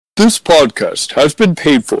This podcast has been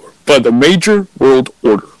paid for by the Major World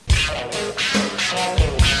Order.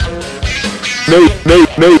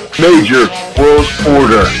 Major World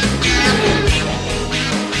Order.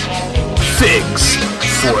 Figs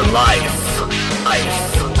for life.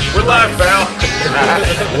 We're live, pal.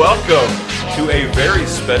 Welcome to a very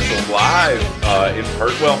special live in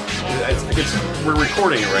part. Well, we're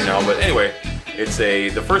recording it right now, but anyway, it's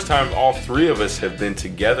the first time all three of us have been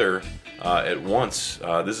together at once.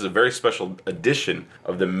 This is a very special edition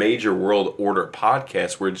of the Major World Order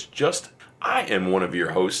podcast, where it's just I am one of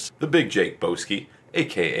your hosts, the Big Jake Boski,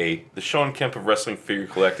 a.k.a. the Sean Kemp of Wrestling Figure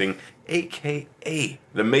Collecting, a.k.a.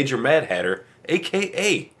 the Major Mad Hatter,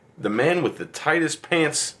 a.k.a. the man with the tightest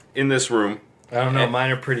pants in this room. I don't know,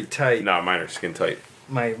 mine are pretty tight. No, mine are skin tight.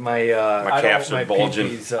 My calves are bulging.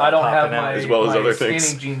 peepees, I don't have popping my, out. as well as my other skinny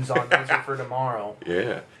things. jeans on. Those are for tomorrow.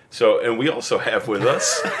 Yeah. So, and we also have with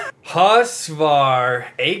us... Husvar,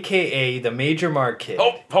 a.k.a. the Major Marquette.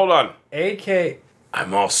 Oh, hold on. A.k.a.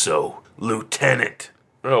 I'm also Lieutenant.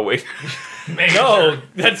 Oh, wait. No,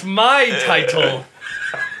 that's my title.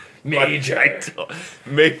 Major.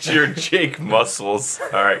 Major Jake Muscles.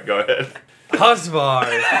 All right, go ahead. Husvar,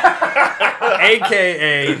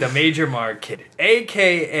 a.k.a. the Major Marquette.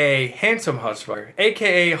 A.k.a. Handsome Husvar.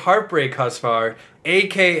 A.k.a. Heartbreak Husvar.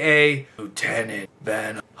 A.k.a. Lieutenant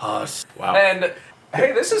Van Hus. Wow. And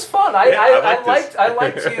hey, this is fun. I like this. I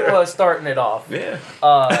liked you starting it off. Yeah.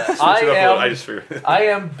 I just figured.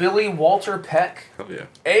 am Billy Walter Peck, Oh, yeah.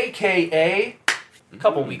 aka a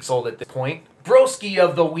couple weeks old at this point. Broski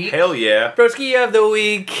of the week. Hell yeah. Broski of the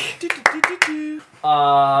week.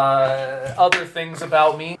 Other things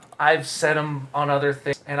about me, I've said them on other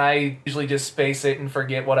things, and I usually just space it and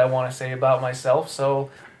forget what I want to say about myself.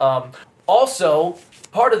 So, also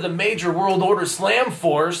part of the Major World Order Slam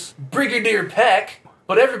Force, Brigadier Peck,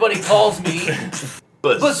 but everybody calls me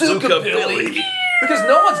Bazooka Billy. Because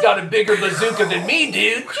no one's got a bigger bazooka than me,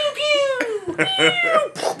 dude. Pew pew.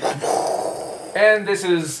 And this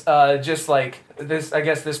is just like this. I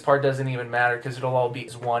guess this part doesn't even matter because it'll all be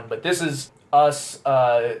as one. But this is us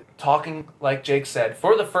talking, like Jake said,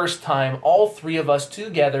 for the first time, all three of us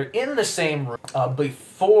together in the same room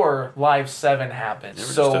before Live 7 happened. Yeah,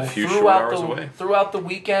 we're So just a few short hours away. throughout the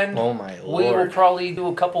weekend, Oh my we will lord. probably do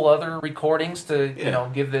a couple other recordings to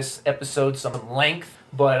give this episode some length.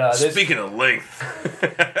 But Speaking of length,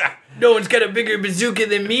 No one's got a bigger bazooka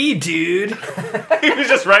than me, dude. he was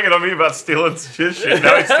just ragging on me about stealing his shit.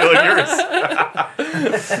 Now he's stealing yours.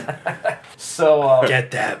 so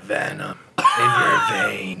Get that venom in your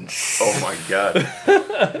veins. Oh my god.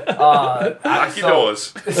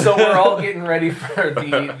 So we're all getting ready for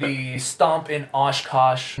the Stomp in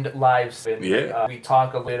Oshkosh live spin. Yeah. We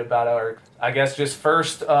talk a bit about our, I guess just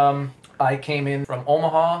first, I came in from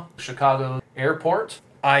Omaha, Chicago airport.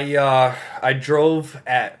 I drove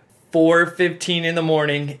at 4:15 in the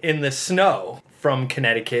morning in the snow from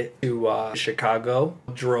Connecticut to Chicago.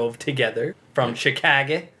 Drove together from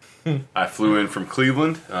Chicago. I flew in from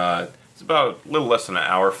Cleveland. It's about a little less than an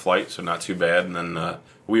hour flight, so not too bad. And then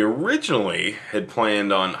we originally had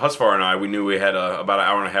planned on, Husvar and I, we knew we had about an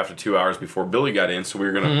hour and a half to 2 hours before Billy got in, so we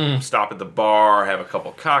were going to stop at the bar, have a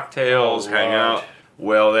couple cocktails, hang out.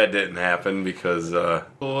 Well, that didn't happen because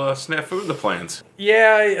we'll snafu the plans.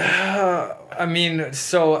 Yeah, I mean,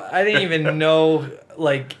 so I didn't even know,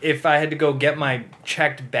 like, if I had to go get my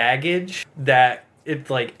checked baggage, that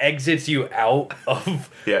it, like, exits you out of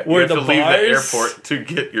Yeah, where you have the to leave the bars. airport to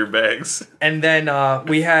get your bags. And then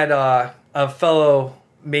we had a fellow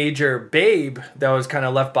Major Babe that was kind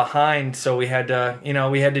of left behind, so we had to,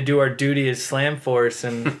 we had to do our duty as Slam Force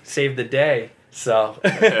and save the day. So...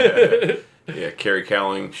 Yeah, Carrie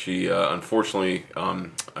Cowling, she unfortunately,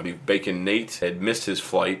 Bacon Nate had missed his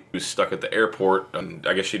flight. He was stuck at the airport, and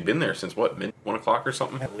I guess she'd been there since, 1 o'clock or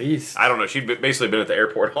something? At least. I don't know. She'd basically been at the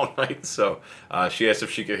airport all night, so she asked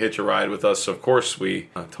if she could hitch a ride with us. So, of course, we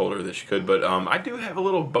told her that she could, but I do have a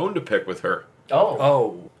little bone to pick with her.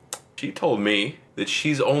 Oh. She told me that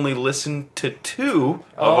she's only listened to 2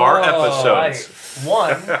 of our episodes.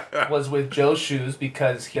 One was with Joe Shoes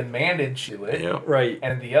because he demanded she do it. Yeah. Right.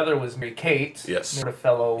 And the other was Mary Kate, Yes. a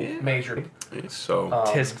fellow Major. So...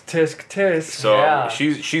 Tisk, tisk, tisk. So Yeah.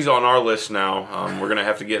 she's on our list now. We're gonna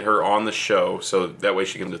have to get her on the show so that way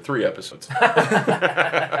she can do 3 episodes.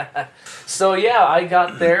 So yeah, I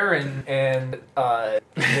got there and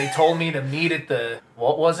they told me to meet at the,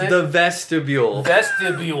 what was it? The vestibule.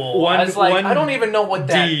 Vestibule. I was like, I don't even know what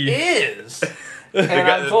that is. And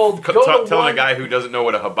I'm told, go to telling one... a guy who doesn't know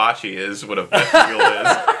what a hibachi is what a vestibule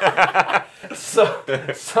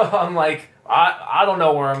is. So I'm like, I don't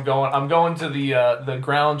know where I'm going. I'm going to the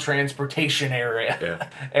ground transportation area. Yeah.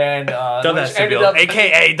 And The which ended vestibule, up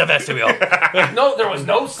aka the vestibule. no, there was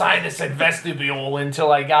no sign that said vestibule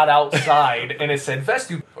until I got outside, and it said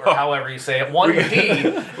vestibule, or however you say it,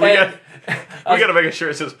 1D. We gotta make sure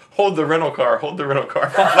it says, hold the rental car, hold the rental car.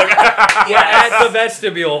 At the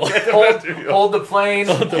vestibule. hold the plane,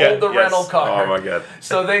 hold the Yes. rental car. Oh my god.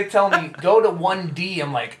 So they tell me, go to 1D.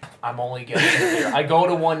 I'm like, I'm only getting here. I go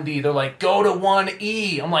to 1D. They're like, go to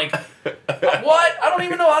 1E. I'm like, what? I don't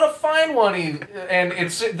even know how to find 1E. And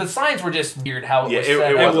the signs were just weird how it Yeah, was it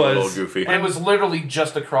set was up. a little goofy. And it was literally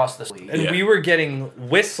just across the street. And Yeah. we were getting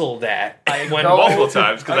whistled at when go- Multiple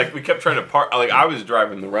times because like we kept trying to park. Like I was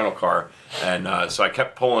driving the rental car, and so I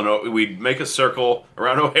kept pulling over. We'd make a circle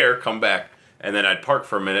around O'Hare, come back, and then I'd park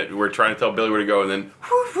for a minute. We're trying to tell Billy where to go, and then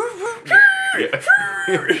get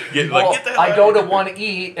the hell I out go of to here.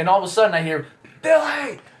 1E, and all of a sudden I hear,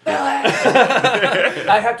 Billy!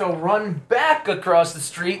 I have to run back across the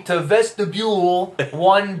street to vestibule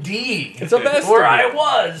 1D. It's a vestibule. Where I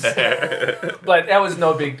was. But that was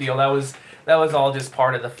no big deal. That was all just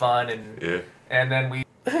part of the fun, and Yeah. and then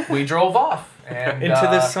we drove off and into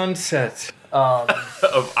the sunset. Of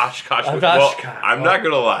Oshkosh. Of Well, Oshkosh. I'm not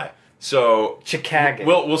gonna lie. So Chicago.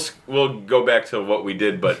 we'll go back to what we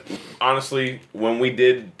did, but honestly, when we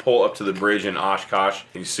did pull up to the bridge in Oshkosh,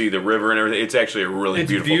 you see the river and everything. It's actually a really It's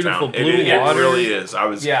beautiful beautiful, town. blue It water. really is. I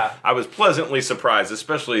was Yeah. I was pleasantly surprised,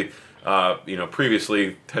 especially.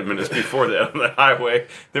 Previously 10 minutes before that on the highway,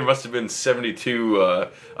 there must have been 72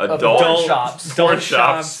 adult porn shops. porn Porn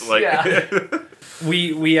shops. shops. Like, Yeah.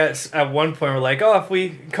 we at one point were like, oh, if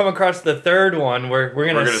we come across the third one, we're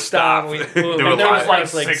gonna gonna stop. stop. We, Do and a there was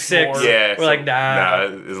live. like Six six. more. yeah, We're like, nah.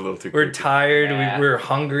 it's a little too. We're creepy. tired. Yeah. We're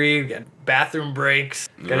hungry. We got bathroom breaks.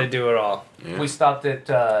 Gotta do it all. We stopped at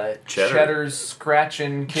Cheddar. Cheddar's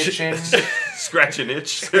Scratchin' Kitchen. Scratch an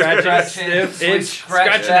itch. Scratch Scratching. it, We itch,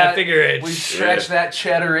 scratched scratching that figure itch. We scratched that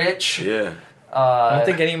cheddar itch. Yeah. I don't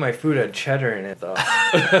think any of my food had cheddar in it though.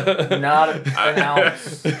 Not an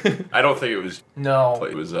ounce. I don't think it was. No.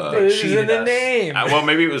 It was. It was in cheated the us. name. Well,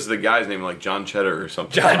 maybe it was the guy's name, like John Cheddar or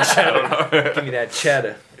something. John Cheddar. Give me that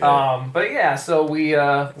cheddar. But yeah, so we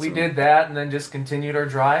did that and then just continued our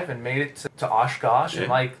drive and made it to Oshkosh. Yeah. And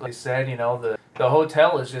like I said, the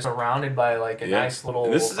hotel is just surrounded by like a Yeah. nice little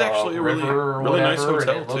And this is actually a really- river or really nice whatever, and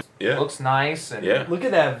hotel, it looks, too. Yeah. looks nice. And Yeah. Look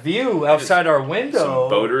at that view outside our window. Some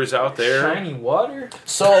boaters out there. Shiny water.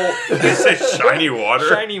 So You say shiny water.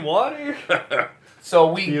 Shiny water.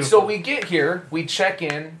 So we Beautiful. get here, we check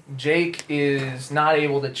in. Jake is not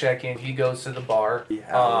able to check in. He goes to the bar.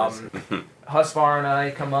 Husvar and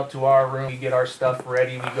I come up to our room. We get our stuff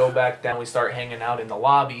ready. We go back down. We start hanging out in the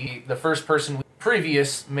lobby. The first person,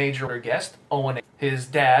 previous major guest, Owen, his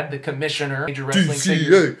dad, the commissioner, Major Wrestling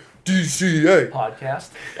Figures DCA. podcast,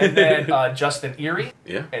 and then Justin Erie,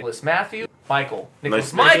 Yeah. Nicholas Matthew,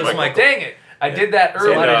 Nicholas Nice- Michael. Dang it! I did that And,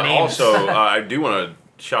 earlier. also, I do want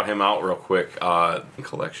to shout him out real quick.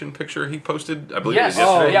 Collection picture he posted. I believe Yes. it was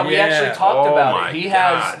yesterday. Yeah, we Yeah. actually talked Oh about my it. He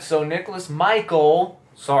God. has Nicholas Michael.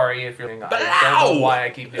 Sorry if you're. I don't know why I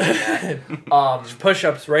keep doing that.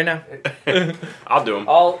 Push-ups right now. I'll do him.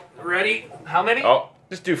 All ready? How many? Oh,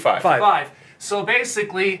 just do 5. 5. 5. So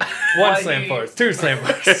basically, One what slam he- force. 2 slam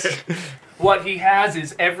force. What he has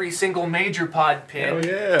is every single major pod pin. Oh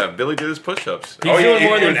yeah, Billy did his push-ups. He's oh, doing he's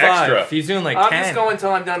more than doing 5. extra. He's doing like I'm 10. just going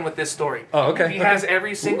until I'm done with this story. Oh, okay. He has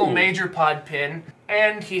every single major pod pin,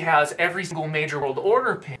 and he has every single major world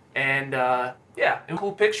order pin. And yeah, a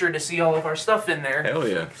cool picture to see all of our stuff in there, Hell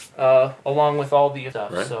yeah. along with all the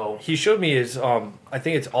stuff. Right. So He showed me his I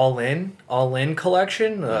think it's all in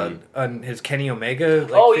collection on his Kenny Omega.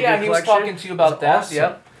 Like, oh figure yeah, he was collection. talking to you about It's that. awesome.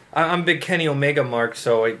 Yep. I'm a big Kenny Omega mark,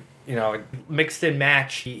 so I mixed and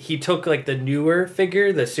match. He took like the newer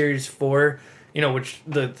figure, the Series 4, which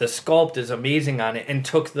the sculpt is amazing on it, and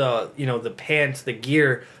took the the pants, the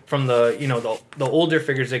gear from the the older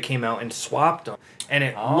figures that came out and swapped them, and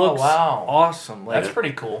it looks wow. awesome. Like, That's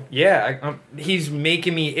pretty cool. yeah, he's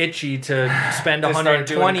making me itchy to spend To start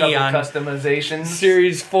doing a 120 couple on customizations.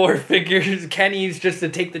 Series 4 figures. Kenny's just to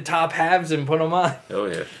take the top halves and put them on. Hell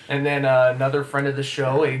yeah. And then another friend of the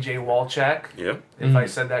show, AJ Walchak, Yep. if I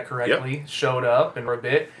said that correctly, showed up and for a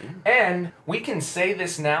bit. And we can say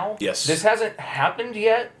this now. Yes. This hasn't happened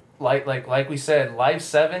yet. Like we said, Live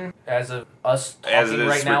 7, as of us As talking it is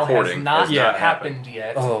right now, recording, has not has not happened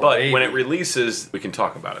yet. Oh, But baby. when it releases, we can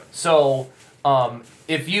talk about it. So,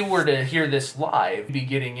 if you were to hear this live, you'd be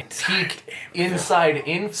getting peek inside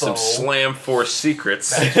info. Some Slam Force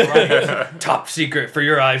secrets. Top secret for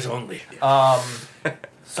your eyes only.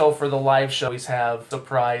 So for the live show, we have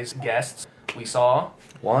surprise guests. We saw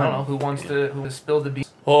I don't know who wants to spill the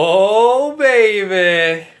beans. Oh,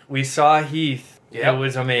 baby. We saw Heath. Yep. It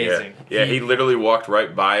was amazing. Yeah, he literally walked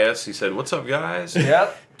right by us. He said, "What's up, guys?"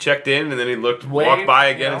 Yep. Checked in, and then he walked Waved, by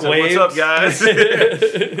again and said, Waved. "What's up, guys?"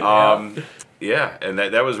 Yeah, and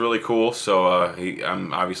that was really cool. So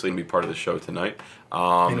I'm obviously gonna be part of the show tonight.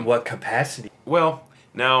 In what capacity? Well,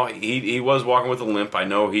 now he was walking with a limp. I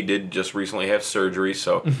know he did just recently have surgery,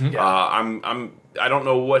 so I don't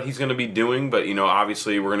know what he's gonna be doing, but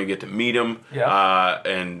obviously we're gonna get to meet him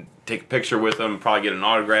and take a picture with him, probably get an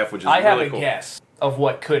autograph, which is I have really a cool. guess of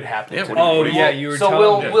what could happen. Yeah, to what him. do you- Oh, what do yeah, you were So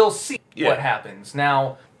telling me. we'll see Yeah. what happens.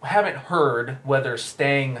 Now, I haven't heard whether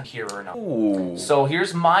Stang here or not. Ooh. So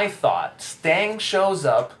here's my thought. Stang shows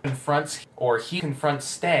up, he confronts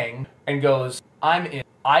Stang and goes, "I'm in.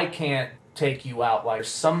 I can't take you out. Like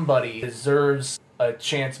somebody deserves a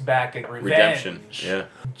chance back at revenge." Redemption. Yeah.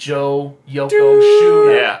 Joe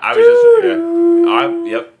Yokoshuna. Yeah, I was just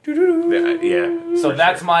yep. Yeah. So for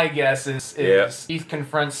that's sure. my guess is Yeah. Heath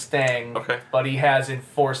confronts Stang, Okay. but he has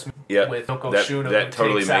enforcement Yeah, with that- Yokoshuna that who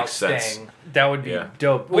totally takes out makes sense. Stang. That would be Yeah.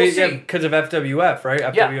 dope. We'll Wait, yeah, see. because of FWF, right?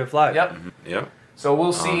 FWF Live. Yep. Yep. So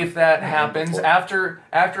we'll see if that happens after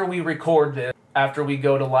we record this. After we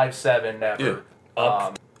go to Live 7,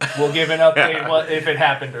 we'll give an update if it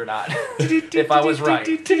happened or not. If I was right.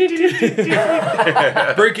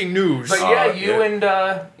 Breaking news. But yeah, you and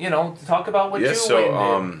talk about what Yeah. you So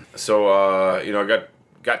win. I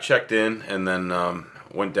got checked in and then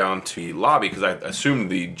went down to the lobby because I assumed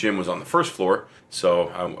the gym was on the first floor.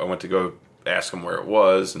 So I went to go ask him where it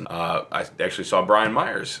was, and I actually saw Brian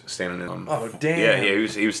Myers standing in. Oh, damn. Yeah,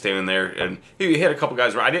 he was standing there, and he had a couple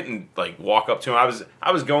guys around. I didn't walk up to him.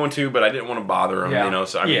 I was going to, but I didn't want to bother him. Yeah.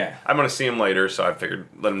 So I mean, Yeah. I'm gonna see him later, so I figured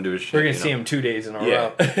let him do his shit. We're going to see him 2 days in a Yeah,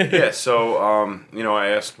 row. yeah. So I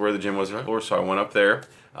asked where the gym was on the floor, so I went up there,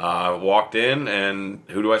 walked in, and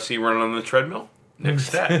who do I see running on the treadmill? Nick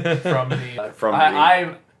Stat.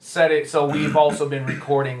 I said it, so we've also been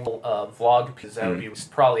recording a vlog because that would be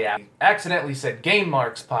probably accidentally said Game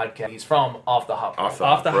Marks podcast. He's from Off the Hop. Off the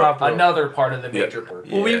Off the Rope. hop rope. Another part of the major part.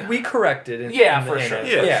 Yeah. Well, we corrected it. Yeah, in for the sure.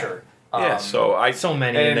 internet. Yeah. For sure. Yeah, so So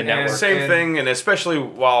many in the And- network. same thing, and especially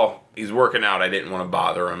while he's working out, I didn't want to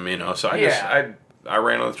bother him, So I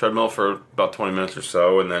ran on the treadmill for about 20 minutes or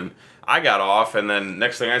so, and then I got off, and then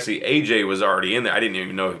next thing I see, AJ was already in there. I didn't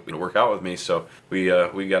even know he would work out with me, so we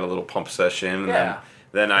got a little pump session, and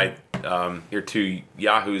then I hear two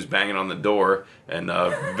yahoos banging on the door, and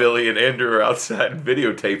Billy and Andrew are outside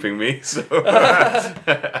videotaping me. So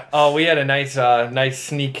Oh, we had a nice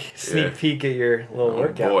sneak peek at your little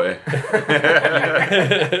workout. boy,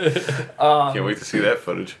 can't wait to see that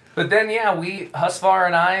footage. But then, Husvar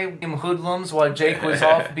and I became hoodlums while Jake was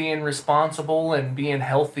off being responsible and being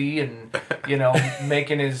healthy and,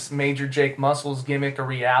 making his Major Jake Muscles gimmick a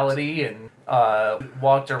reality and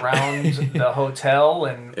walked around the hotel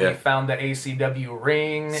and we found the ACW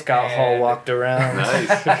ring. Scott Hall walked around.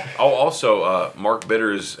 Nice. Oh, also, Mark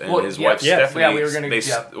Bitters and his wife Stephanie. Yeah, we were gonna.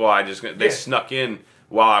 They snuck in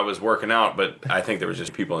while I was working out, but I think there was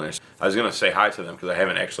just people in there. I was gonna say hi to them because I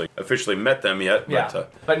haven't actually officially met them yet.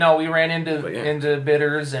 But no, we ran into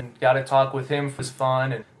Bitters and got to talk with him. It was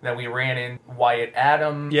fun, and then we ran in Wyatt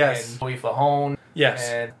Adam and Joey Fahone. Yes.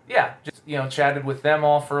 And just chatted with them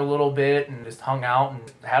all for a little bit and just hung out and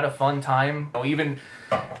had a fun time. Even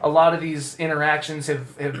a lot of these interactions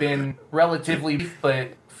have been relatively brief but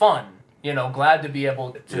fun. Glad to be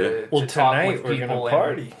able to talk tonight with we're people gonna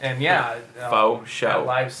party. and Faux show. at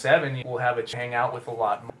Live 7 we'll have a hang out with a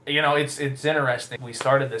lot more. It's interesting. We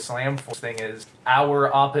started the Slam Force thing as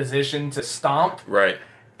our opposition to Stomp. Right.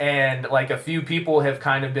 And a few people have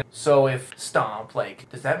kind of been, so if Stomp,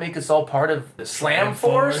 does that make us all part of the Slam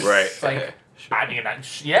Force? Right. It's I mean,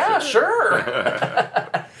 sure.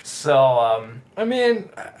 So, I mean,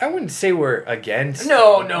 I wouldn't say we're against.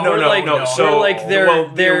 No. So we're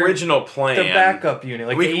the they're original plan, the backup unit.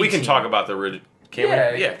 Like we can A-team. talk about the original.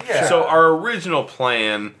 Yeah. So our original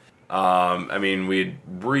plan, we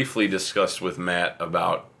briefly discussed with Matt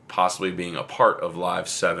about possibly being a part of Live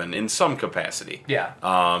 7 in some capacity. Yeah.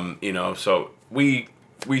 So we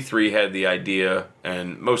three had the idea,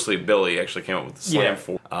 and mostly Billy actually came up with the Slam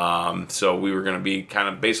 4. So we were going to be kind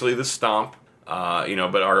of basically the Stomp,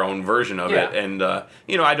 but our own version of it. And,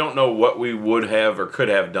 I don't know what we would have or could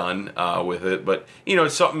have done with it, but,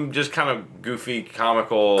 it's something just kind of goofy,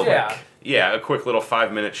 comical. A quick little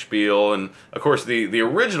 5-minute spiel, and of course the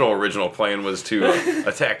original plan was to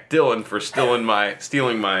attack Dylan for stealing my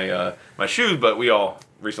shoes, but we all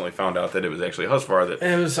recently found out that it was actually Husqvarna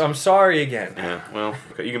that. I'm sorry again. Yeah, well,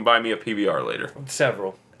 okay, you can buy me a PBR later.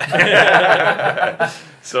 Several.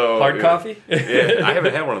 So Hard coffee? Yeah, I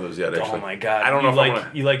haven't had one of those yet. Actually. Oh my god. I don't know if like I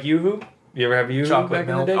wanna... you like Yoo-hoo? You ever have Yoo-hoo Chocolate back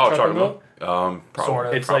milk. in the day? Oh, chocolate milk. Sort Probably.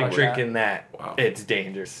 of. It's Probably. like drinking that. Wow. It's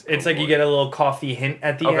dangerous. It's Oh, like boy. you get a little coffee hint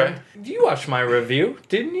at the Okay. end. You watched my review,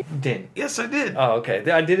 didn't you? Didn't. Yes, I did. Oh, okay.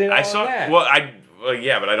 I did it all I saw. that. Well,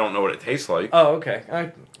 yeah, but I don't know what it tastes like. Oh, okay.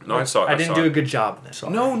 No, I saw it. I I didn't saw do it. a good job in this.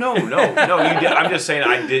 No, you did. I'm just saying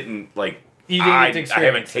I didn't like. You didn't get to I experience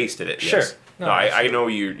haven't it. tasted it. Sure. Yes. No, No, that's I know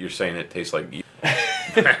you're saying it tastes like.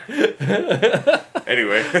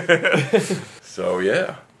 Anyway. So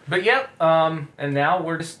yeah. But yep, and now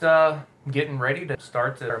we're just getting ready to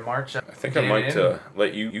start our march. I think I might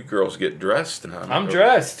let you girls get dressed. And I'm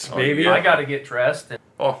dressed, Oh, baby. yeah. I got to get dressed, and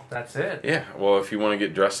Oh, that's it. yeah. Well, if you want to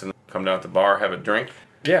get dressed and come down to the bar, have a drink.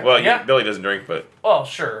 Yeah. Well, Yeah. Billy doesn't drink, but Oh,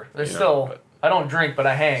 sure. There's You know, still. but- I don't drink, but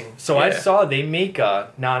I hang. So I Yeah. saw they make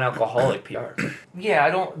a non-alcoholic PR. Yeah,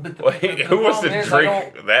 I don't. But the, Well, who wants problem to is drink I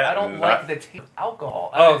don't, that I don't and like not- the taste of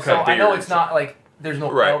alcohol. Oh, okay. So I know Beer. it's not like there's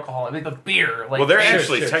no Right. alcohol. I mean, the beer. Like, well, there Sure,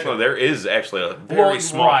 actually sure, technically there is actually a very Well,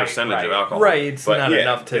 small right, percentage right. of alcohol. Right, it's But not yeah,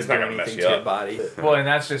 enough to it's not do gonna mess anything you to your up. body. Well, and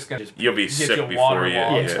that's just gonna You'll be get sick you before you.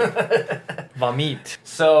 waterlogged. Yeah. Vomit.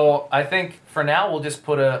 So I think for now we'll just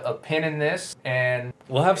put a pin in this, and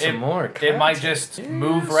We'll have some It- more. it might content. just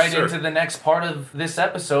move right sir. into the next part of this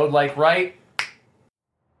episode. Like right.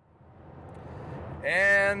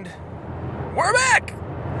 And we're back.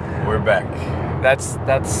 We're back. That's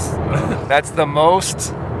that's the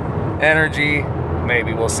most energy,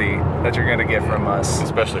 maybe we'll see, that you're gonna get from us.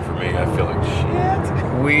 Especially for me, I feel like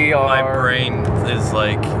shit. We are. My brain is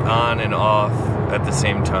like on and off at the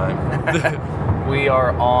same time. We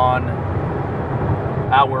are on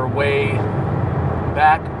our way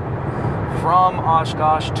back from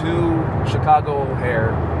Oshkosh to Chicago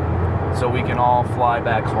O'Hare, so we can all fly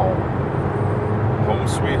back home. Home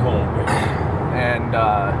sweet home. Baby. And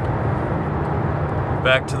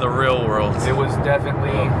Back to the real world. it was definitely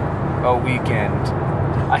a weekend.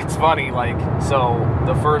 It's funny, like, so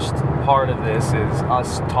the first part of this is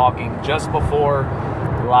us talking just before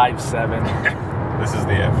Live 7. This is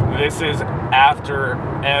the afternoon. This is after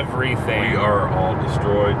everything. We are all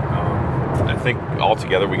destroyed. I think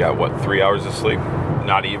altogether we got what 3 hours of sleep?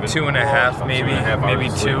 Not even 2.5 maybe, 2.5 maybe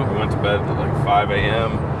hours of sleep. 2. We went to bed at like 5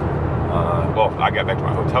 a.m. Well, I got back to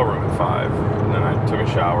my hotel room at 5, and then I took a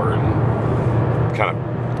shower and kind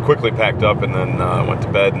of quickly packed up, and then went to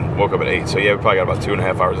bed and woke up at 8. So yeah, we probably got about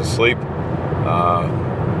 2.5 hours of sleep.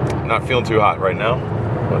 Not feeling too hot right now,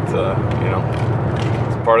 but you know,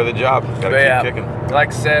 it's part of the job. Gotta keep kicking. Like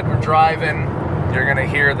I said, we're driving. You're gonna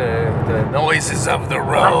hear the noises of the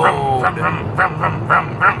road.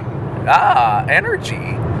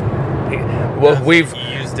 Energy. Well, we've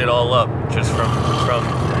You used it all up just from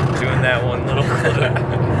doing that one little clip.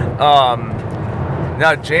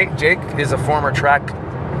 now Jake is a former track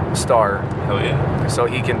star, Hell yeah. so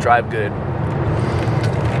he can drive good.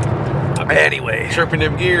 Anyway, Chirping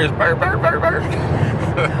them gears. Burr, burr, burr,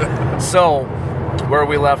 burr. so where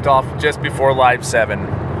we left off just before Live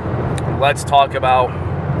 7, let's talk about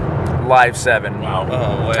Live 7. Wow. Oh,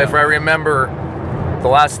 wow. If I remember,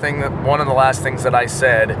 one of the last things that I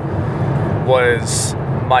said was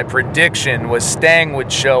my prediction was Stang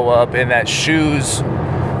would show up and that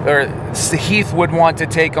Heath would want to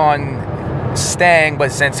take on Stang,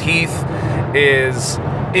 but since Heath is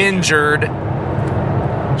injured,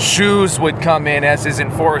 Shoes would come in as his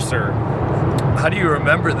enforcer. How do you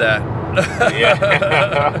remember that?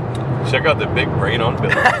 Yeah. Check out the big brain on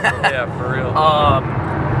Billy. Yeah, for real.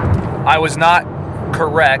 I was not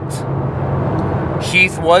correct.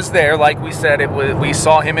 Heath was there, like we said. We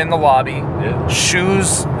saw him in the lobby. Yeah.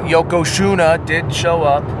 Shoes Yokozuna did show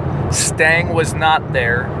up. Stang was not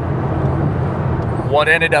there. What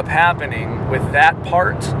ended up happening with that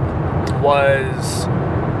part was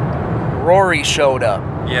Rory showed up.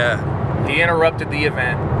 Yeah. He interrupted the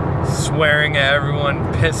event. Swearing at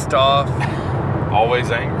everyone, pissed off,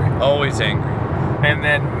 Always angry. always angry. And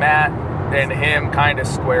then Matt and him kind of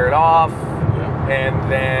squared off. Yeah.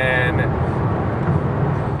 And then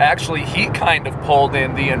actually he kind of pulled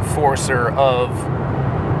in the enforcer of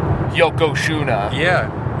Yokozuna. Yeah.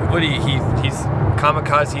 What he's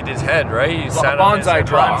kamikazed his head, right? He sat on his bonsai head,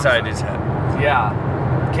 drop. bonsai'd his head.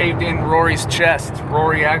 Yeah. Caved in Rory's chest.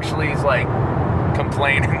 Rory actually is like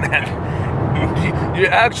complaining that you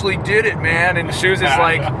actually did it, man. And Shoes is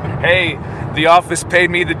like, hey, the office paid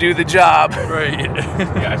me to do the job. Right.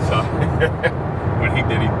 Yeah, I saw when he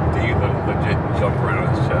did. He legit jumped right on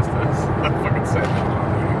his chest. That's fucking sad.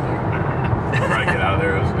 Trying to get out of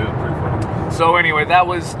there. It was pretty funny. So anyway, that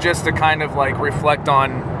was just to kind of like reflect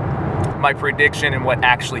on my prediction and what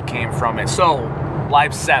actually came from it. So,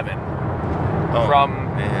 Live 7.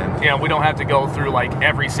 Man. We don't have to go through like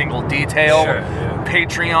every single detail. Sure. Yeah.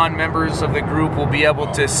 Patreon members of the group will be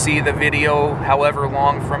able to see the video however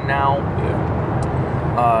long from now.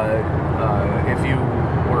 If you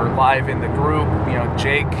were live in the group,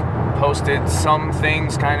 Jake posted some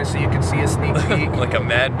things kind of so you could see a sneak peek. Like a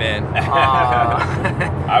madman.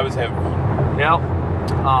 I was having fun. Yep.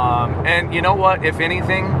 And you know what? If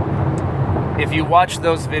anything, if you watch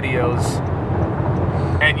those videos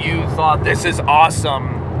and you thought this is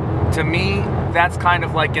awesome, to me, that's kind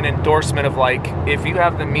of like an endorsement of like, if you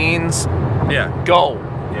have the means, Yeah. go.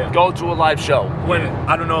 Yeah. Go to a live show. When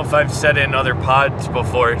I don't know if I've said it in other pods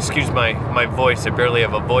before. Excuse my voice. I barely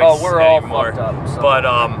have a voice We're all anymore. fucked up. So. But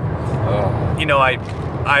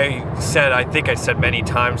I said, I think I said many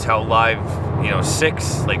times how Live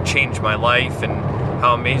 6 like changed my life and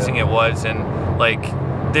how amazing it was, and like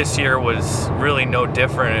this year was really no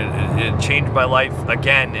different. It changed my life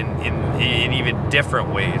again in even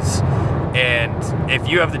different ways. And if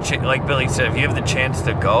you have the like Billy said, if you have the chance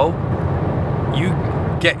to go, you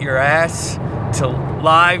get your ass to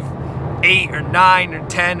Live 8 or 9 or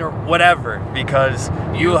 10 or whatever, because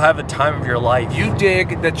you'll have a time of your life. You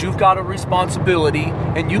dig that you've got a responsibility,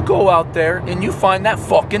 and you go out there and you find that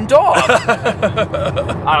fucking dog.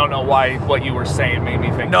 I don't know why what you were saying made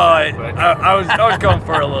me think. No, of that, I was going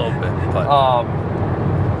for a little bit, but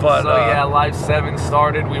Live 7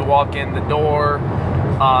 started. We walk in the door.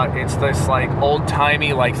 It's this like old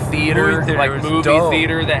timey like theater, like movie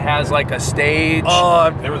theater that has like a stage.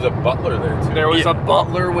 There was a butler there too. There was a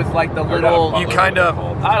butler with like the little, You kind of,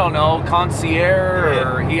 I don't know, concierge,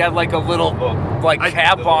 or he had like a little like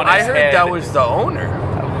cap on his I heard head. that was the owner.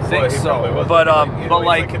 I think so. But, he's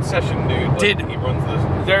like, a concession dude. He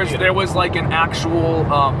runs this. There was like an actual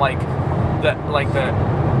like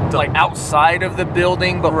outside of the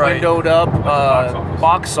building, but Right. windowed up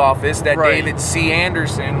box office that Right. David C.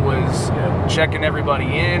 Anderson was checking everybody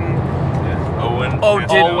in. Owen. Oh, passed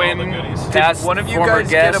did- out all the Owen goodies. passed One of you former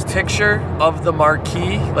guys guest. get a picture of the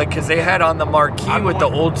marquee? Like, because they had on the marquee I'm with the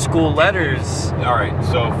one- old school letters. All right,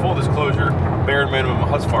 so full disclosure, Bare Minimum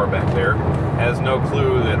Husfar back there has no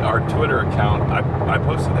clue that our Twitter account, I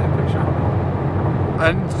posted that picture.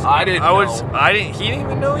 I didn't know. He didn't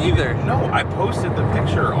even know either. No, I posted the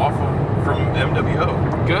picture from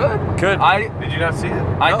MWO. Good. Did you not see it?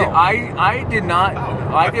 I No. did. I did not.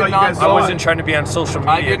 Oh, I I did thought you not. guys I saw Go, wasn't trying to be on social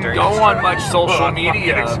media. I didn't during go this on time. much social Well,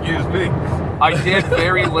 media. Excuse me. I did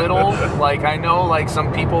very little. Like I know, like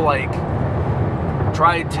some people like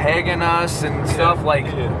tried tagging us and stuff. Like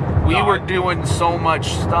we No, were I- doing so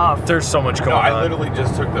much stuff. There's so much No, going I on. literally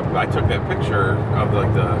just took that picture of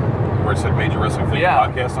like the where it said Major Wrestling Thing Yeah.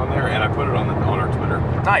 podcast on there, and I put it on our Twitter.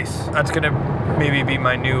 Nice. That's gonna maybe be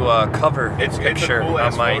my new cover It's picture a cool on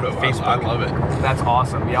ass my photo. Facebook. I love it. That's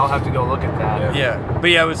awesome. Yeah, I'll have to go look at that. Yeah. Yeah, but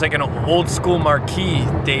yeah, it was like an old school marquee.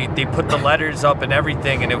 They put the letters up and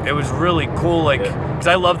everything, and it was really cool. Like, because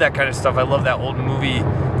I love that kind of stuff. I love that old movie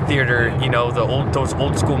theater. Those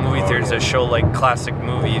old school movie theaters that show like classic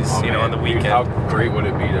movies. Oh, man, on the dude, weekend. how great would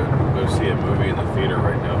it be to go see a movie in the theater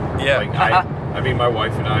right now? Yeah. Like, I mean, my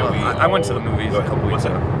wife and I, I went to the movies Go a ahead. couple weeks What's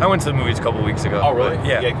ago. that? I went to the movies a couple weeks ago. Oh, really? but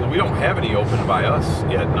yeah. Yeah, because we don't have any open by us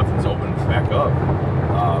yet. Nothing's open back up.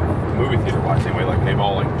 Movie theater wise, anyway. Like they've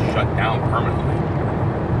all like shut down permanently.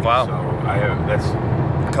 Wow. So I have that's.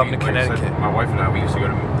 Come to like I said, Connecticut. my wife and I, we used to go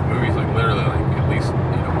to movies like literally like at least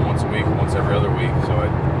once a week, once every other week. So I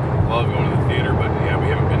love going to the theater, but yeah, we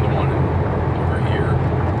haven't been to one in over a year.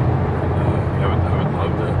 And, I would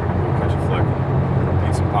love to catch a flick,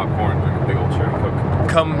 eat some popcorn, drink a big old cherry coke.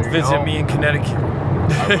 Come There you visit go. me in Connecticut.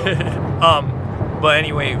 I will. But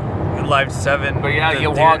anyway, Live 7. But yeah, the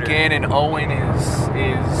you walk theater. in and Owen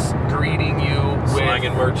is greeting you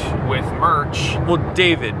Slanging merch. with merch. Well,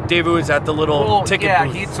 David was at the little ticket yeah,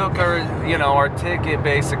 booth. he took our ticket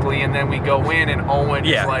basically, and then we go in, and Owen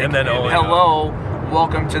Yeah, is like, and then Owen- "Hello,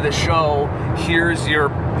 welcome to the show. Here's your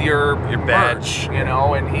badge." merch,"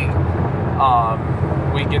 and he,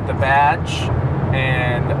 we get the badge,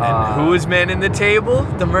 and Who is manning the table?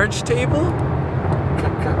 The merch table?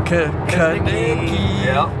 Kaneki.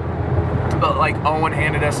 Yeah. But like Owen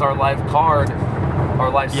handed us our live card, our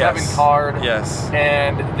Live 7 card. Yes.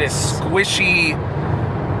 And this squishy.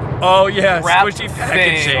 Oh yeah, Wrapped squishy thing.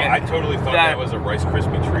 packaging. I totally thought that was a Rice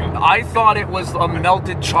Krispie treat. I thought it was a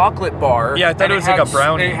melted chocolate bar. Yeah, I thought and it was like a had-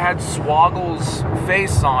 brownie. It had Swoggle's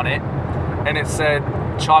face on it, and it said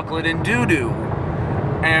chocolate and doo-doo.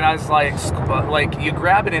 And I was like you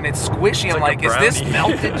grab it and it's squishy. I'm like like, a is this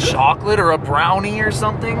brownie. melted chocolate or a brownie or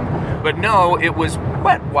something? But no, it was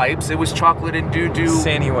wet wipes. It was chocolate and doo-doo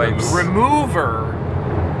Sandy wipes. remover.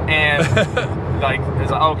 And like,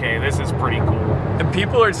 it's like, okay, this is pretty cool. And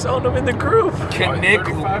people are selling them in the group.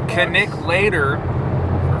 Knick later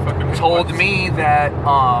told me that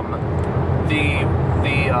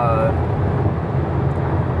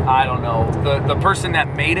I don't know, the person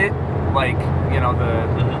that made it, like, you know,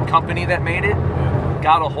 the company that made it,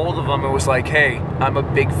 got a hold of him and was like, hey, I'm a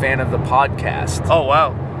big fan of the podcast. Oh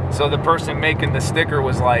wow. So the person making the sticker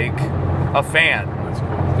was like a fan. That's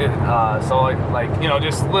cool. So like, you know,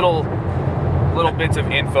 just little bits of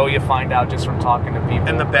info you find out just from talking to people.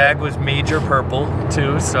 And the bag was major purple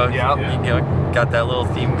too, so Yeah. you got that little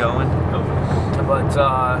theme going. But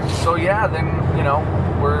so yeah, then you know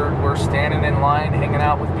we're standing in line, hanging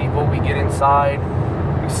out with people. We get inside.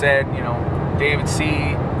 We said, you know, David C.,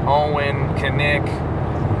 Owen, Knick.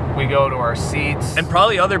 We go to our seats. And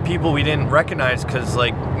probably other people we didn't recognize because,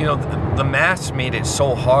 like, you know, the masks made it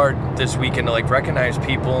so hard this weekend to like recognize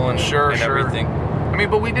people and Sure. everything. I mean,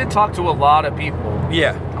 but we did talk to a lot of people.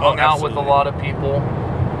 Yeah. Hung out with a lot of people.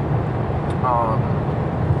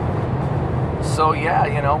 So yeah,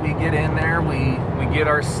 you know, we get in there, we get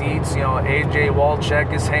our seats. You know, AJ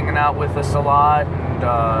Walczek is hanging out with us a lot,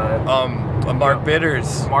 and Mark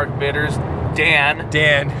Bitters. Mark Bitters, Dan,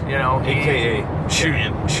 you know, AKA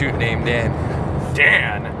Shoot name Dan.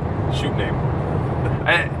 shoot name.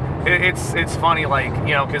 It's funny, like,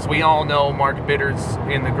 you know, because we all know Mark Bitters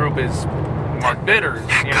in the group is Mark Bitters,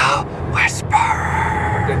 you know,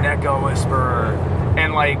 the Necco Whisperer,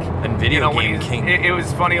 and like, And Video you know, when Game King. It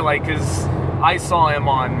was funny, like, because I saw him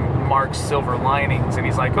on Mark's Silver Linings, and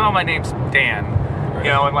he's like, "Oh, my name's Dan,"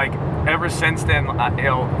 you know, and like ever since then, you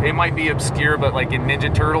know, it might be obscure, but like in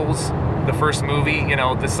Ninja Turtles, the first movie, you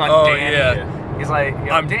know, the son Danny, yeah. he's like, you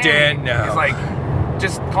know, I'm Dan now. He's like,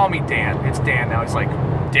 just call me Dan. It's Dan now. He's like,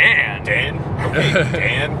 Dan. Okay,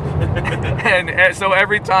 Dan. And so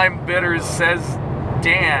every time Bitters says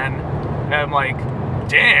Dan, I'm like,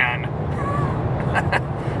 Dan.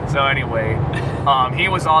 So anyway, he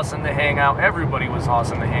was awesome to hang out. Everybody was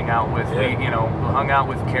awesome to hang out with. Yeah. We, you know, hung out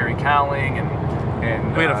with Carrie Cowling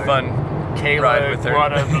and We had a fun Kayla. ride with her.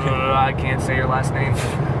 I can't say her last name.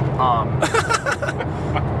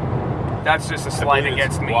 That's just a slight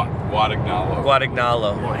against me. Guadagnolo.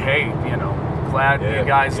 Guadagnolo. Well, hey, you know, glad you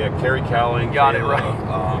guys. Yeah, Carrie Cowling. got it Kayla,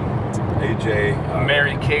 right. AJ.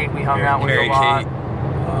 Mary Kate, we hung Mary- out with Mary a lot. Kate.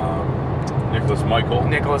 Nicholas Michael.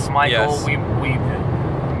 Nicholas Michael, Yes. we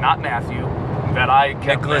not Matthew, that I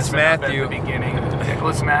kept Nicholas messing up Matthew. at the beginning.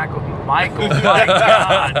 Nicholas Michael, my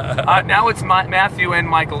God. Now it's Matthew and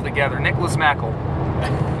Michael together. Nicholas Mackle.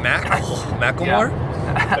 Macklemore?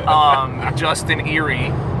 Justin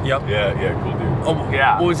Erie. Yep. Yeah, cool dude. Oh,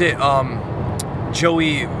 Yeah. What was it?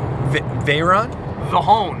 Joey Veyron?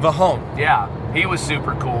 Vahone. Yeah, he was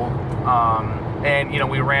super cool. And, you know,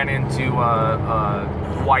 we ran into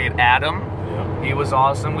Wyatt Adam. Yeah. He was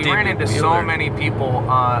awesome. We ran David into so Wheeler. many people.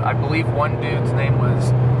 I believe one dude's name was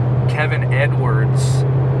Kevin Edwards.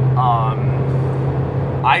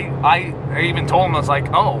 I even told him, I was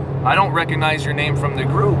like, oh, I don't recognize your name from the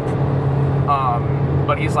group.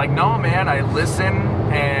 But he's like, no, man, I listen,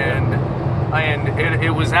 and it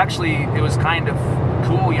was actually, it was kind of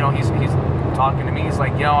cool. You know, he's talking to me. He's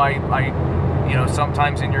like, you know, I you know,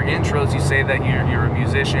 sometimes in your intros you say that you're a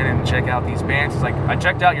musician and check out these bands. He's like, I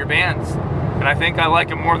checked out your bands, and I think I like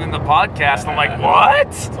them more than the podcast. I'm like, what?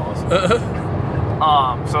 That's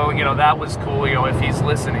awesome. So, you know, that was cool. You know, if he's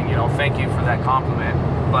listening, you know, thank you for that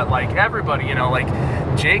compliment. But like everybody, you know, like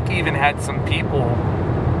Jake even had some people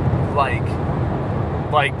like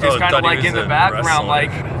just kind of thought he like was in the a background,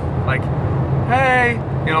 wrestler. like, hey,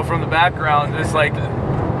 you know, from the background, just like,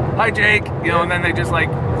 hi Jake, you know, and then they just like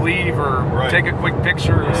leave or take a quick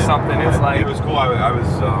picture or something. It's like, it was cool. I was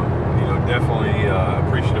you know, definitely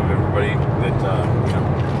appreciative of everybody that you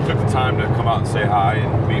know, took the time to come out and say hi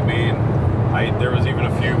and meet me. And there was even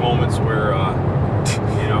a few moments where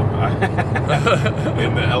you know,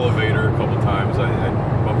 in the elevator a couple times I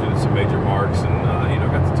bumped into some major marks and you know,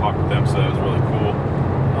 got to talk with them, so that was really cool.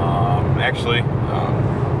 Actually,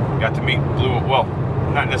 got to meet Blue. Well,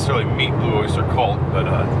 not necessarily meet Blue Oyster Cult, but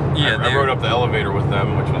I rode up the elevator with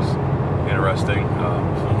them, which was interesting.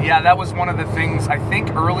 yeah, that was one of the things I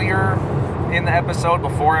think earlier in the episode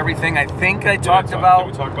before everything. I think I talked about.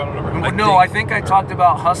 Did we talk about it already? I think I talked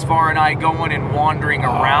about Husvar and I going and wandering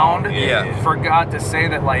around. yeah. Forgot to say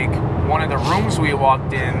that, like, one of the rooms we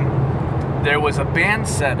walked in, there was a band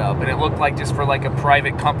set up, and it looked like just for like a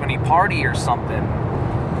private company party or something.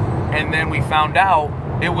 And then we found out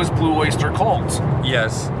it was Blue Oyster Cult.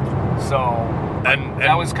 Yes. So And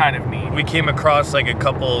that was kind of neat. we came across like a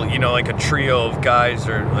couple, you know, like a trio of guys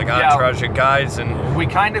or like entourage of guys, and We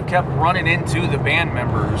kind of kept running into the band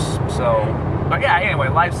members. So, but yeah, anyway,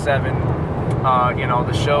 Live 7, you know,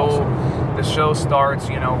 the show starts,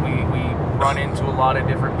 you know, we run into a lot of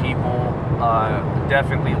different people,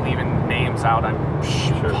 definitely leaving names out, I'm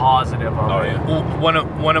positive of it. yeah. well,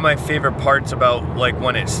 one of my favorite parts about like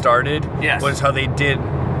when it started Yes. was how they did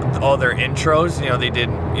all their intros. You know, they did,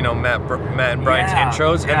 you know, Matt and Brian's Yeah,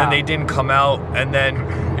 intros, and yeah. then they didn't come out, and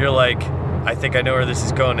then you're like, I think I know where this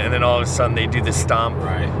is going, and then all of a sudden they do the stomp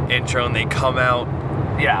intro, and they come out,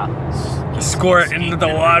 Yeah. squirt into the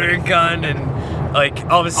water gun, and like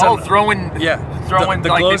all of a sudden, Throwing the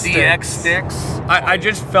like glow the DX sticks. I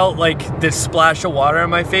just felt like this splash of water on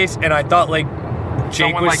my face, and I thought like Jake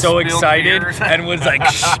Someone, was like, so spilled excited beer. and was like,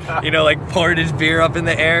 you know, like poured his beer up in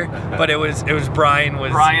the air. But it was Brian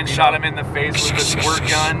Brian shot him in the face with the squirt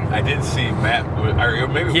gun. I did see Matt, or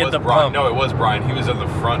maybe He it hit was the Brian. pump. No, it was Brian. He was in the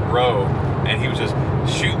front row, and he was just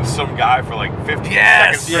shooting some guy for like 15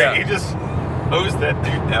 Yes! seconds straight. Yeah. He just hosed that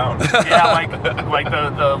dude down. Yeah, like the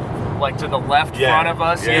like to the left front of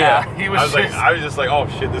us. Yeah. He was I was just like, oh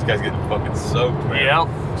shit, this guy's getting fucking soaked, man.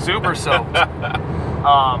 Yep, super soaked.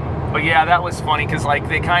 But yeah, that was funny because like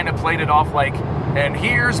they kind of played it off like, and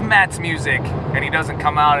here's Matt's music, and he doesn't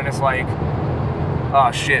come out, and it's like, oh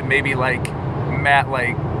shit, maybe like Matt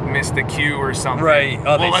like missed the cue or something. Right.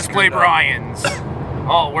 Oh, they well, let's play screwed up. Brian's.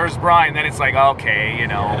 Oh, where's Brian? Then it's like, okay, you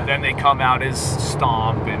know. Then they come out as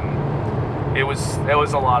Stomp, and it was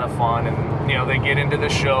a lot of fun, and you know they get into the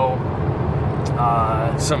show.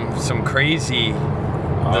 some crazy.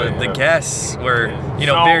 Oh, The yeah. guests were, you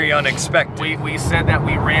know, So, very unexpected. We said that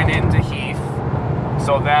we ran into Heath,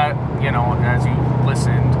 so that, you know, as you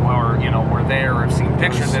listened or, you know, were there or have seen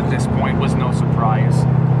pictures at this point was no surprise.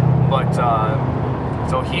 But,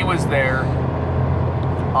 so he was there.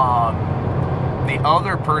 The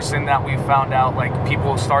other person that we found out, like,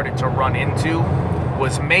 people started to run into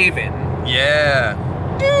was Maven. Yeah.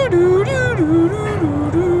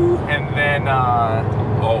 And then,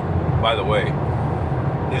 Oh, by the way,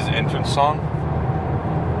 his entrance song,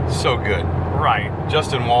 so good. right.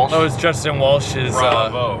 Justin Walsh, That was Justin Walsh's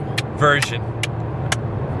bravo, version.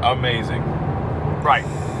 amazing. Right.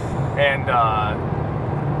 And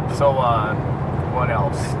so what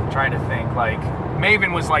else? Trying to think. Like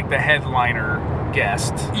Maven was like the headliner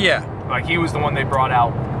guest. Yeah. Like he was the one they brought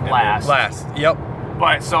out last. Last. Yep.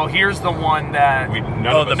 But so here's the one that None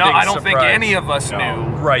Oh, of the us no, big I don't think surprise. any of us No. knew.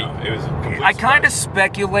 Right. No, it was a complete I kind of surprise.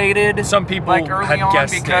 speculated. Some people like early had on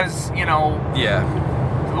guessed it. because you know. Yeah.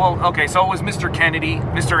 Well, okay, so it was Mr. Kennedy,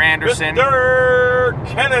 Mr. Anderson. Mr.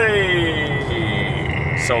 Kennedy.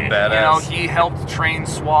 So You know, badass. he helped train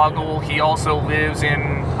Swoggle. He also lives in,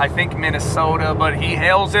 I think, Minnesota, but he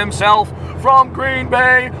hails himself from Green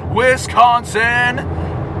Bay, Wisconsin.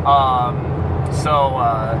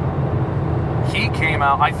 He came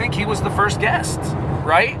out. I think he was the first guest,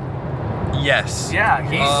 right? Yes. Yeah,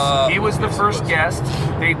 he was the yes, he first was. guest.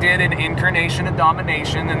 They did an Incarnation of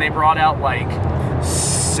Domination, and they brought out like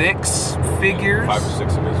 6 figures. 5 or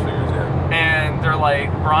 6 of his figures, yeah. And they're like,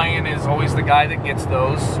 Brian is always the guy that gets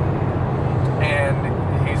those.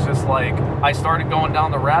 And he's just like, I started going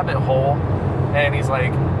down the rabbit hole, and he's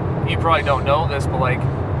like, you probably don't know this, but like,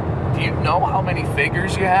 do you know how many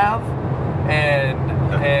figures you have? And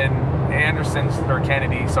Anderson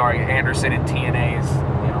and TNA is,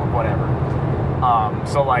 you know, whatever.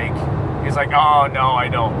 So like, he's like, oh no, I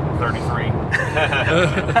don't, 33.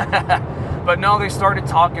 But no, they started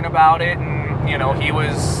talking about it, and you know, he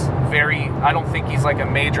was I don't think he's like a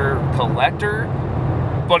major collector,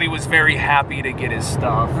 but he was very happy to get his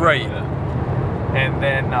stuff. Right. And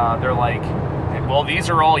then they're like, well, these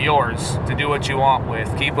are all yours to do what you want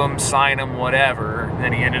with. Keep them, sign them, whatever. And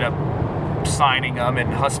then he ended up signing them, and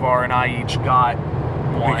Husvar and I each got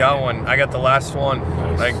one. We got one. I got the last one.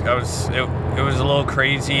 Nice. Like it was a little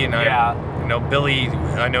crazy, and you know, Billy,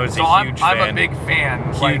 I know is So a huge fan. I'm a big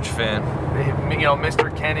fan. Huge fan. You know,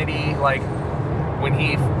 Mr. Kennedy, like when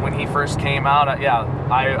he first came out,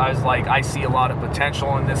 I was like, I see a lot of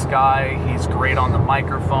potential in this guy. He's great on the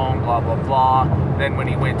microphone, blah blah blah. Then when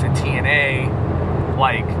he went to TNA,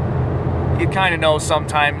 like you kind of know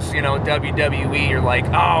sometimes, you know, WWE, you're like,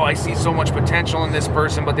 oh, I see so much potential in this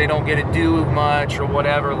person, but they don't get to do much or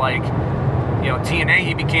whatever. Like, you know, TNA,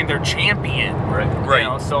 he became their champion. Right. You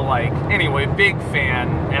know, so like, anyway, big fan.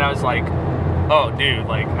 And I was like, oh, dude,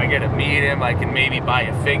 like, I get to meet him. I can maybe buy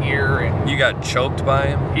a figure. And You got choked by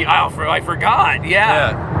him? I forgot.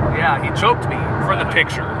 Yeah, he choked me for the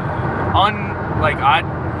picture.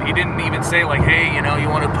 He didn't even say like, hey, you know, you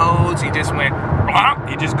want to pose? He just went, blah.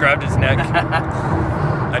 He just grabbed his neck.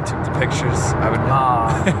 I took the pictures. I would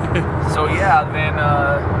know. So yeah, then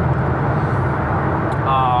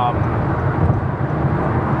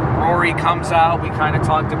Rory comes out. We kind of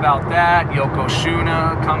talked about that.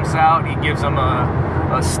 Yokozuna comes out. He gives him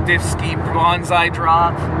a stiff ski bonsai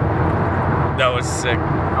drop. That was sick.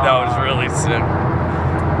 That was really sick.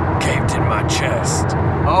 Caved in my chest.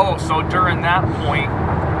 Oh, so during that point,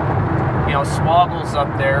 you know, Swoggle's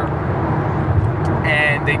up there,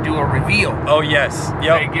 and they do a reveal. Oh yes. They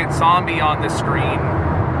Yep. get Zombie on the screen.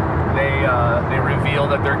 They reveal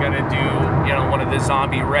that they're gonna do, you know, one of the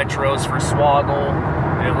zombie retros for Swoggle.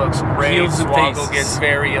 It looks great. Heels and Swoggle faces. gets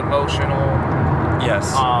very emotional.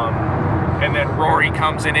 Yes. And then Rory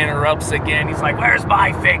comes and interrupts again. He's like, "Where's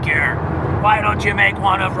my figure? Why don't you make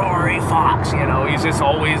one of Rory Fox?" You know, he's just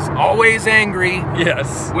always angry.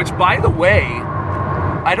 Yes. Which, by the way,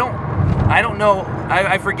 I don't know.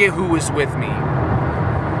 I forget who was with me,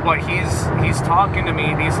 but he's talking to me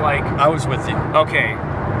and he's like, I was with you. "Okay,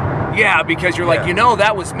 yeah," because you're like, Yeah. you know,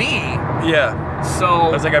 that was me. Yeah. So I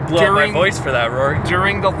was like, I blew out my voice for that, Rory.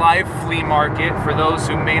 during the live flea market, for those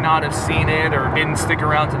who may not have seen it or didn't stick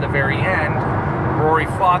around to the very end, Rory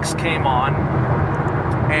Fox came on,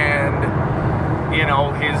 and you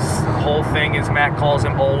know, his whole thing is Matt calls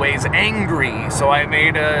him always angry. So I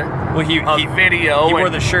made a video. He wore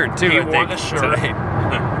and the shirt too. He I wore think, the shirt. tonight.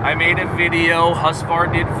 I made a video.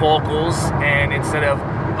 Husvar did vocals, and instead of,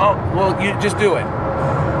 oh, well, you just do it.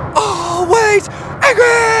 Always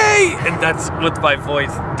angry, and that's with my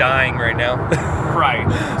voice dying right now. Right.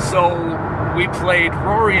 So we played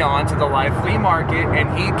Rory on to the live flea market, and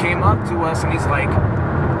he came up to us and he's like,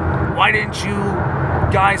 "Why didn't you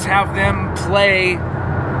guys have them play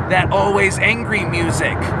that always angry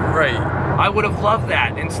music? Right. I would have loved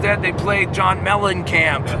that. Instead, they played John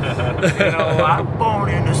Mellencamp. You know, I'm born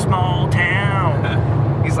in a small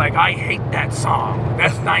town." He's like, "I hate that song.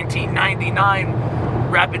 That's 1999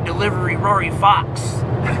 Rapid Delivery Rory Fox."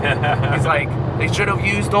 He's like, "They should have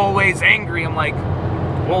used always angry." I'm like,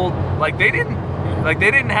 well, like they didn't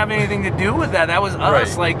have anything to do with that. That was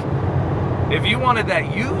us. Right. Like, if you wanted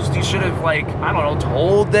that used, you should have, like, I don't know,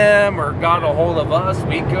 told them or got a hold of us.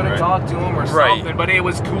 We could have talked to him or something. But it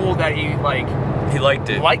was cool that he liked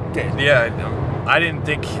it. Yeah, I didn't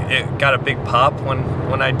think it got a big pop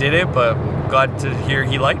when I did it, but glad to hear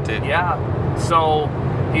he liked it. Yeah. So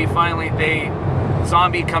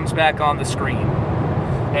Zombie comes back on the screen,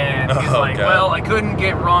 and he's like, God. "Well, I couldn't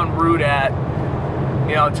get Ron Rudat,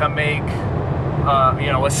 you know, to make,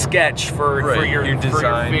 you know, a sketch for your figure,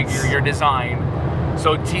 your design."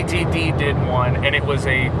 So TTD did one, and it was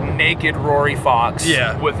a naked Rory Fox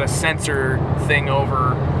with a sensor thing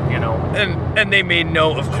over, you know. And they made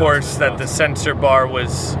note, of course, that the sensor bar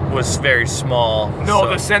was very small. No,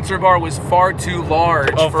 the sensor bar was far too large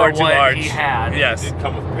for far too what large. he had. Yes. It did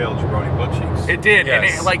come with pale jabroni butt cheeks. It did,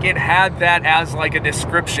 Yes. and it had that as like a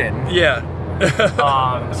description. Yeah.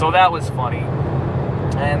 So that was funny.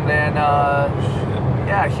 And then,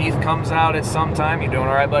 yeah, Heath comes out at some time. You doing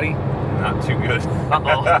all right, buddy? Not too good.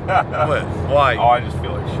 Uh-oh. What? Why? Oh, I just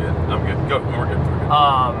feel like shit. I'm good. Go. We're good.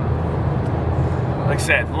 Like I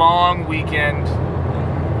said, long weekend,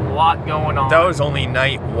 a lot going on. That was only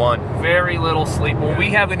night one. Very little sleep. Well,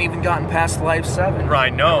 we haven't even gotten past Live 7.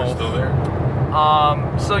 Right, We're no. still there.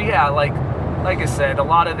 So yeah, like I said, a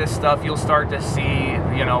lot of this stuff you'll start to see,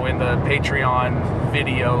 you know, in the Patreon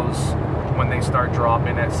videos when they start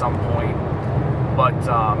dropping at some point. But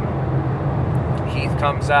Heath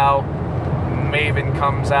comes out, Maven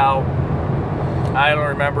comes out. I don't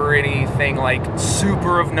remember anything like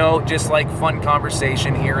super of note, just like fun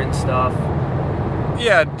conversation here and stuff.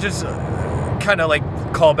 Yeah, just kind of like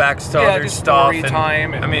callbacks to other just stuff. story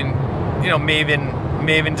time. I mean, you know,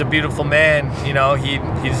 Maven's a beautiful man. You know,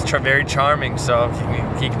 he's very charming, so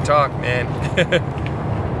he can talk, man.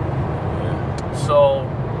 So,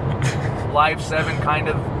 Live 7 kind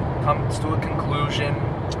of comes to a conclusion.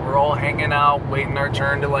 We're all hanging out, waiting our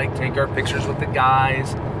turn to like take our pictures with the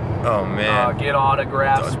guys. Oh man. Get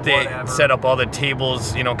autographs, They whatever. set up all the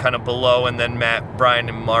tables, you know, kind of below, and then Matt, Brian,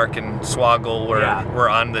 and Mark and Swoggle were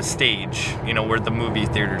on the stage, you know, where the movie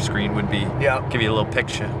theater screen would be. Yep. Give you a little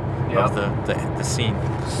picture of the scene.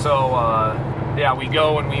 So, yeah, we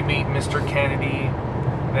go and we meet Mr. Kennedy.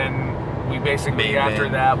 Then we basically, Maven. after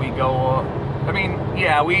that, we go. I mean,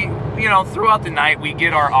 yeah, you know, throughout the night, we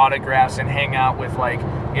get our autographs and hang out with, like,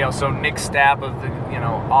 you know, so Nick Stapp of the, you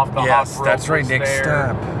know, Off the Yes, Hop Rope that's right, was Nick there.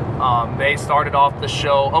 Stapp. They started off the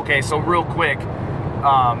show. Okay, so real quick,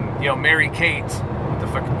 you know, Mary Kate, the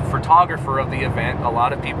photographer of the event. A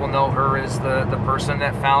lot of people know her as the person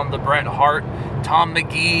that found the Bret Hart, Tom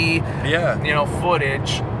McGee,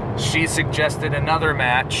 footage. She suggested another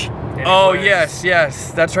match. Oh,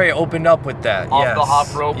 yes, that's right. Opened up with that. Off the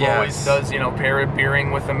Hop Rope always does, pair a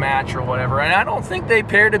beering with a match or whatever. And I don't think they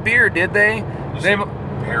paired a beer, did they?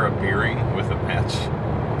 Pair a beering with a match.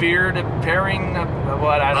 Beer to pairing,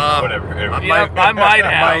 what? I don't know. Whatever. Yeah, I might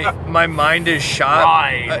have. My mind is shot.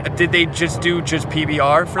 Right. Did they just do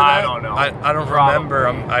PBR for that? I don't know. I don't Probably. remember.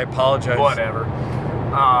 I apologize. Whatever.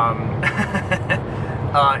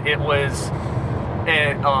 It was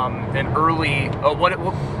an early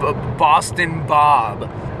Boston Bob.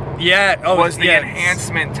 Yeah. Was the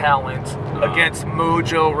enhancement talent against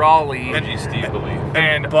Mojo Rawley and Steve Believe.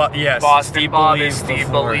 And Boston Steve Bob is Steve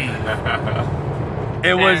Believe.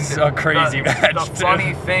 It was a crazy match. The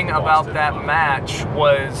funny thing about that match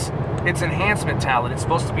was it's enhancement talent. It's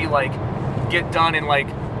supposed to be like get done in like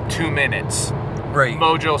 2 minutes. Right.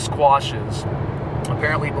 Mojo squashes.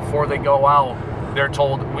 Apparently before they go out, they're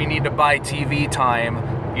told we need to buy TV time.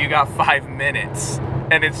 You got 5 minutes.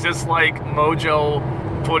 And it's just like Mojo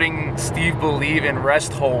putting Steve Believe in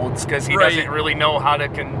rest holds because he doesn't really know how to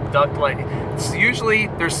conduct usually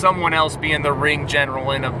there's someone else being the ring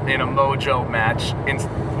general in a Mojo match in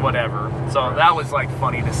whatever. So that was like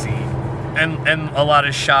funny to see. And a lot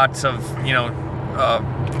of shots of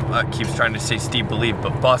keeps trying to say Steve Believe,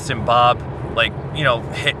 but Boston Bob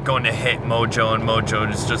going to hit Mojo, and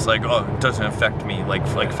Mojo is just like, oh, it doesn't affect me like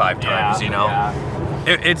 5 times, Yeah.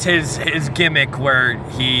 It's his gimmick where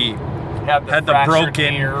he had the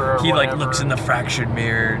broken, he whatever. looks in the fractured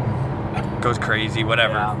mirror and goes crazy,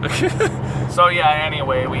 whatever. Yeah. So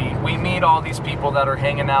anyway, we meet all these people that are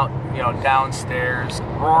hanging out, downstairs.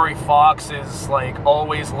 Rory Fox is like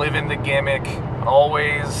always living the gimmick,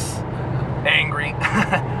 always angry.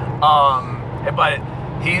 But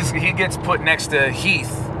he gets put next to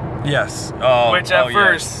Heath. Yes. Which at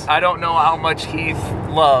first, I don't know how much Heath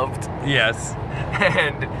loved. Yes.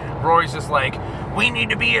 And Roy's just like, we need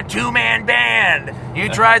to be a 2-man band. You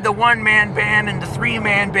tried the 1-man band and the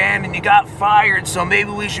 3-man band and you got fired, so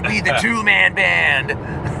maybe we should be the 2-man band.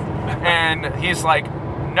 And he's like,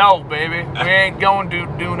 no, baby, we ain't going to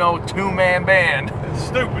do no 2-man band.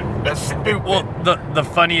 That's stupid. Well, the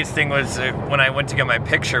funniest thing was when I went to get my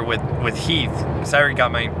picture with Heath, because I already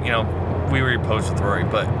got my, we reposed with Rory,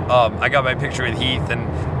 but I got my picture with Heath, and,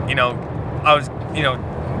 I was,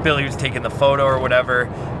 Billy was taking the photo or whatever,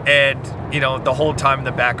 and, the whole time in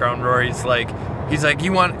the background, Rory's like, he's like,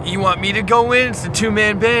 you want me to go in? It's a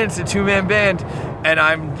 2-man band, and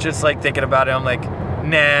I'm just like thinking about it, I'm like,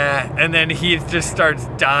 nah, and then he just starts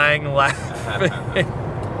dying laughing.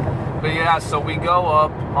 But yeah, so we go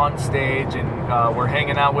up on stage and we're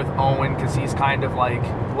hanging out with Owen because he's kind of like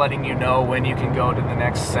letting you know when you can go to the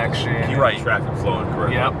next section. Keep traffic flowing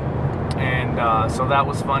correctly. Yep. And so that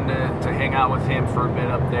was fun to hang out with him for a bit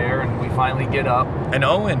up there, and we finally get up. And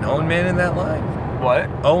Owen man in that line. What?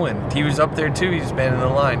 Owen, he was up there too. He's man in the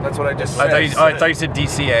line. That's what I just said. I thought you said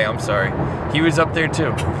DCA. I'm sorry. He was up there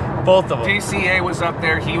too. Both of them. DCA was up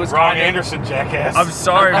there. He was Ron Anderson, jackass. I'm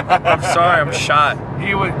sorry. I'm shot.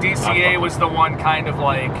 DCA was the one kind of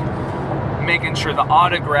like making sure the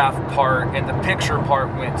autograph part and the picture part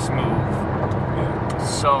went smooth.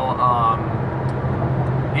 So,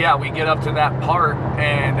 we get up to that part,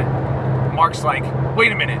 and Mark's like,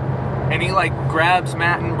 wait a minute. And he like grabs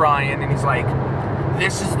Matt and Ryan, and he's like,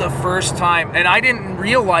 this is the first time. And I didn't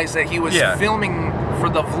realize that he was filming for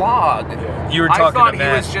the vlog. Yeah. You were talking to Matt. I thought he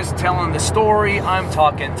was just telling the story. I'm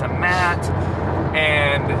talking to Matt,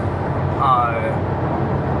 and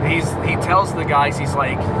he tells the guys, he's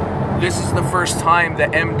like, this is the first time the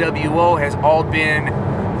MWO has all been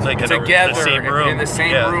together in the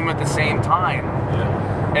same room at the same time. Yeah.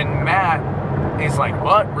 And Matt, he's like,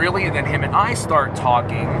 what, really? And then him and I start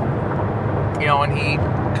talking, and he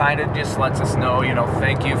kind of just lets us know,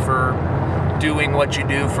 thank you for doing what you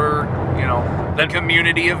do for, the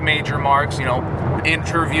community of Major Marks,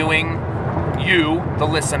 interviewing you, the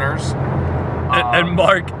listeners. And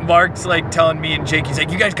Mark's like telling me and Jake, he's like,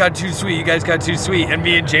 you guys got too sweet, and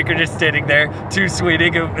me and Jake are just standing there, too sweet,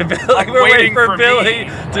 like we're waiting for Billy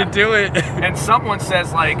to do it. And someone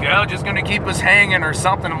says like, just gonna keep us hanging or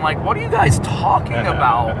something. I'm like, what are you guys talking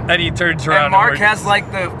about? And he turns around and Mark has like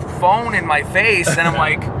the phone in my face, and I'm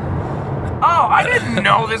like, oh, I didn't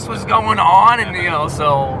know this was going on. And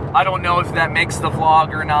so I don't know if that makes the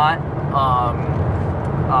vlog or not.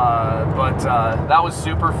 But that was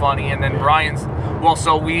super funny. And then Brian's,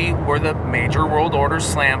 so we were the Major World Order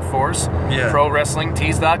Slam Force. Yeah.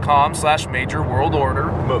 ProWrestlingTees.com/Major World Order.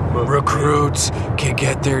 Recruits can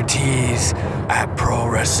get their tees at ProWrestlingTees.com.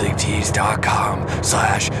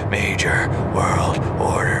 WrestlingTees.com/Major World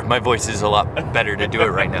Order. My voice is a lot better to do it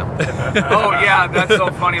right now. Oh yeah, that's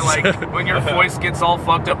so funny. Like when your voice gets all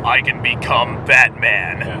fucked up, I can become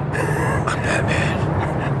Batman. I'm Batman.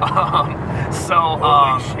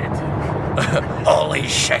 Holy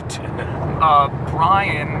shit.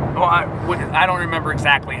 Brian, well, I don't remember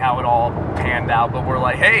exactly how it all panned out, but we're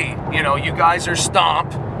like, hey, you know, you guys are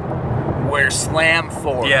Stomp, we're Slam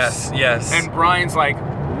Force. Yes. And Brian's like,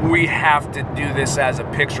 we have to do this as a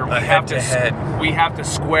picture. We head to head. We have to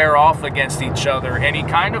square off against each other. And he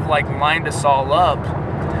kind of like lined us all up.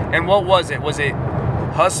 And what was it? Was it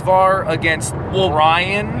Husvar against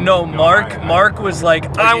Brian? No, Mark was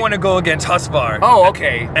like, I want to go against Husvar. Oh,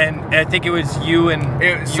 okay. And I think it was you and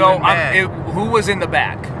Matt. Who was in the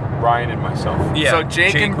back? Brian and myself. Yeah, So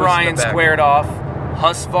Jake and was in Brian the back. squared off.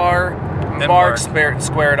 Husvar, And Mark Mark.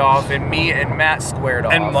 squared off, and me and Matt squared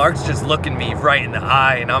off. And Mark's just looking me right in the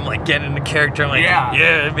eye, and I'm like getting into character. I'm like,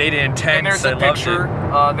 yeah, it made it intense. And there's I a loved picture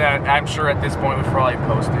it. that I'm sure at this point we've probably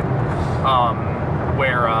posted,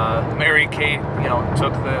 where Mary Kate, you know,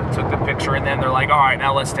 took the picture, and then they're like, all right,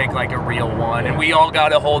 now let's take like a real one, and we all got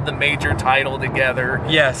to hold the major title together.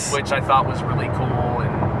 Yes. Which I thought was really cool.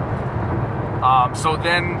 And so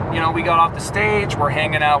then, you know, we got off the stage. We're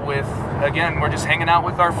hanging out with, again, we're just hanging out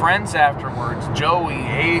with our friends afterwards. Joey,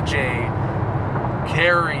 AJ,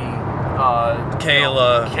 Carrie,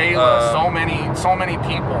 Kayla, so many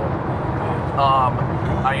people.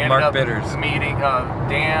 I ended Mark up Bitters. meeting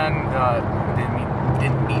Dan.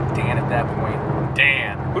 Didn't meet Dan at that point.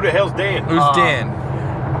 Dan. Who the hell's Dan? Who's Dan?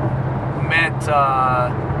 Met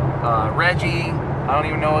Reggie. I don't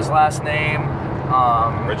even know his last name.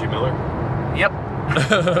 Reggie Miller. Yep.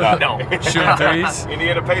 No. Shooting threes.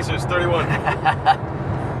 Indiana Pacers, 31.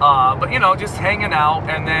 But you know, just hanging out,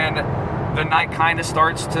 and then the night kind of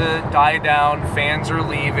starts to die down. Fans are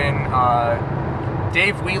leaving.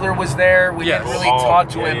 Dave Wheeler was there. We didn't really talk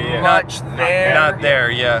to him much there. Not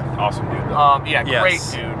there, yeah. Awesome dude, though. Great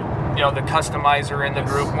dude. You know, the customizer in the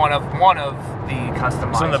group, one of the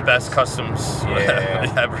customizers. Some of the best customs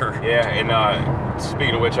ever. Yeah, and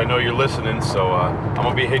speaking of which, I know you're listening, so I'm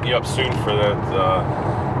going to be hitting you up soon for that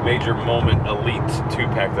Major Moment Elite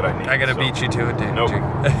 2-pack that I need. I gotta beat you to it, Dan. Nope.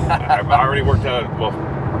 I've already worked out,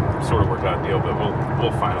 sort of worked out a deal, but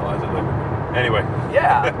we'll finalize it later. Anyway.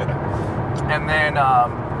 Yeah. And then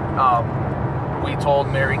we told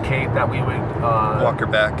Mary Kate that we would walk her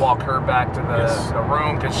back to the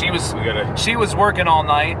room, because she was working all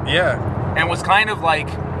night. Yeah. And was kind of like,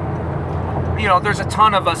 you know, there's a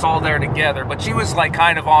ton of us all there together, but she was like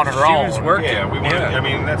kind of on her own. She was working. Yeah, we wanted. I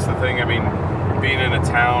mean, that's the thing. I mean, being in a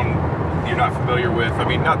town you're not familiar with. I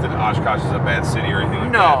mean, not that Oshkosh is a bad city or anything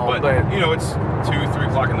like that, but you know, it's 2-3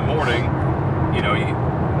 o'clock in the morning. You know, a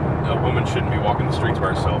woman shouldn't be walking the streets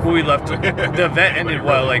by herself. Well, we left. The event ended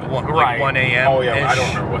like 1 a.m. Oh yeah, I don't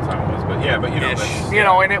remember what time it was, but yeah, but you know, that's, you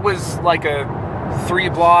know, and it was like a 3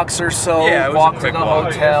 blocks or so. Yeah, it was walk a quick to the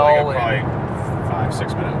walk. hotel. It was like a probably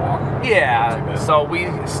 5-6 minute walk. Yeah, so we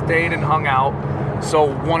stayed and hung out. So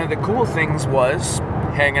one of the cool things was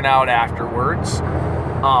hanging out afterwards.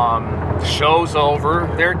 Show's over.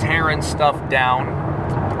 They're tearing stuff down.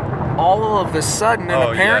 All of a sudden, and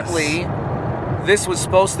apparently, this was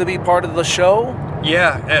supposed to be part of the show.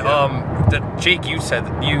 Yeah. Jake, you said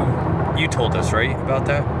you told us, right, about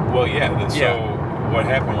that? Well, yeah. So what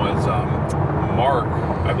happened was Mark,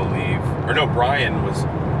 I believe, or no, Brian was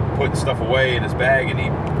putting stuff away in his bag, and he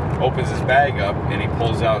opens his bag up and he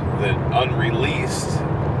pulls out the unreleased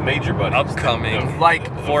Major Buddies. Upcoming. Like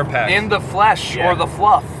 4-pack. in the flesh or the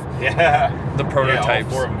fluff. Yeah. The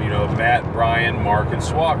prototypes. Yeah, all 4 of them, you know, Matt, Brian, Mark, and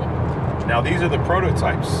Swoggle. Now, these are the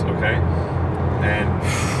prototypes, okay? And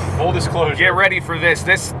full disclosure. Get ready for this.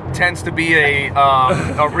 This tends to be a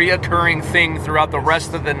reoccurring thing throughout the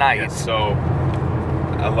rest of the night. Yes, so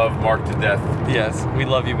I love Mark to death. Yes, we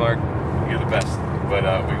love you, Mark. You're the best. But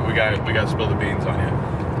we got to spill the beans on you.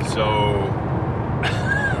 So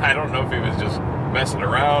I don't know if he was just messing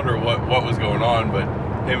around or what was going on, but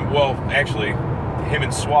him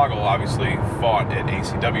and Swoggle obviously fought at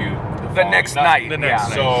ACW the next night.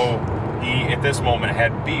 So he, at this moment,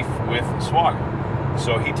 had beef with Swoggle.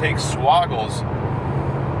 So he takes Swoggle's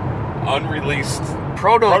unreleased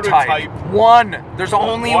prototype. One. There's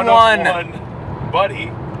only one.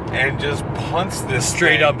 Buddy, and just punts this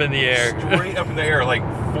straight up in the air. Straight up in the air, like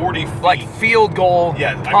 40 feet. Like field goal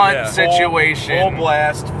punt situation. Full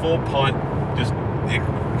blast, full punt, just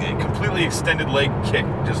a completely extended leg kick.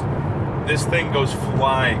 Just this thing goes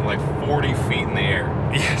flying like 40 feet in the air.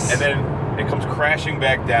 Yes. And then it comes crashing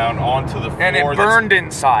back down onto the floor. And it burned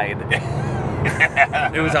inside.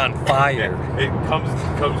 It was on fire. It comes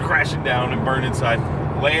crashing down and burned inside.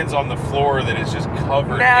 Lands on the floor that is just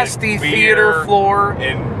covered Nasty in theater beer floor.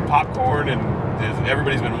 and popcorn, and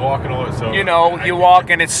everybody's been walking all over. So You know, you walk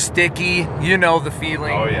and it's sticky. You know the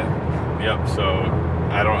feeling. Oh yeah, yep. So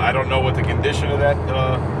I don't know what the condition of that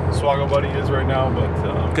Swaggle Buddy is right now,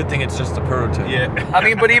 but Good thing it's just a prototype. yeah. I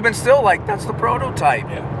mean, but even still, like, that's the prototype.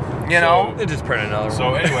 Yeah. You know? They just print another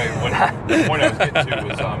So one. anyway, the point I was getting to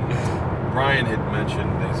was Brian had mentioned,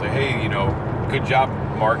 they say, hey, you know, good job,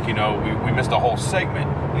 Mark, you know, we missed a whole segment.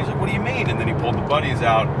 And he's like, what do you mean? And then he pulled the buddies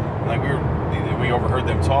out, and like we overheard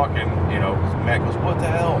them talking, you know, Matt goes, what the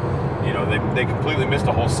hell? You know, they completely missed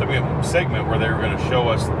a whole segment where they were going to show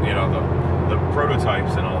us, you know, the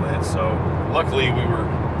prototypes and all that. So luckily we were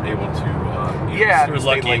able to Yeah. We were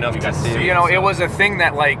lucky stay late, enough we to got see it. You know, so- it was a thing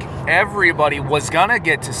that, like, everybody was gonna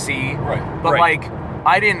get to see. Right. But, Right. like,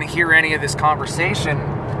 I didn't hear any of this conversation.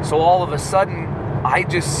 So all of a sudden, I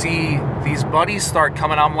just see these buddies start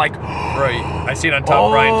coming. I'm like, Right. I see it on top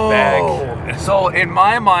of Ryan's bag. So in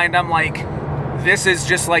my mind, I'm like, this is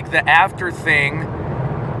just like the after thing,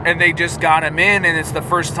 and they just got him in, and it's the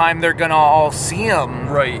first time they're gonna all see him.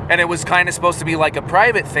 Right. And it was kind of supposed to be like a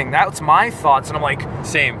private thing. That's my thoughts, and I'm like,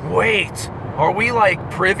 Same. wait, are we like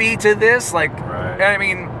privy to this? Like, Right. I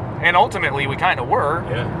mean, and ultimately we kind of were.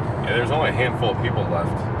 Yeah. There's only a handful of people left.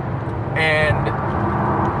 And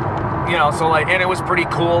you know, so like, and it was pretty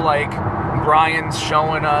cool. Like, Brian's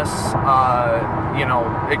showing us, you know,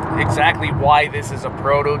 exactly why this is a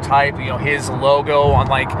prototype. You know, his logo on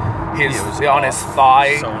like his It was on off. his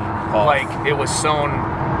thigh, Sewn off. like it was sewn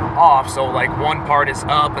off. So like one part is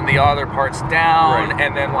up and the other part's down, Right.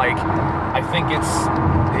 and then like I think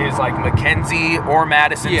it's his like Mackenzie or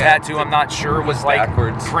Madison Yeah, tattoo. I'm not sure, was like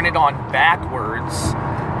backwards. printed on backwards.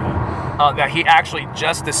 That he actually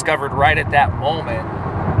just discovered right at that moment.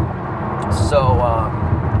 So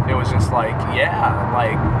it was just like, yeah,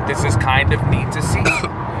 like this is kind of neat to see.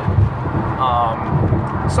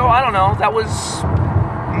 So I don't know. That was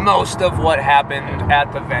most of what happened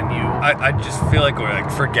at the venue. I just feel like we're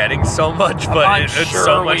like forgetting so much, but I'm it's sure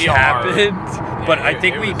so much we are. happened. But I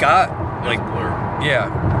think it we was- got it was like, a blur.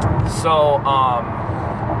 yeah, So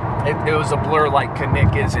it was a blur like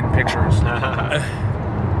Kanik is in pictures.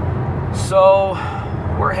 So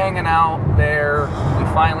we're hanging out there. We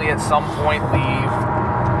finally at some point leave,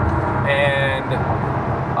 and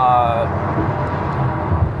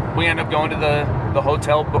we end up going to the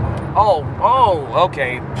hotel.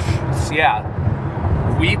 Okay.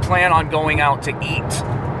 Yeah. We plan on going out to eat.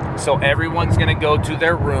 So everyone's gonna go to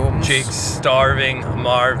their rooms. Jake's starving,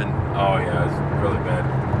 Marvin. Oh yeah, it's really bad.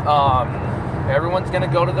 Everyone's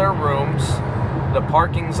gonna go to their rooms. The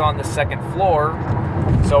parking's on the second floor,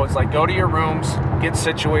 so it's like, go to your rooms, get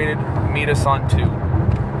situated, meet us on 2.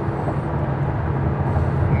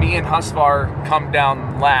 Me and Husvar come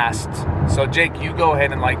down last, so Jake, you go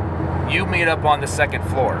ahead and like, you meet up on the second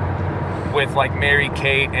floor with like Mary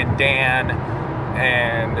Kate and Dan,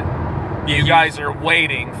 and you guys are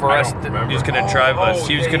waiting for I us don't to. remember. He was gonna drive us.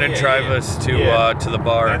 He was yeah, gonna yeah, drive yeah. us to Yeah. to the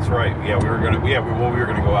bar. That's right. Yeah, we were gonna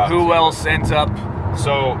go out. Who else ends up?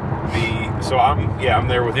 So I'm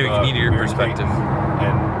there with Maybe you need your Mary Kate perspective.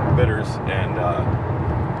 and Bitters, and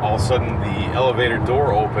all of a sudden the elevator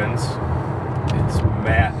door opens. It's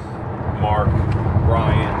Matt, Mark,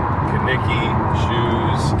 Brian, Kanicki,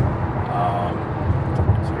 Shoes.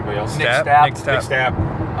 Is there anybody else? Nick Stapp, Stapp. Nick Stapp. Nick Stapp.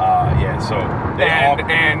 Yeah. So they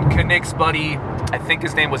And Kanik's buddy, I think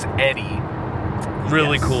his name was Eddie.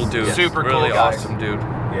 Really Yes. cool dude. Super really cool guy. awesome dude.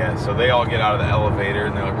 Yeah, so they all get out of the elevator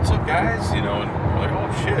and they're like, "What's up, guys?" You know, and we're like,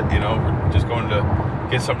 "Oh shit," you know, we're just going to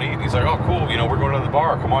get something to eat. And he's like, "Oh, cool, you know, we're going to the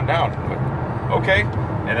bar. Come on down." I'm like, okay.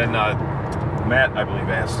 And then Matt, I believe,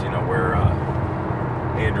 asked, you know, where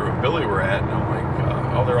Andrew and Billy were at, and I'm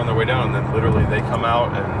like, "Oh, they're on their way down." And then literally they come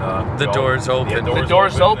out and The we all- doors open. Yeah, The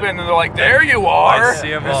doors open and they're like, "There you are." I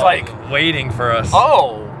see him It's all like, waiting for us.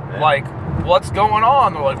 "Oh, Yeah. like what's going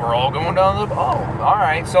on?" They're like, "We're all going down the." Oh, all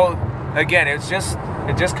right. So again, it just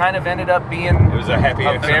kind of ended up being It was a happy a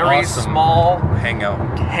accident. very awesome small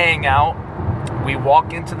hangout. hangout. We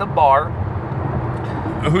walk into the bar.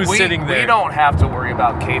 Who's sitting there? We don't have to worry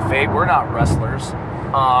about kayfabe. We're not wrestlers.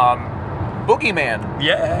 Boogeyman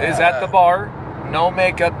Yeah. is at the bar. No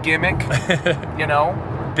makeup gimmick. You know.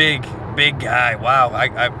 Big guy. Wow.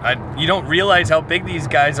 I you don't realize how big these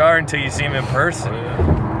guys are until you see them in person.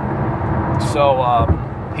 So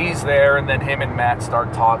he's there, and then him and Matt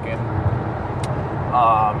start talking.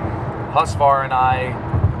 Husvar and I,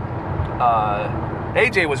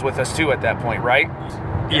 AJ was with us too at that point, right?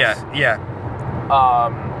 Yeah.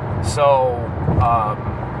 So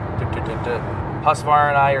Husvar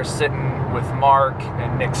and I are sitting with Mark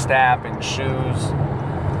and Nick Stapp and Shoes,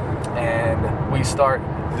 and we start.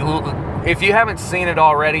 If you haven't seen it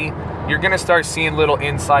already, you're gonna start seeing little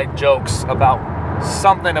inside jokes about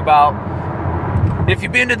something about, if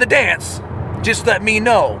you've been to the dance, just let me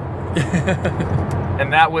know.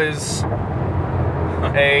 And that was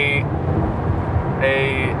a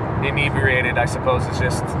inebriated, I suppose, is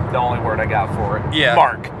just the only word I got for it. Yeah.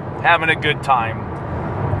 Mark, having a good time.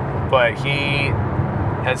 But he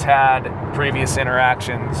has had previous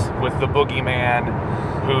interactions with the boogeyman,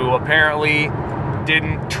 who apparently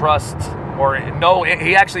didn't trust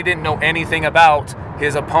he actually didn't know anything about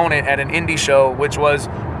his opponent at an indie show, which was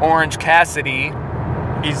Orange Cassidy.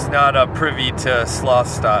 He's not privy to Sloth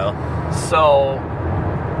Style. So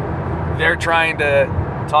they're trying to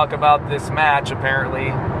talk about this match, apparently,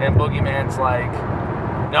 and Boogeyman's like,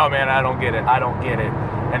 no, man, I don't get it.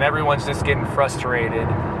 And everyone's just getting frustrated,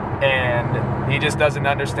 and he just doesn't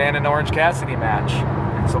understand an Orange Cassidy match.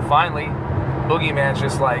 And so finally, Boogeyman's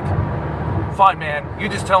just like, fine, man, you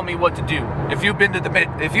just tell me what to do. If you've been to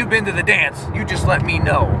the dance, you just let me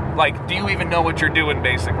know. Like, do you even know what you're doing,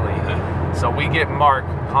 basically? So we get Mark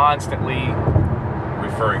constantly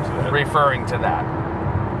referring to that.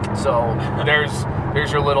 So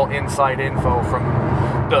there's your little inside info from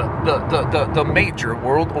the major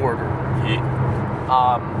world order.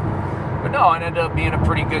 But no, it ended up being a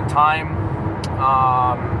pretty good time.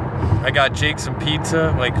 I got Jake some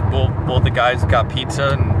pizza. Like both the guys got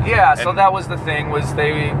pizza. So that was the thing, was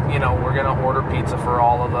they, were gonna order pizza for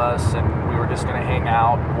all of us, and we were just gonna hang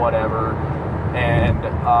out, whatever. And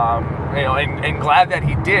and glad that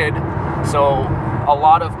he did. So a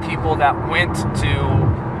lot of people that went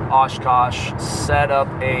to Oshkosh set up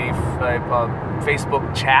a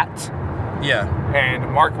Facebook chat. Yeah.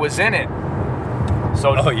 And Mark was in it.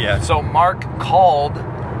 So oh yeah. So Mark called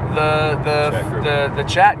the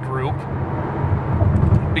chat group,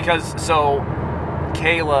 because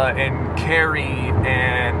Kayla and Carrie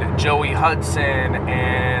and Joey Hudson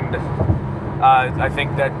and I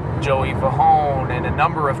think that Joey Vahone and a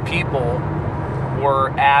number of people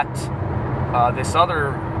were at this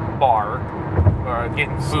other bar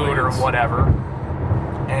getting food or whatever,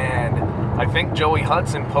 and I think Joey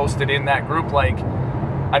Hudson posted in that group, like,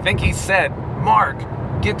 I think he said, Mark,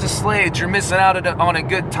 get to Slade, you're missing out on a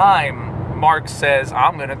good time. Mark says,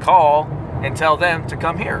 I'm gonna call and tell them to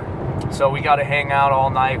come here. So we got to hang out all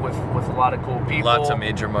night with a lot of cool people. Lots of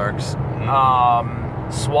major marks.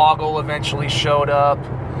 Swoggle eventually showed up,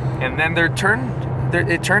 and then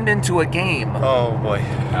it turned into a game. Oh boy.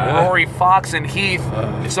 Rory Fox and Heath.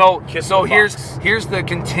 So here's the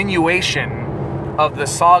continuation of the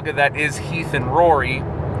saga that is Heath and Rory.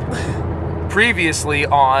 Previously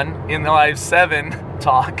on in the Live 7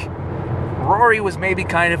 talk, Rory was maybe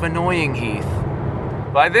kind of annoying Heath.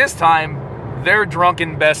 By this time, they're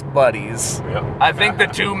drunken best buddies. Yep. I think the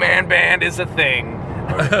two-man band is a thing.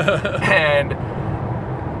 And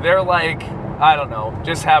they're like, I don't know,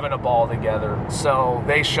 just having a ball together. So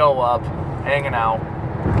they show up, hanging out.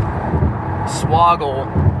 Swoggle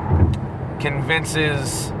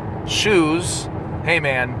convinces Shoes, hey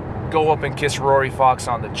man, go up and kiss Rory Fox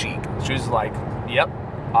on the cheek. Shoes is like, yep,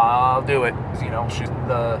 I'll do it.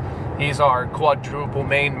 He's our quadruple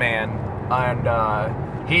main man, and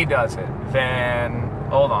he does it. Then,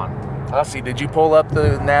 hold on. Let's see, did you pull up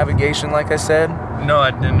the navigation like I said? No,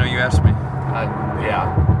 I didn't know you asked me.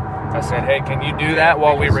 Yeah. I said, hey, can you do that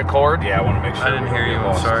while we record? Yeah, I want to make sure. I didn't hear you,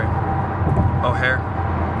 I'm sorry. O'Hare?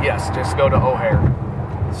 Yes, just go to O'Hare.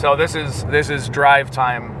 So this is drive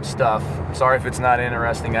time stuff. Sorry if it's not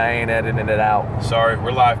interesting. I ain't editing it out. Sorry,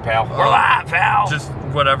 we're live, pal. We're live, pal. Just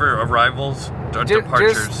whatever, arrivals,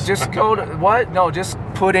 departures. Just go to, what? No, just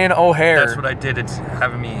put in O'Hare. That's what I did. It's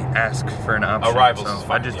having me ask for an option. Arrivals so is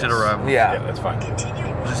fine, I just yes. did arrivals. Yeah. Yeah, that's fine.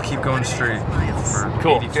 Just keep going straight. For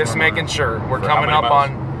Cool. 82 Just more making miles. sure. We're For how coming many up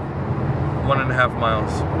miles? on... 1.5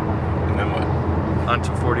 miles And then what?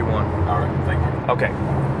 onto 41. All right, thank you. Okay.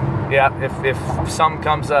 Yeah, if some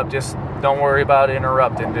comes up, just don't worry about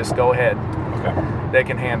interrupting. Just go ahead. Okay. They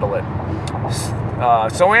can handle it.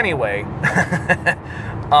 So anyway,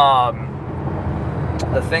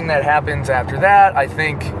 the thing that happens after that, I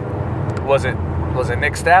think, was it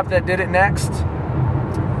Nick Stapp that did it next?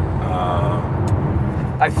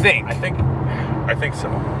 I think so.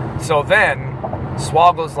 So then,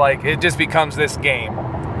 Swoggle's like, it just becomes this game.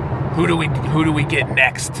 Who do we get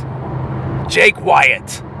next? Jake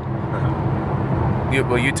Wyatt.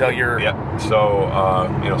 You tell your... Yeah. So,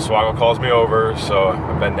 Swoggle calls me over, so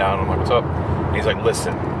I bend down, I'm like, what's up? And he's like,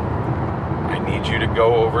 listen, I need you to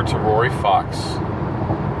go over to Rory Fox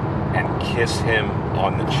and kiss him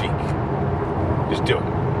on the cheek. Just do it.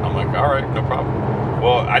 I'm like, all right, no problem.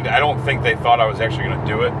 Well, I don't think they thought I was actually going to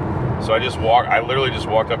do it. So I literally just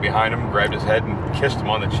walked up behind him, grabbed his head, and kissed him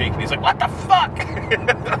on the cheek. And he's like, what the fuck?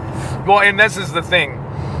 Well, and this is the thing.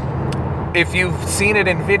 If you've seen it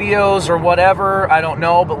in videos or whatever, I don't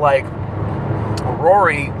know, but like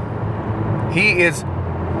Rory, he is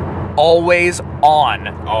always on.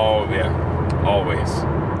 Oh, yeah. Always.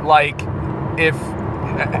 Like, if,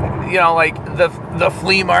 you know, like the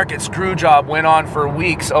flea market screw job went on for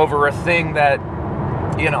weeks over a thing that,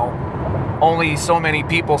 you know, only so many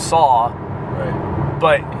people saw. Right.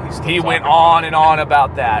 But he went on and on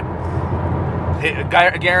about that.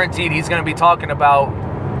 Guaranteed he's going to be talking about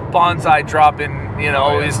Bonsai dropping, you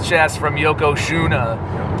know, his chest from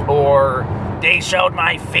Yokozuna. Or they showed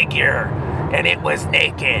my figure and it was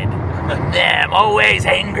naked. I'm always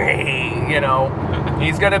angry, you know.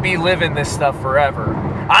 He's going to be living this stuff forever.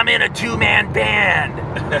 I'm in a 2-man band.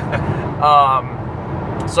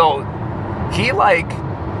 So he like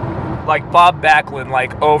Bob Backlund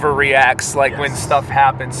like overreacts like when stuff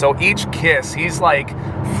happens. So each kiss, he's like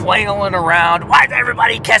flailing around. Why is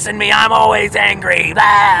everybody kissing me? I'm always angry.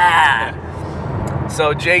 Ah!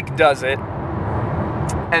 So Jake does it.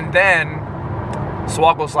 And then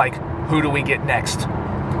Swoggle's like, who do we get next?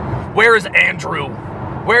 Where's Andrew?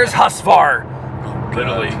 Where's Husvar?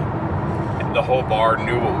 Literally, the whole bar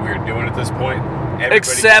knew what we were doing at this point.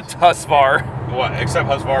 Except Husvar. What? Except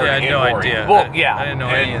Husvar Yeah, I and had no Rory. idea. Well, yeah. I didn't know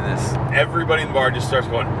any of this. Everybody in the bar just starts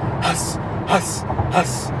going, Huss, Huss,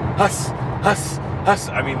 Huss, Huss, Huss, Huss.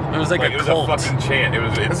 I mean, It was like a it was cult. a fucking chant. It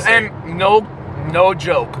was insane. And no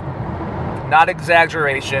joke, not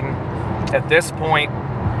exaggeration. At this point,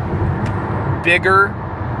 bigger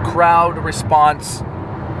crowd response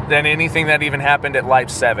than anything that even happened at Live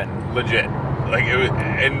 7. Legit. Like, it was,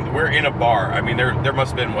 and we're in a bar. I mean, there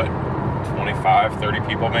must have been, what, 25, 30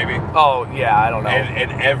 people maybe? Oh, yeah, I don't know.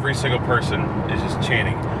 And every single person is just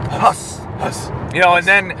chanting, Huss. Huss. You know, and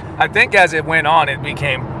then I think as it went on, it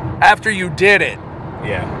became, after you did it,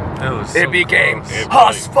 Yeah. it became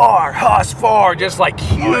gross. Husvar, just like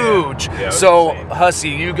huge. Yeah, it was So, insane. Hussy,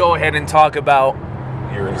 you go ahead and talk about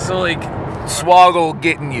So like, Swoggle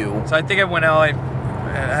getting you. so I think I went out. I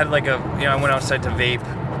had like I went outside to vape,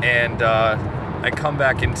 and I come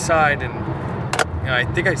back inside, and I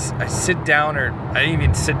think I sit down, or I didn't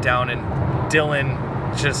even sit down, and Dylan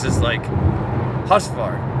just is like,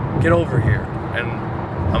 Husvar, get over here, and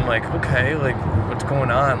I'm like, okay, like what's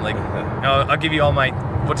going on? Like, I'll give you all my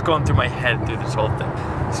what's going through my head through this whole thing.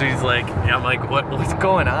 So he's like, I'm like, what's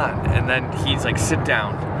going on? And then he's like, sit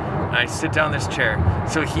down. And I sit down in this chair.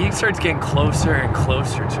 So he starts getting closer and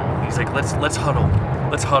closer to me. He's like, let's huddle.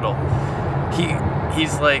 Let's huddle.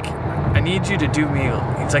 He's like, I need you to do me.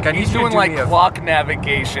 He's like, I need He's you doing to do like me a clock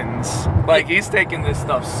navigations. Like, he's taking this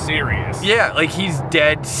stuff serious. Yeah, like he's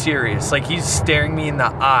dead serious. Like he's staring me in the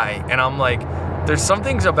eye, and I'm like, there's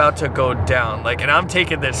something's about to go down. Like, and I'm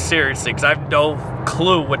taking this seriously because I have no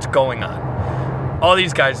clue what's going on. All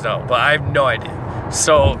these guys know, but I have no idea.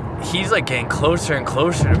 So he's like getting closer and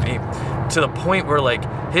closer to me, to the point where like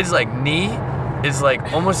his like knee is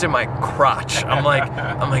like almost in my crotch. I'm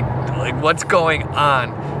like, what's going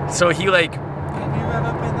on? So he like.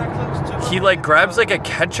 He like grabs like a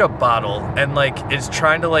ketchup bottle and like is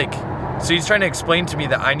trying to like, so he's trying to explain to me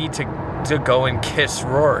that I need to go and kiss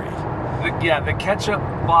Rory. The ketchup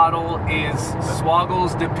bottle is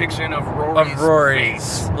Swoggle's depiction of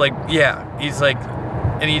Rory's face. Like, yeah, he's like,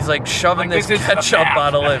 and he's like shoving Like, this this is ketchup a map.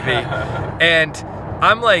 bottle at me, and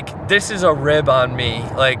I'm like, this is a rib on me.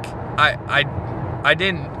 Like I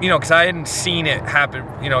didn't, because I hadn't seen it happen,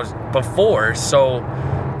 before, so.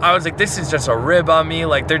 I was like, this is just a rib on me.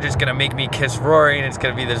 Like, they're just going to make me kiss Rory, and it's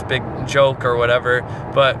going to be this big joke or whatever.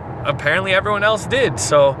 But apparently everyone else did.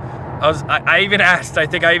 So I even asked, I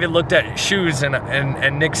think I even looked at Shoes and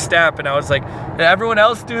Nick Stapp, and I was like, did everyone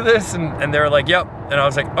else do this? And they were like, yep. And I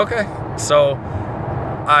was like, okay. So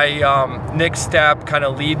Nick Stapp kind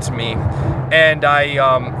of leads me, and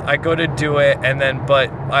I go to do it, and then, but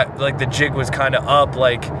the jig was kind of up.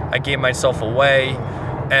 Like, I gave myself away.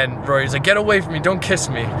 And Rory's like, get away from me, don't kiss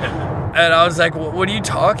me. And I was like, what are you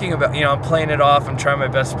talking about? I'm playing it off, I'm trying my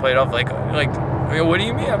best to play it off. Like, what do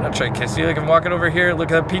you mean I'm not trying to kiss you? Like, I'm walking over here, look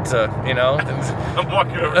at that pizza, I'm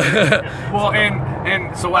walking over here. Well,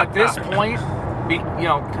 and so at this point,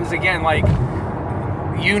 because again, like,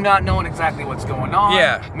 you not knowing exactly what's going on.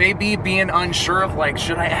 Yeah. Maybe being unsure of, like,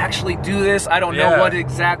 should I actually do this? I don't know what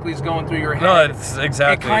exactly is going through your head. No, it's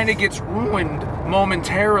exactly. It kind of gets ruined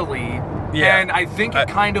momentarily. Yeah. And I think it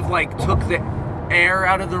kind of like took the air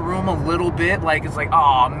out of the room a little bit. Like, it's like,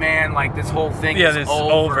 oh man, like this whole thing is it's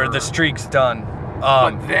over. The streak's done.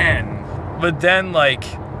 But then like,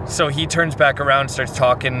 so he turns back around, starts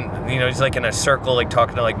talking. You know, he's like in a circle, like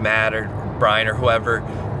talking to like Matt or Brian or whoever,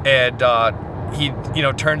 and he, you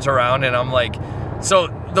know, turns around, and I'm like, so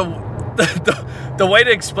the way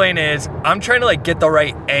to explain it is, I'm trying to like get the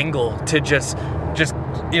right angle to just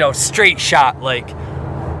you know, straight shot, like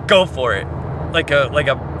go for it, like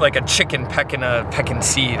a chicken pecking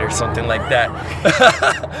seed or something like that.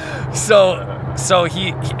 So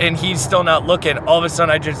he's still not looking. All of a sudden,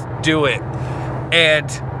 I just do it, and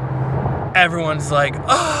everyone's like,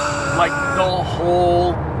 oh. Like the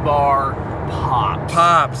whole bar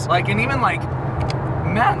pops. Like, and even like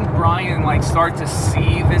Matt and Brian like start to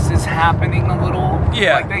see this is happening a little.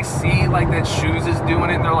 Yeah. Like they see like that Shoes is doing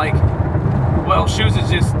it, and they're like, well, Shoes is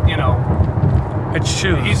just, you know, it's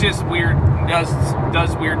Shoes. He's just weird,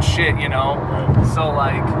 does weird shit, you know. So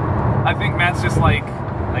like, I think Matt's just like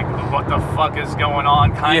what the fuck is going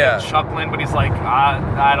on, kind of chuckling, but he's like,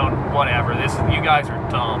 I don't, whatever. You guys are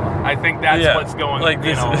dumb. I think that's what's going on, like,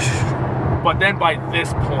 you know. But then by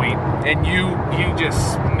this point, and you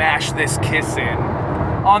just smash this kiss in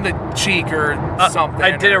on the cheek or something.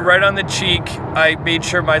 I did it right on the cheek. I made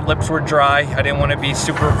sure my lips were dry. I didn't want to be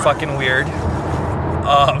super fucking weird.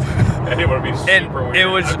 I didn't want to be super weird. It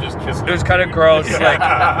was kind of gross. Like,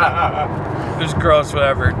 it was gross,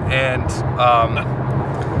 whatever.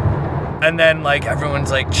 And then like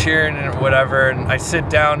everyone's like cheering and whatever, and I sit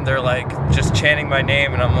down. They're like just chanting my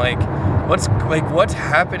name, and I'm like, what's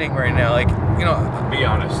happening right now? Like, you know. Be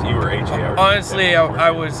honest, you were AJ. Honestly,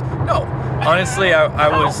 I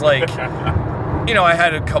was like, you know, I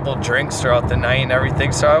had a couple drinks throughout the night and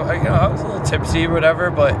everything, so I was a little tipsy or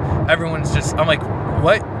whatever. But everyone's just, I'm like,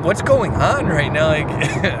 what's going on right now? Like,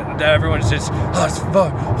 everyone's just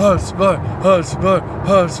husbar.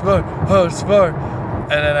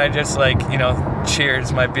 And then I just like, you know,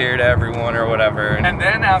 cheers my beer to everyone or whatever. And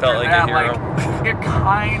then after felt like that, like, it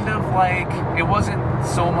kind of like, it wasn't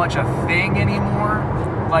so much a thing anymore.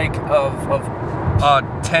 Like, of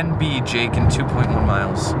 10B, Jake, in 2.1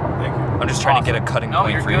 miles. Thank you. I'm just trying to get a cutting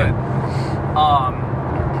point you're for good. you.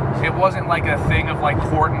 It wasn't like a thing of like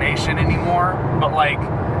coordination anymore, but like,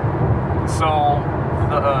 so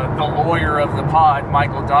the lawyer of the pod,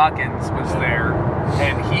 Michael Dawkins, was there,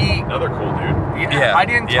 and he, another cool dude. Yeah, I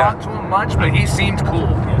didn't talk to him much, but he seemed cool.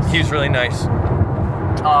 Yes. He was really nice.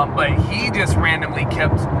 But he just randomly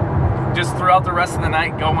kept, just throughout the rest of the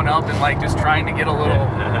night, going up and like just trying to get a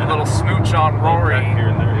little smooch on Rory. Here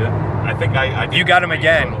and there, yeah. I think I did. You got him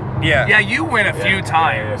again. Total. Yeah. Yeah, you went a few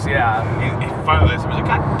times. Yeah. He finally was like,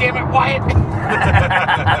 God damn it, Wyatt.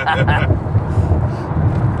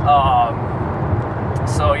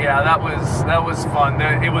 So yeah, that was fun.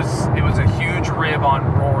 It was a huge rib on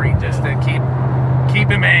Rory just to keep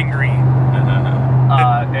him angry.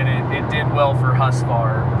 And it did well for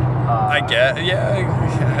Husvar. I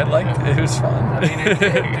liked it. It was fun. I mean, it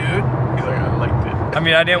did, dude. He's like, I liked it. I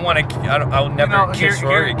mean, I didn't want to. I'll never kiss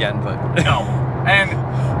Rory again, but no. And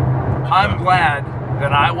I'm glad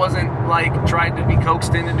that I wasn't like tried to be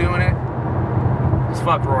coaxed into doing it. Cause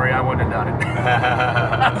fuck Rory, I wouldn't have done it.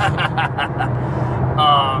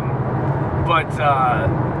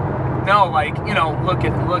 No, like, you know, look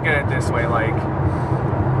at it this way, like,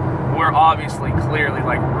 we're obviously clearly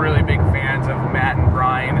like really big fans of Matt and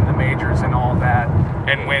Brian and the Majors and all that.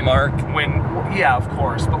 And yeah, of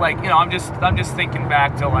course. But like, you know, I'm just thinking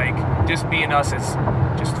back to like just being us as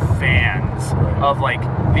just fans of like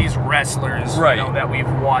these wrestlers, you know, that we've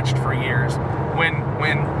watched for years. When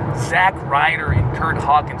Zack Ryder and Kurt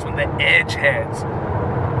Hawkins, when the Edgeheads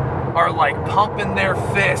are like pumping their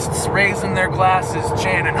fists, raising their glasses,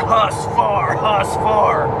 chanting Husvar,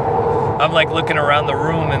 Husvar. I'm like looking around the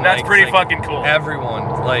room, and that's pretty fucking cool. Everyone,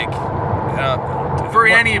 like, for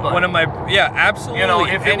anybody. One of my, absolutely. You know,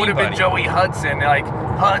 if it would have been Joey Hudson, like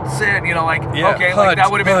Hudson, you know, like okay, like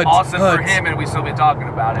that would have been awesome for him, and we'd still be talking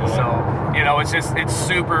about it. So, you know, it's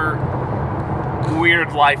super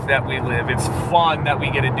weird life that we live. It's fun that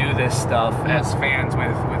we get to do this stuff as fans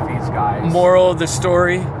with these guys. Moral of the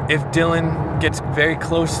story: if Dylan gets very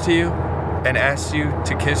close to you and asks you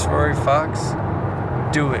to kiss Rory Fox,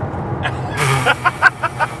 do it.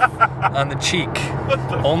 On the cheek.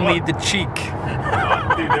 Only the cheek.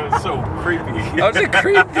 Oh, dude, that was so creepy. That was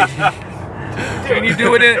creepy. Can you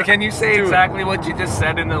do it? Can you say exactly what you just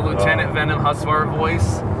said in the Lieutenant Venom Husvar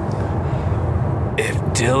voice? If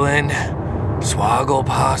Dylan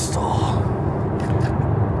Swoggle-Postle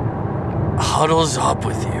huddles up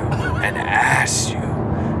with you and asks you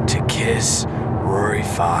to kiss Rory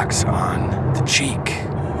Fox on the cheek,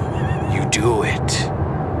 you do it,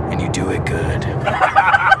 and you do it good.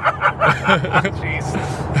 Jesus.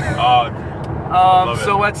 Oh,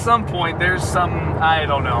 so at some point there's some I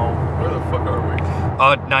don't know. Where the fuck are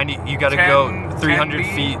we? 90. You gotta 10 go 300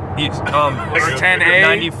 10B? feet. Or 10A?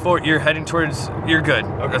 94. You're heading towards. You're good.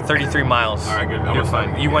 Okay. 33 miles. All right, good. You're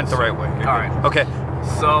fine. You went the right way. You're All good. right. Okay.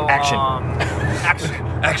 So Action. Action.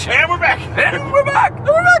 Action. And we're back. And we're back.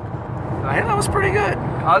 Man, that was pretty good.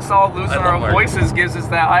 Us all losing I our love Mark. voices gives us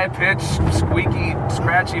that high pitched, squeaky,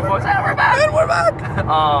 scratchy voice. And we're back. And we're back.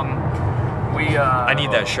 I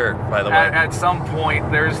need that shirt, by the way. At some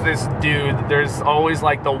point, there's this dude. There's always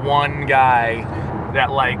like the one guy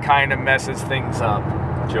that like kind of messes things up.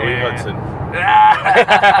 Joey And- Hudson.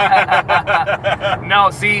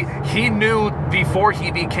 No, see, he knew before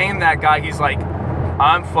he became that guy. He's like,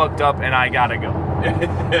 I'm fucked up and I gotta go.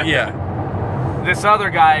 Yeah. This other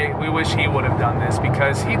guy, we wish he would have done this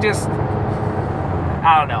because he just,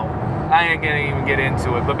 I don't know. I ain't gonna even get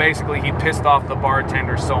into it, but basically he pissed off the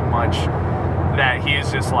bartender so much that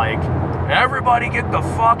he's just like, everybody get the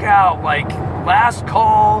fuck out, like, last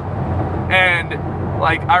call. And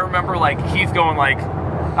like, I remember like Heath going like,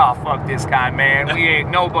 oh, fuck this guy, man.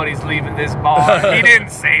 Nobody's leaving this bar. He didn't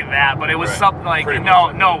say that, but it was Right. something like, Pretty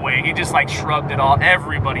no much. way. He just like shrugged it off.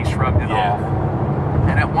 Everybody shrugged it Yeah. off.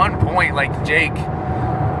 And at one point, like, Jake,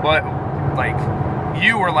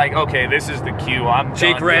 you were like, okay, this is the cue. I'm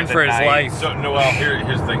Jake done ran the for his night. life. So Noel,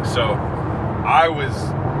 here's the thing. So I was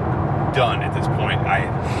done at this point. I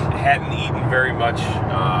hadn't eaten very much.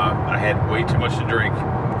 I had way too much to drink,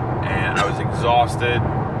 and I was exhausted,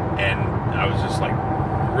 and I was just like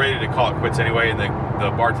ready to call it quits anyway. And the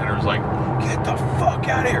bartender was like, "Get the fuck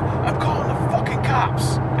out of here! I'm calling the fucking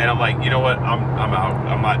cops." And I'm like, you know what? I'm out.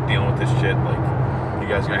 I'm not dealing with this shit. Like, you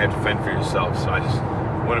guys are gonna have to fend for yourselves. So I just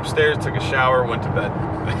went upstairs, took a shower, went to bed.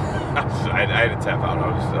 I had to tap out. I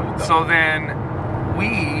was done. So then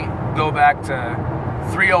we go back to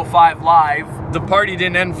 305 Live. The party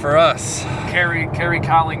didn't end for us. Carrie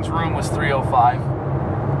Collings' room was 305.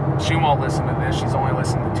 She won't listen to this. She's only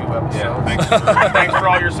listened to 2 episodes. Yeah, thanks for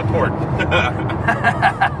all your support.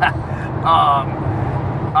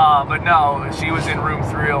 But no, she was in room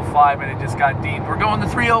 305 and it just got deep. We're going to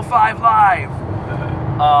 305 Live.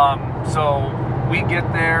 So we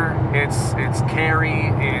get there. It's Carrie.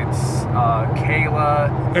 It's Kayla.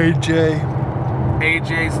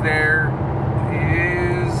 AJ's there.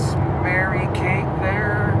 Is Mary Kate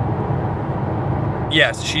there?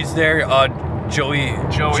 Yes, she's there. Joey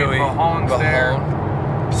Vahone's there.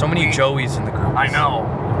 So many Joeys in the group. I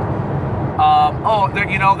know.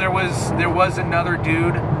 There was another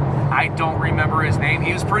dude. I don't remember his name.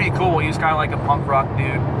 He was pretty cool. He was kind of like a punk rock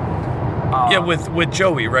dude. Yeah, with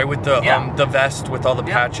Joey, right? With the Yeah. the vest with all the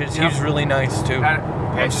Yep, patches. yep. He was really nice too. Pat-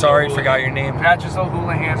 I'm sorry, forgot your name. Patches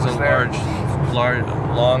O'Houlihan It was there. large,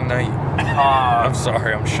 long night. I'm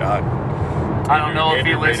sorry, I'm shot. I don't know if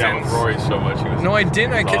he Andrew made out listens. with Roy so much. He was No, I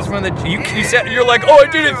didn't. I kissed awesome. him on the. You said you're like, oh, I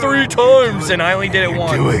did it 3 times, and I only did it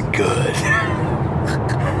once. good.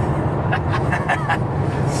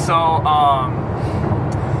 So,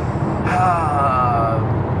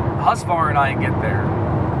 Husvar and I get there.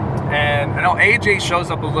 And I know AJ shows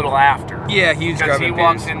up a little after. Yeah, he's Because grabbing he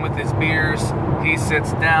walks beers. in with his beers. He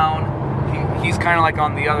sits down. He's kind of like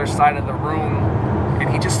on the other side of the room. And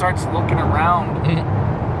he just starts looking around.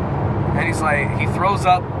 And he's like, he throws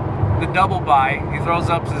up the double by. He throws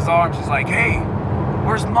up his arms. He's like, hey,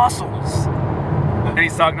 where's Muscles? And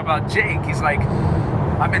he's talking about Jake. He's like,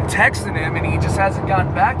 I've been texting him and he just hasn't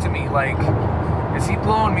gotten back to me. Like, is he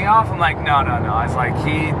blowing me off? I'm like, no. I was like,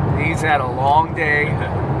 he's had a long day.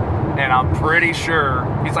 And I'm pretty sure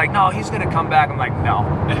he's like, no, he's gonna come back. I'm like, no,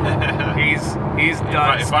 he's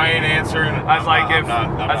done. If I ain't answering, I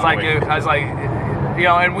was like,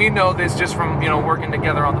 and we know this just from working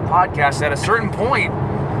together on the podcast. At a certain point,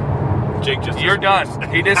 Jake just you're done.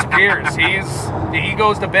 He disappears. He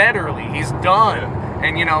goes to bed early. He's done. Yeah.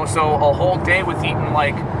 And so a whole day with eating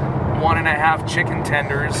like 1.5 chicken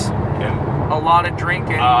tenders, And, a lot of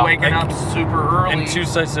drinking, waking up super early. And 2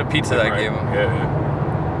 slices of pizza that I gave him. Yeah.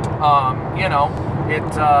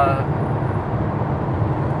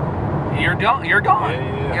 You're gone.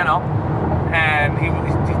 Yeah. And he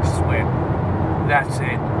just went, that's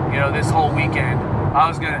it. This whole weekend I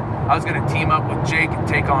was gonna team up with Jake and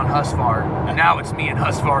take on Husvar. Now it's me and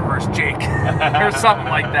Husvar versus Jake. Or something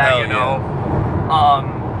like that,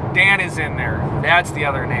 Hell Dan is in there. That's the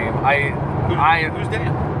other name. Who's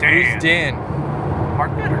Dan? Dan. Who's Dan?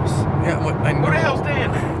 Mark Bitters. Yeah, what? I know. Who the hell's Dan?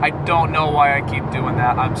 I don't know why I keep doing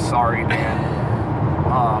that. I'm sorry, Dan.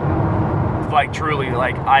 Truly,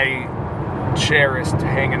 I cherished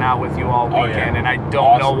hanging out with you all Oh, weekend, yeah. and I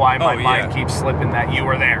don't know Awesome. why my Oh, yeah. mind keeps slipping that you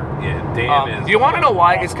were there. Yeah, Dan is. Do you want to know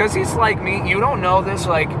why? awesome. It's because he's like me. You don't know this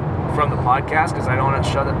from the podcast because I don't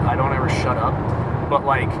ever shut up. but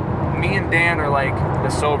like me and Dan are like the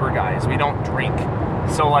sober guys. We don't drink.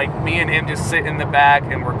 So like me and him just sit in the back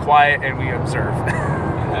and we're quiet and we observe.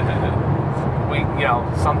 We, you know,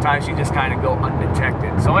 sometimes you just kind of go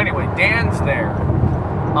undetected. So anyway, Dan's there.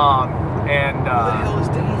 And Who the hell is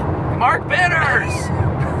Dan? Mark Bitters.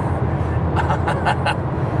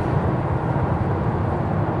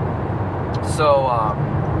 So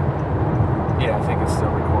yeah, I think it's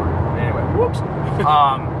still recording. Anyway, whoops.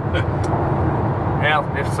 Well,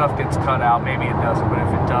 if stuff gets cut out, maybe it doesn't, but if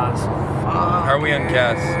it does, Are we on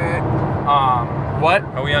gas? What?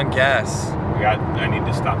 Are we on gas? I need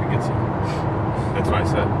to stop and get some. That's what I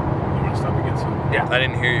said. I'm gonna stop and get some. Yeah. I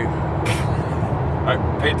didn't hear you. All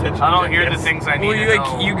right, pay attention. I don't hear the things I need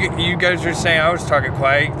Well, to you know. you guys were saying I was talking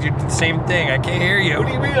quiet. You did the same thing. I can't hear you. What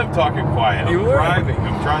do you mean I'm talking quiet? I'm You were. driving.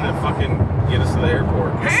 I'm trying to fucking get us to the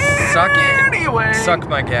airport. Suck it. Anyway. Suck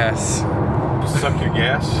my gas. Suck your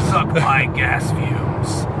gas. Suck my gas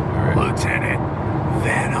fumes. All right. Lieutenant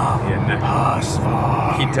Venom Yeah, no.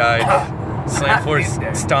 Husvar. He died. Slam Force. He's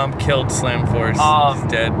dead. Stomp killed Slam Force.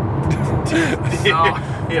 He's dead.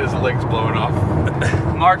 He had his legs blowing off.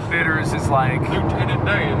 Mark Bitters is like, Lieutenant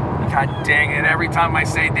Dan. God dang it, every time I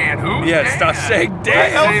say Dan, who's Yeah, Dan? stop saying I Dan.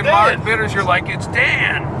 say Hell's Mark Dan? Bitters, you're like, it's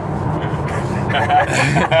Dan.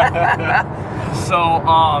 So,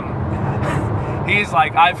 he's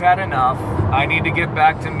like, I've had enough. I need to get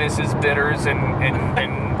back to Mrs. Bitters and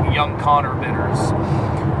young Connor Bitters.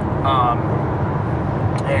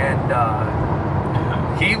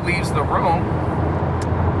 He leaves the room,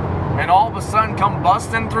 and all of a sudden come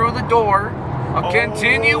busting through the door a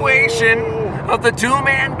continuation of the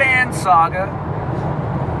two-man band saga.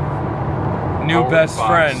 New Rory best Fox.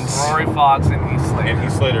 friends. Rory Fox and Heath Slater. And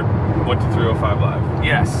Heath Slater went to 305 Live.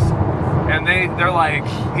 Yes. And they're like,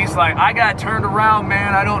 he's like, I got turned around,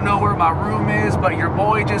 man. I don't know where my room is, but your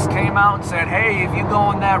boy just came out and said, hey, if you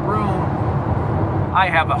go in that room, I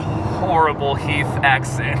have a horrible Heath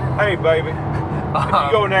accent. Hey, baby. If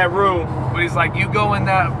you go in that room, But he's like, you go in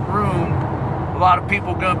that room, a lot of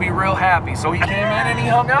people gonna be real happy. So he came in and he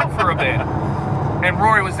hung out for a bit. And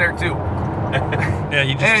Rory was there too. Yeah,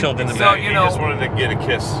 he just And chilled in the so, back. you he know- just wanted to get a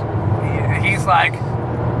kiss. He's like,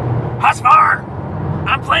 Husvar,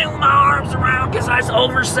 I'm playing with my arms around because I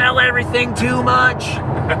oversell everything too much.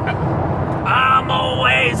 I'm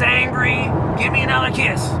always angry. Give me another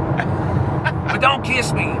kiss. But don't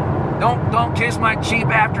kiss me. Don't kiss my cheap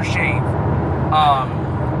aftershave.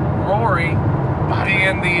 Rory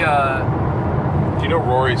being the Do you know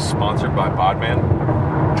Rory's sponsored by Bodman?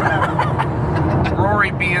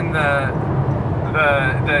 Rory being the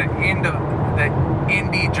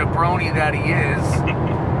indie jabroni that he is,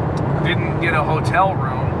 didn't get a hotel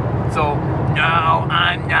room. So, no,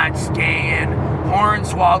 I'm not staying.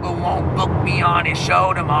 Hornswoggle won't book me on his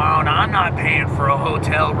show tomorrow, and I'm not paying for a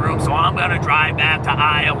hotel room, so I'm gonna drive back to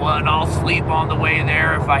Iowa, and I'll sleep on the way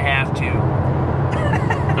there if I have to.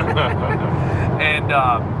 And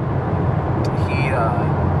he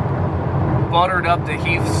buttered up to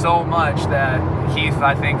Heath so much that Heath,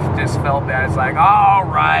 I think, just felt bad. It's like, all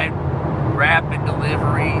right, rapid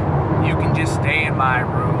delivery, you can just stay in my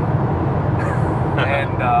room.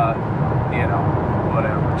 And, you know,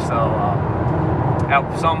 whatever. So,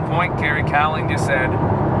 at some point, Carrie Cowling just said,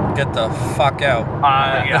 Get the fuck out.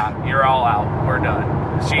 yeah, you're all out. We're done.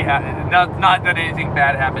 She had, not that anything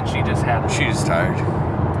bad happened, she just had it. She's tired.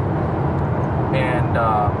 And,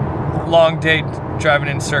 Long day driving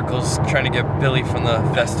in circles trying to get Billy from the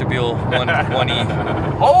vestibule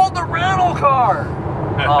 1E. hold the rental car!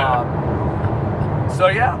 So,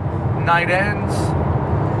 yeah, night ends,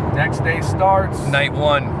 next day starts. Night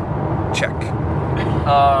 1. Check.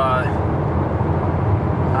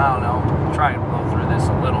 I don't know, try and blow through this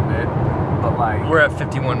a little bit, but like, We're at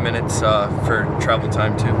 51 minutes for travel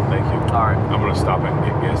time too. Thank you. all right. I'm gonna stop and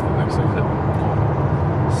get gas the next exit.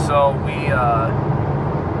 So we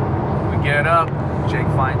get up. Jake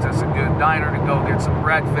finds us a good diner to go get some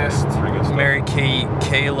breakfast. It's pretty good stuff. Mary Kate,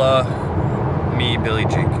 Kayla, me, Billy,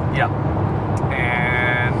 Jake. Yep.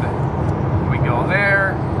 And we go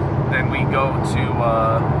there. Then we go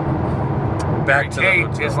to Back to the Kate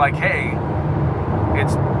hotel. is like, hey,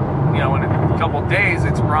 it's, you know, in a couple days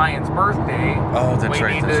it's Brian's birthday. Oh, that's we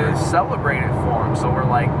right, need that's to right. celebrate it for him. So we're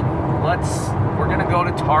like, we're gonna go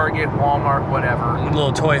to Target, Walmart, whatever. A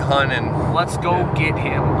little toy hunt and Let's go get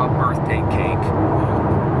him a birthday cake.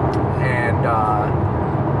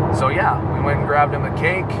 And so yeah, we went and grabbed him a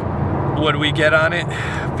cake. what do we get on it?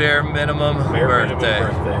 Bare minimum Bare minimum birthday.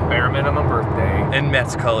 Bare minimum birthday. In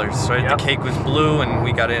Mets colors, right? Yep. The cake was blue and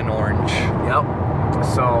we got it in orange. Yep.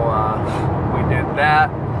 So we did that.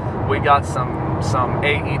 We got some some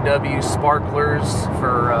AEW sparklers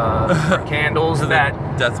for candles that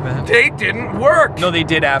Deathmatch. they didn't work. No, they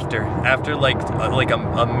did after like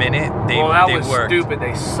a minute. They Well, that they was worked. stupid.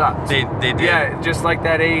 They sucked. They did. Yeah, just like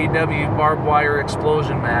that AEW barbed wire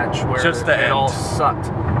explosion match where Just the it end. all sucked.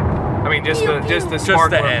 I mean, just the Just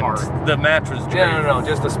sparkler the end. part. The match was great. Yeah, no,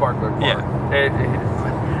 just the sparkler part. Yeah.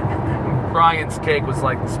 Brian's cake was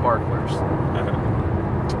like the sparklers.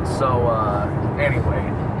 So anyway,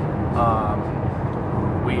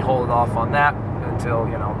 we hold off on that until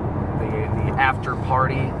the after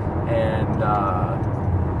party, and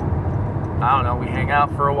I don't know. We hang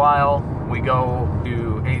out for a while. We go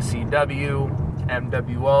to ACW,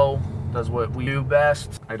 MWO. Does what we do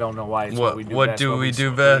best. I don't know why it's what we do What best. do but we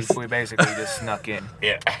do best? We basically just snuck in.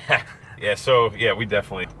 Yeah. Yeah, so, yeah, we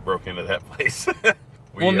definitely broke into that place.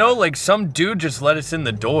 No, like some dude just let us in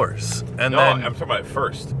the doors, and No, then I'm talking about it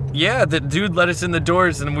first. yeah, the dude let us in the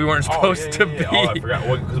doors, and we weren't supposed to be. Oh, I forgot.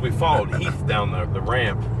 Well, because we followed Heath down the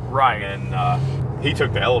ramp. Right. And he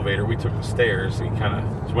took the elevator, we took the stairs. He kind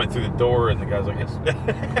of just went through the door, and the guy's like, yes.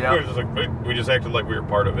 Yeah. We were just like, we just acted like we were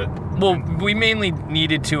part of it. Well, we mainly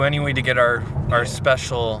needed to anyway to get our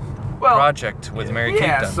special project with Mary Kate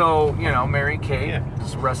Yeah, done. so, Mary Kate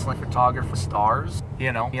is wrestling photographer stars, the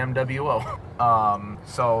MWO.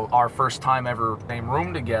 So our first time ever same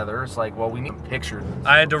room together, it's like, well, we need pictures.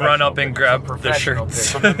 I had to run up and grab the professional shirts.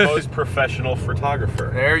 From the most professional photographer.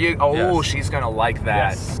 There you go. Oh, Yes. she's going to like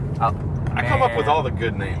that. Yes. I come up with all the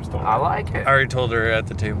good names, don't I I? like it. I already told her at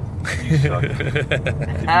the table. You suck.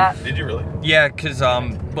 Did you really? Yeah, cause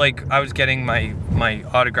like I was getting my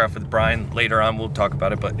autograph with Brian later on. We'll talk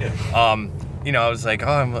about it, but I was like, oh,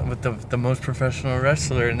 I'm with the most professional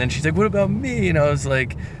wrestler, and then she's like, what about me? And I was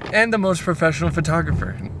like, and the most professional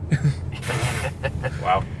photographer.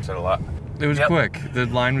 Wow, said a lot. It was quick. The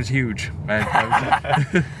line was huge.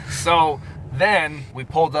 I was So then we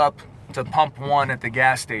pulled up to Pump 1 at the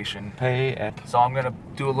gas station. So I'm gonna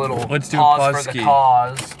do a little Let's do a pause pause for ski. the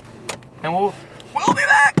cause, and we'll be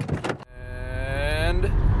back.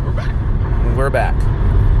 And we're back.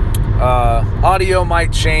 Audio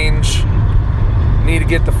might change. Need to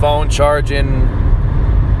get the phone charging.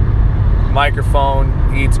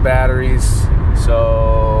 Microphone eats batteries,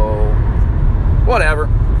 so whatever.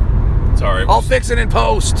 It's all right. I'll fix it in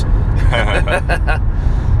post.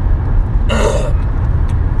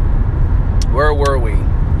 Where were we?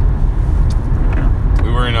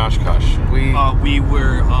 We were in Oshkosh. We we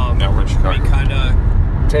were Now we're in Chicago. kind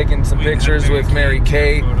of taking some pictures with Mary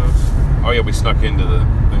Kate. Oh, yeah, we snuck into the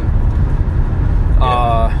thing.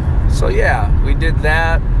 So yeah, we did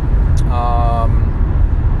that.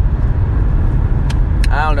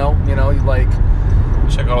 I don't know, like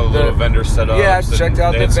Check out all the little vendor setups. yeah, checked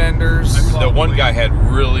out the vendors. The one guy had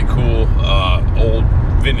really cool old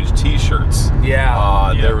vintage T-shirts.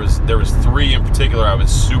 Yeah. There was 3 in particular I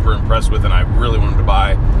was super impressed with, and I really wanted to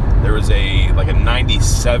buy. There was a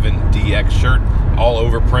 97 DX shirt, all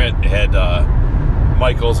overprint. It had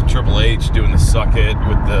Michaels and Triple H doing the Suck It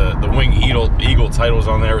with the Wing Eagle titles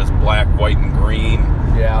on there. It was black, white, and green.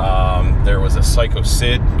 Yeah. There was a Psycho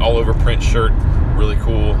Sid all overprint shirt, really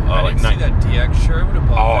cool. I didn't see that DX shirt. I would have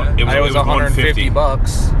bought that. It was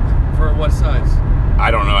 $150. For what size? I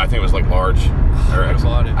don't know. I think it was like large. I would've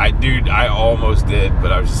bought it. I almost did,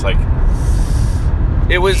 but I was just like,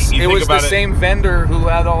 It was You the think about it- same vendor who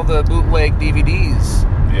had all the bootleg DVDs.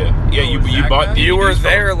 yeah. was You that bought guy? DVDs You were from-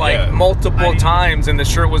 there yeah. multiple times, and the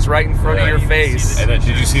shirt was right in front of your face. And then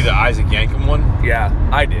did you see the Isaac Yankem one? Yeah,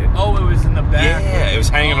 I did. Oh, it was in the back. Yeah, it was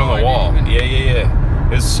hanging Oh, on the I wall. didn't even- Yeah.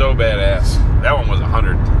 It was so badass. That one was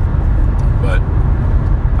 100, but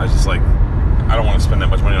I was just like, I don't want to spend that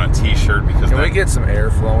much money on a T-shirt because. Can then, we get some air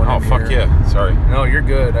flowing? Oh in fuck here? yeah! Sorry. No, you're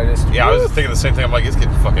good. I just Yeah, I was just thinking the same thing. I'm like, it's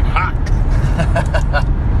getting fucking hot.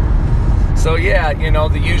 So yeah,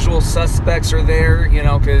 the usual suspects are there,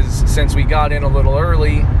 because since we got in a little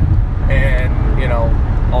early, and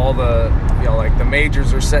all the like the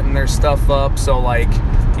majors are setting their stuff up. So like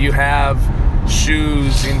you have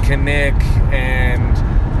Shoes and Kinnick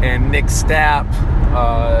and Nick Stapp,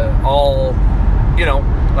 all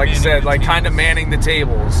like I said, like kind of manning the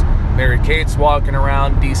tables. Mary Kate's walking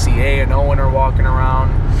around, DCA and Owen are walking around.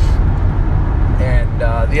 And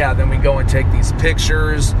then we go and take these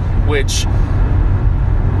pictures, which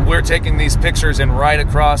we're taking these pictures and right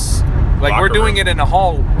across, like Locker we're doing room. it in a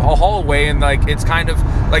hallway, and like it's kind of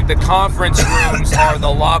like the conference rooms are the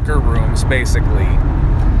locker rooms basically.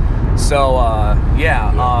 So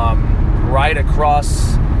right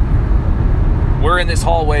across, we're in this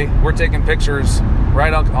hallway, we're taking pictures.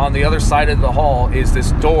 Right on the other side of the hall is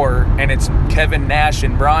this door, and it's Kevin Nash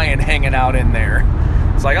and Brian hanging out in there.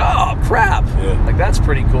 It's like, oh crap, Yeah. like that's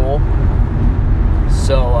pretty cool.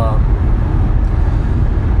 So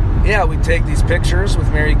yeah, we take these pictures with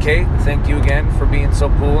Mary Kate. Thank you again for being so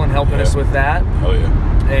cool and helping us with that. Oh yeah.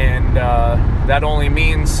 And that only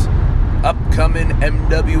means upcoming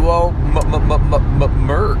MWO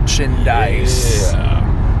merchandise.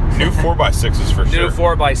 Yeah. New 4x6s for sure. New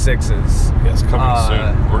 4x6s. Yes, coming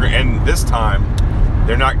soon. And this time,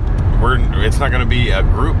 it's not going to be a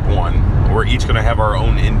group one. We're each going to have our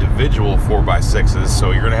own individual 4x6s.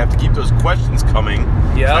 So you're going to have to keep those questions coming.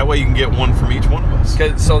 Yeah. So that way you can get one from each one of us.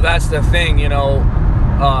 So that's the thing, you know.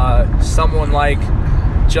 Someone like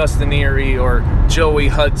Justin Erie or Joey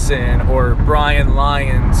Hudson or Brian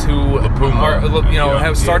Lyons, who are, you know,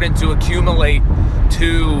 have started to accumulate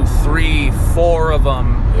 2, 3, 4 of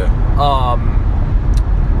them. Yeah.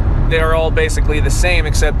 They're all basically the same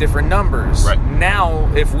except different numbers. Right. Now,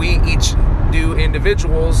 if we each do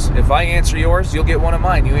individuals, if I answer yours, you'll get one of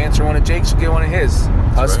mine. You answer one of Jake's, you'll get one of his.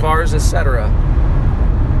 As far as etc.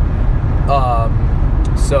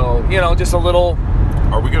 So, you know, just a little.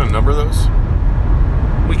 Are we going to number those?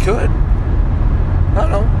 We could. I don't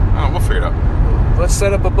know. Oh, we'll figure it out. Let's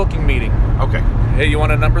set up a booking meeting. Okay. Hey, you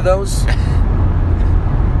want to number those?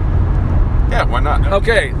 Yeah, why not?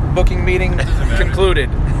 Okay, booking meeting concluded.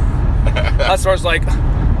 As far as like,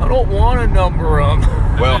 I don't want to number them.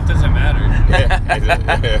 Well, it doesn't matter.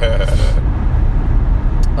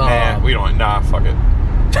 Nah, we don't. Nah, fuck it.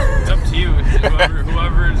 It's up to you.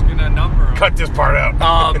 Whoever is gonna number them. Cut this part out.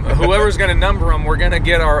 Whoever's going to number them, we're going to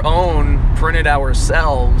get our own printed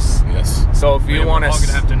ourselves. Yes. So if you want we're all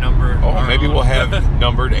gonna have to number. Oh, our maybe own. we'll have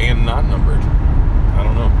numbered and non-numbered. I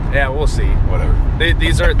don't know. yeah, we'll see. Whatever.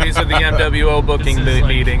 These are the MWO booking This is like-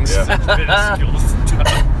 meetings. Yeah. Such minuscule stuff.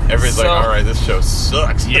 Everybody's So- like, all right, this show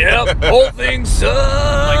sucks. Yep, whole thing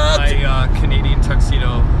sucks. Like my Canadian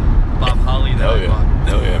tuxedo, Bob Holly that Hell I yeah. bought.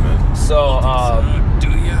 Hell yeah, man. So, Do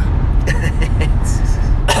ya?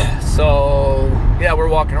 So, yeah, we're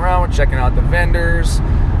walking around, we're checking out the vendors.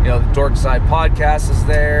 You know, the Dorkside Podcast is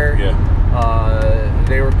there. Yeah.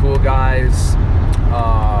 They were cool guys.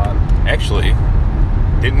 Actually,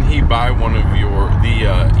 didn't he buy one of your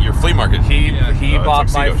flea market? He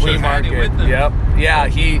bought my tuxedo flea shirt? Had it market. with him. Yep. Yeah,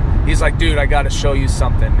 he's like, dude, I got to show you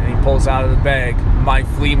something. And he pulls out of the bag my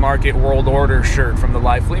flea market World Order shirt from the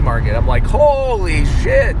live flea market. I'm like, holy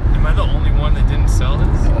shit. Am I the only one that didn't sell this?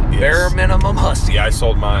 Yes. Bare minimum husky. Yeah, I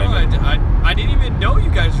sold No, mine. I didn't even know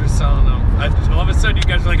you guys were selling them. All of a sudden, you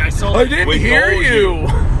guys were like, I sold I it. didn't We hear told you.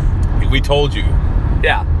 We told you.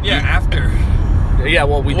 Yeah. Yeah, after. Yeah,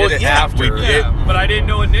 well, we Well, did it yeah, after. we did. Yeah, but I didn't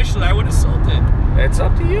know initially. I would have sold it. It's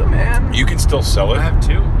up to you, man. You can still sell it. I have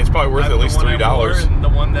two. It's probably worth I have at least the one I wore $3. and the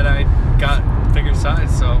one that I got bigger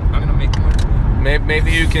size, so I'm gonna make one.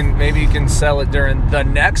 Maybe you can sell it during the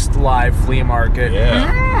next live flea market.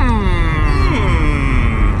 Yeah.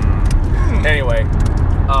 Anyway,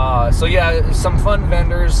 so yeah, some fun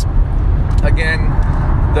vendors. Again,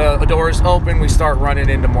 the doors open. We start running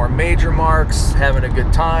into more major marks, having a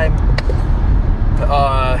good time.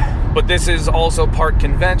 But this is also part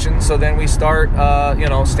convention, so then we start,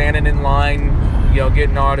 standing in line,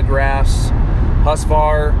 getting autographs.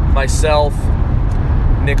 Husvar, myself,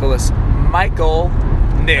 Nicholas, Michael,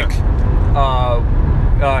 Nick,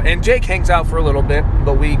 and Jake hangs out for a little bit,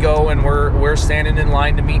 but we go and we're standing in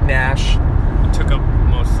line to meet Nash. It took up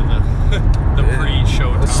most of the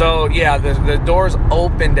pre-show time. So yeah, the doors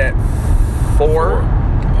opened at 4,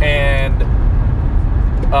 and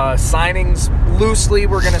signings loosely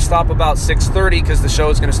we're gonna stop about 6:30 because the show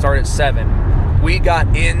is gonna start at 7. We got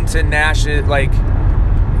into Nash like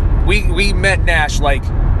we met Nash like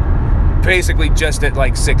basically just at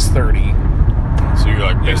like 6:30. So you're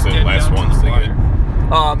like basically the last ones to get.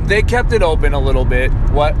 They kept it open a little bit.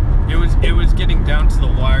 What? It was getting down to the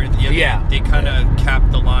wire. Yeah. They kind of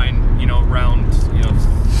capped the line, around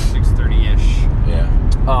 6:30ish. Yeah.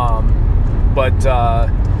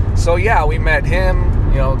 So yeah, we met him.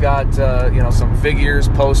 Got some figures,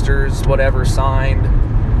 posters, whatever signed.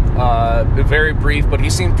 Very brief, but he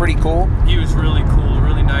seemed pretty cool. He was really cool,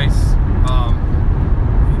 really nice.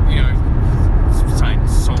 Signed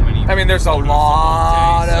so many. I mean, there's a photos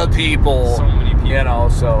lot the whole day, of people. So many people.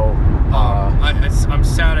 So. I'm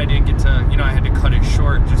sad I didn't get to. I had to cut it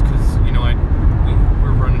short just because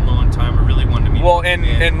we're running low on time. I really wanted to meet. Well,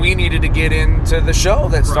 and we needed to get into the show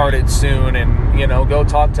that started soon, and go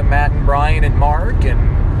talk to Matt and Brian and Mark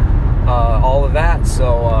and all of that.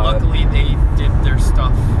 So luckily they did their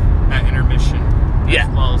stuff at intermission. Yeah.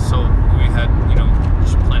 As well, so we had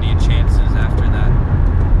just plenty of chances after that.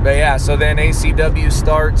 But yeah, so then ACW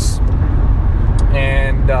starts,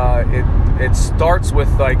 and it starts with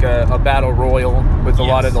like a battle royal with a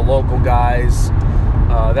lot of the local guys.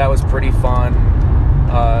 That was pretty fun.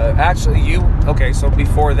 Actually, so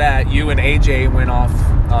before that, you and AJ went off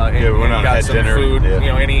and, we went out, got had some dinner, food. yeah. You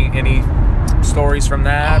know, any stories from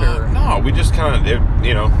that? Or No, we just kind of,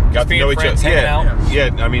 got to know each other. hanging out? Yeah.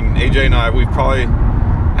 I mean, AJ and I,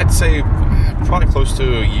 I'd say probably close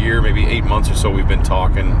to a year, maybe 8 months or so we've been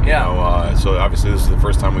talking. So obviously this is the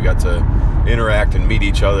first time we got to interact and meet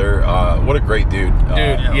each other. What a great dude.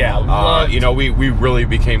 We really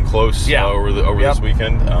became close over this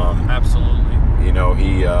weekend. Absolutely.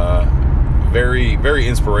 He very, very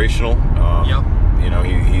inspirational.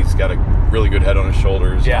 He's got a really good head on his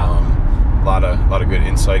shoulders. A lot of good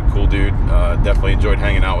insight. Cool dude. Definitely enjoyed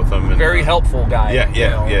hanging out with him. And, very helpful guy.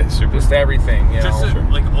 Yeah, super. Just everything.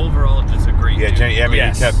 Overall, just a great dude. He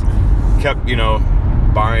kept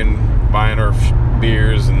buying our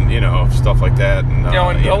beers and stuff like that.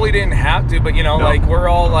 And Dolly didn't have to, but like we're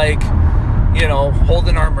all like,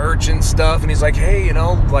 holding our merch and stuff, and he's like, hey,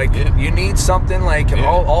 you need something, like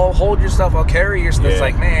I'll hold your stuff, I'll carry your stuff. It's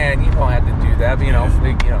like, man, you don't have to do that,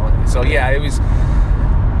 but so it was.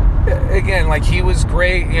 Again, like he was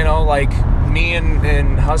great, like me and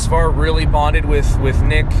Husvar really bonded with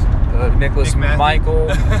Nick, Nicholas Michael,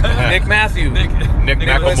 Nick Matthew, Nick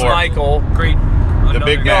Nicholas McElmore. Michael, Great. The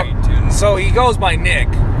big guy. So he goes by Nick,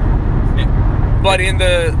 but in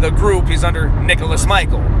the group he's under Nicholas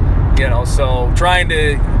Michael, so trying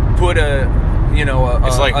to put a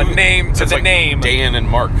name to the name. Dan and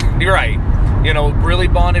Mark. You're right. Really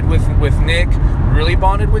bonded with Nick, really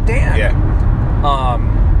bonded with Dan. Yeah.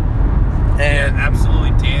 And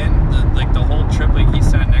absolutely, Dan. The whole trip, like he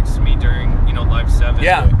sat next to me during Live 7.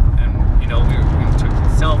 Yeah. And we took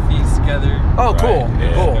selfies together. Oh, cool.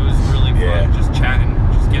 Yeah. Cool. It was really fun, just chatting,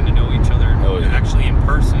 just getting to know each other, actually in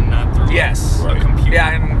person, not through a computer.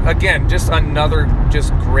 Yeah, and again, just another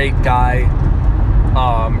great guy.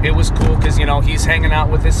 It was cool because he's hanging out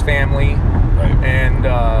with his family, and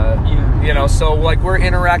so like we're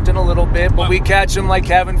interacting a little bit, but we catch him like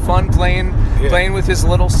having fun playing with his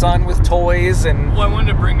little son with toys. And I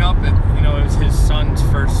wanted to bring up it was his son's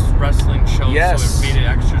first wrestling show, so it made it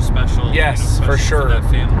extra special. Yes, for sure. For that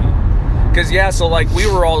family. Because so like we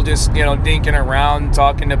were all just dinking around,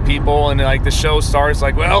 talking to people, and like the show starts,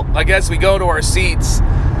 like, well, I guess we go to our seats,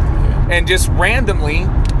 and just randomly,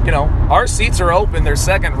 our seats are open, they're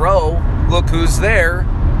second row. Look who's there!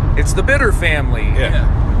 It's the Bitter family. Yeah.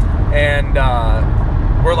 And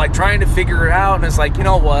we're like trying to figure it out, and it's like,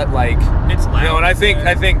 what, like, it's loud. And I think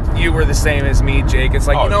you were the same as me, Jake. It's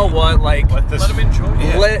like, what, like, let them enjoy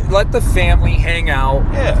it. Let the family hang out.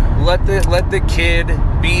 Yeah. Let the kid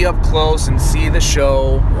be up close and see the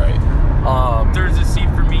show. Right. There's a seat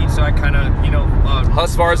for me, so I kind of,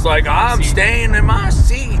 Husvar's like, I'm staying in my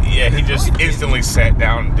seat. Yeah, he just instantly sat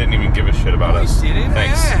down and didn't even give a shit about us. I didn't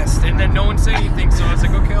ask, and then no one said anything, so I was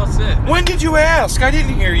like, okay, I'll sit. When did you ask? I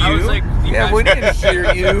didn't hear you. I was like, we didn't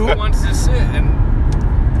hear you. Who wants to sit? And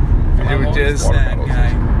you were just that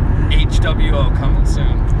guy. HWO coming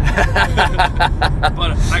soon.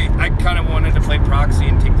 But I kind of wanted to play proxy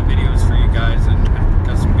and take the videos for you guys, and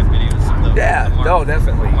got some good videos of the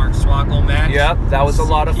definitely. Mark Swoggle match. Yep, that was a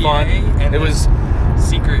lot of fun. And it was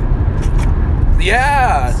secret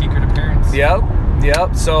appearance.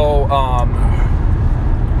 Yep. So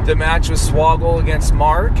the match was Swoggle against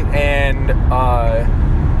Mark, and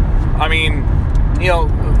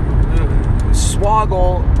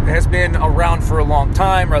Swoggle has been around for a long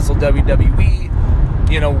time, wrestled WWE.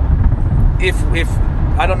 If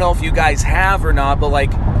I don't know if you guys have or not, but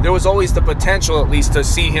like there was always the potential at least to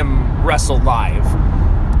see him wrestle live.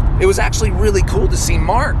 It was actually really cool to see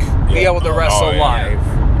Mark be able to wrestle live.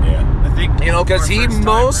 Yeah. I think because he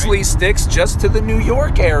mostly sticks just to the New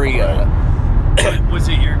York area. Was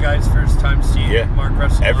it your guys' first time seeing Mark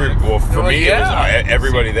wrestle live? Well, for me, it was,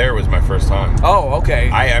 everybody there was my first time. Oh, okay.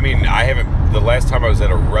 I haven't. The last time I was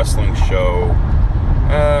at a wrestling show,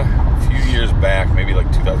 a few years back, maybe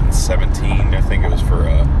like 2017. I think it was for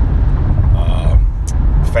a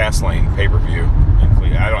Fastlane pay-per-view.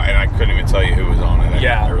 I couldn't even tell you who was on it.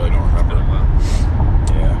 I really don't remember.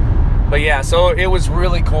 Yeah. But so it was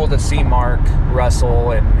really cool to see Mark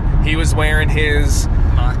wrestle, and he was wearing his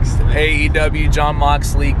AEW Jon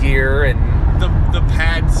Moxley gear, and the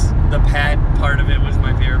pad part of it was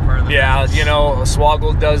my favorite part of the match.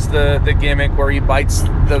 Swoggle does the gimmick where he bites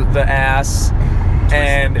the ass,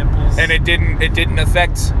 and it didn't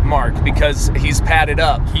affect Mark because he's padded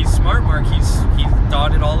up. He's smart, Mark. He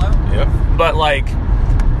thought it all out. Yep. But like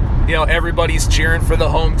you know, everybody's cheering for the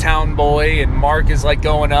hometown boy, and Mark is like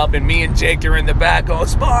going up, and me and Jake are in the back going,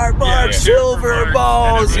 Mark, Silver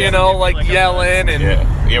Balls, you know, like yelling. And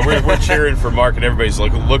Yeah, we're cheering for Mark, and everybody's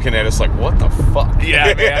like looking at us like, what the fuck?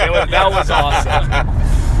 Yeah, man, that was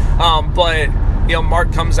awesome. But, you know,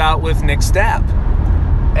 Mark comes out with Nick Stapp.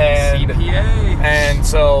 And CPA. And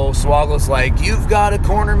so Swoggle's like, you've got a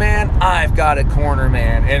corner man, I've got a corner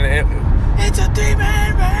man. And it's a demon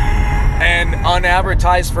man. And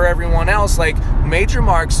unadvertised for everyone else, like Major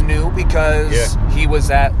Marks knew because he was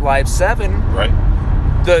at Live 7. Right.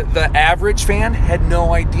 The average fan had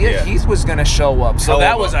no idea Heath was going to show up. So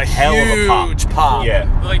that was a huge pop. Yeah.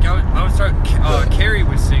 Like I was talking, Carrie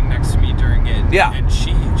was sitting next to me during it. Yeah. And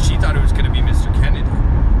she thought it was going to be Mr. Kennedy.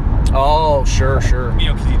 Oh, sure. You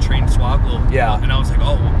know, because he trained Swoggle. Yeah. And I was like,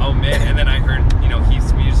 oh man. And then I heard, you know,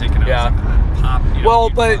 Heath's music, and I was like, pop. You know, well,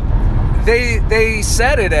 but they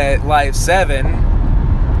said it at Live 7,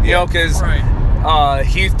 you know, because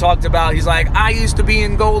Heath talked about, he's like, I used to be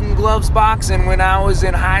in Golden Gloves boxing when I was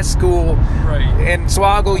in high school. Right. And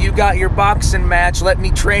Swoggle, you got your boxing match. Let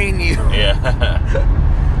me train you. Yeah.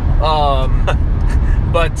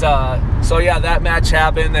 But, so yeah, that match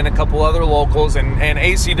happened, and a couple other locals, and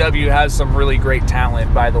ACW has some really great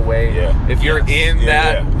talent, by the way. Yeah. If you're in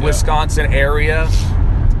that Wisconsin area,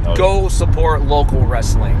 go support local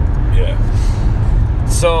wrestling. Yeah.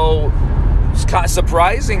 So, it's kind of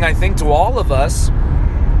surprising, I think, to all of us,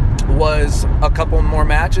 was a couple more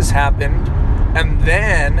matches happened, and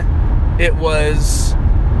then it was,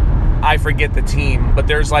 I forget the team, but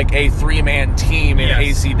there's like a 3-man team in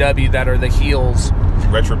ACW that are the heels.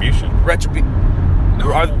 Retribution.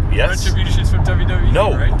 Yes. Retribution's from WWE.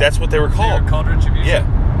 No, right? that's what they were called. They were called Retribution.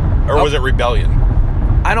 Yeah. Or was it Rebellion?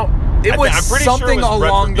 I don't. It was I'm pretty something sure it was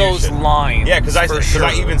along those Retribution. lines. Yeah, because I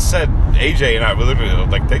even said, AJ and I were literally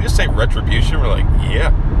like, they just say Retribution. We're like, yeah.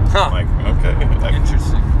 Huh. I'm like, okay.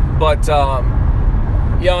 Interesting. But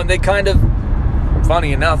you know, and they kind of,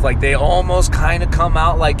 funny enough, like they almost kind of come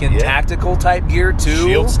out like in tactical type gear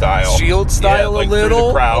too. Shield style like a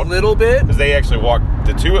little bit. Because they actually walked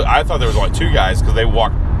I thought there was only 2 guys because they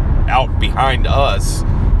walked out behind us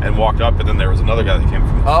and walked up, and then there was another guy that came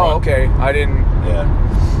from the front. Oh, okay. I didn't. Yeah.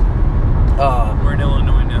 We're in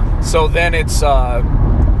Illinois now. So then it's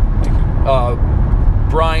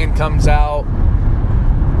Brian comes out,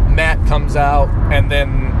 Matt comes out, and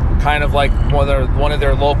then kind of like one of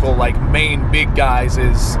their local like main big guys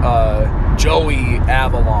is Joey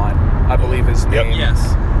Avalon, I believe his name. Yep.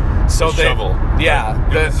 Yes. So the shovel. Yeah.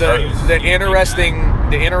 The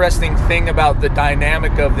interesting thing about the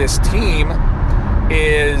dynamic of this team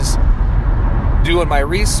is, doing my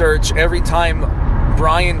research, every time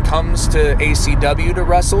Brian comes to ACW to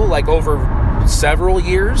wrestle, like over several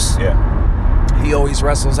years, he always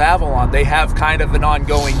wrestles Avalon. They have kind of an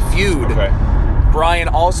ongoing feud. Okay. Brian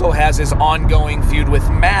also has his ongoing feud with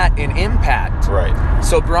Matt in Impact. Right.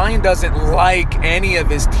 So Brian doesn't like any of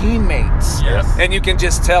his teammates. Yes. And you can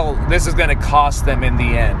just tell this is going to cost them in the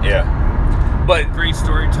end. Yeah. But Great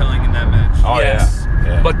storytelling in that match. Oh, yes.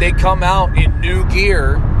 yeah. But they come out in new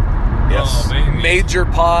gear. Yes. Oh, baby. Major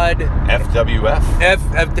Pod, FWF.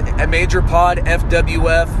 Major Pod,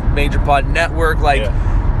 FWF, Major Pod Network, like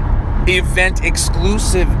event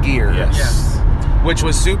exclusive gear. Yes. Which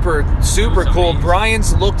was super cool. amazing.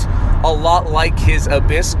 Brian's looked a lot like his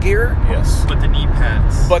Abyss gear. Yes. But the knee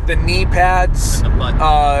pads. And the butt.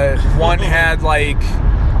 One had like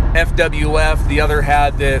FWF, the other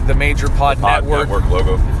had the Major Pod Network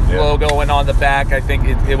logo. Logo, and on the back, I think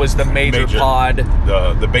it was the Major Pod.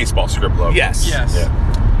 The baseball script logo. Yes. Yeah.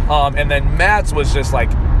 And then Matt's was just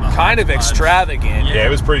like kind of extravagant. Yeah, it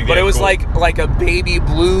was pretty good. But it was cool. like a baby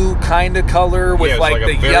blue kind of color with like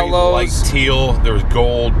the very yellows. Light teal. There was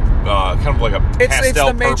gold, kind of like a pastel It's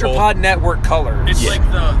the Major purple. Pod Network colors. It's like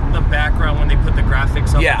the background when they put the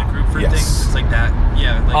graphics up in the group for things. It's like that.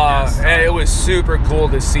 Yeah. Like that and it was super cool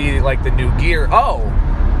to see like the new gear. Oh,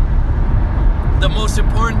 the most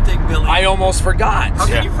important thing, Billy. I almost forgot. How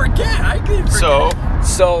can you forget? I couldn't forget.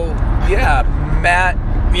 So yeah, Matt.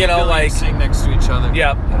 You know, Billy like sitting next to each other.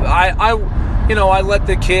 Yeah, I let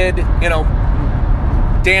the kid,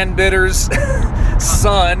 Dan Bitter's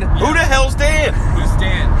son. Who the hell's Dan? Who's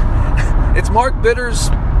Dan? It's Mark Bitter's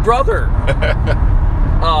brother.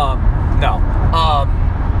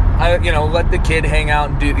 I let the kid hang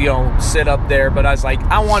out and do sit up there, but I was like,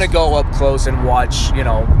 I want to go up close and watch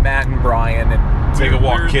Matt and Brian and take a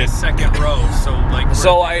walk, we're kid. In the second row,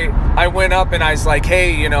 so I went up and I was like,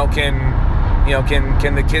 hey,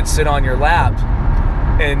 can the kids sit on your lap?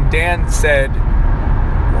 And Dan said,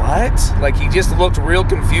 what? Like, he just looked real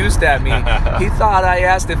confused at me. He thought I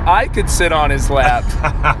asked if I could sit on his lap.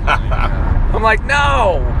 I'm like,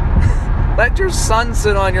 no. Let your son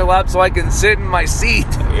sit on your lap so I can sit in my seat.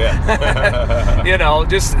 Yeah. You know,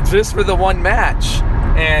 just for the one match.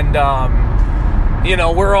 And, you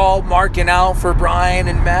know, we're all marking out for Brian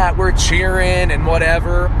and Matt. We're cheering and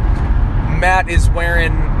whatever. Matt is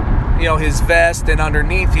wearing, you know, his vest, and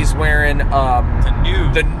underneath he's wearing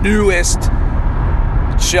the newest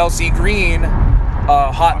Chelsea green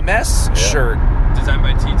Hot Mess shirt. Designed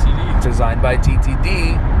by TTD. Designed by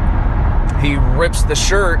TTD. He rips the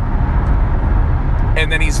shirt,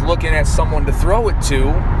 and then he's looking at someone to throw it to.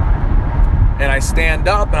 And I stand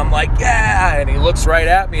up, and I'm like, yeah! And he looks right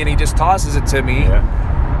at me, and he just tosses it to me.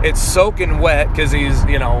 Yeah. It's soaking wet, because he's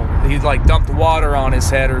like dumped water on his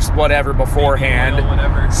head or whatever beforehand. Baby oil,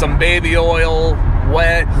 whatever. Some baby oil,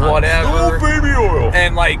 wet, whatever. Oh, baby oil!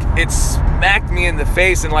 And, like, it smacked me in the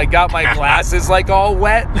face and, like, got my glasses, like, all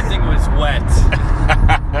wet. The thing was wet.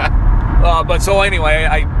 But so anyway,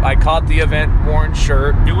 I caught the event-worn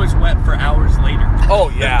shirt. It was wet for hours later.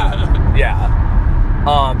 Oh, yeah. Yeah.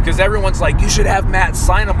 Because everyone's like, you should have Matt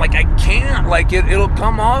sign. I'm like, I can't. Like, it'll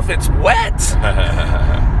come off. It's wet.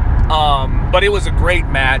 But it was a great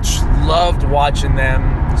match. Loved watching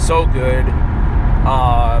them. So good.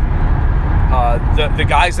 The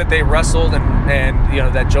guys that they wrestled and you know,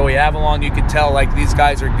 that Joey Avalon, you could tell, like, these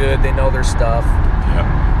guys are good. They know their stuff. Yep.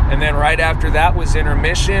 And then right after that was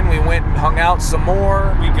intermission. We went and hung out some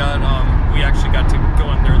more. We actually got to go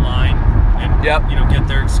on their line and you know, get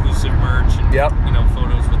their exclusive merch and you know,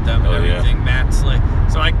 photos with them and everything. Yeah. Matt's like,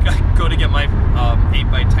 so I go to get my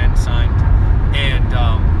 8x10 signed, and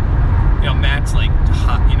you know, Matt's like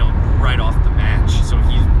hot, you know, right off the match, so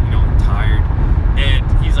he's, you know, tired, and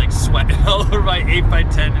he's like sweating all over my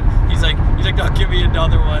 8x10. And he's like, no, give me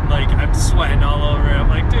another one. Like, I'm sweating all over it. I'm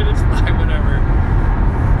like, dude, it's fine, whatever.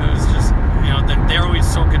 It was just, you know, they're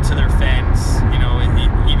always so good to their fans, you know,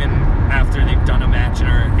 even after they've done a match and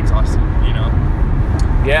are exhausted, you know.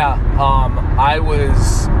 Yeah, I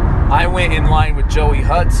went in line with Joey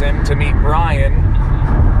Hudson to meet Brian,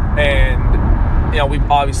 and, you know, we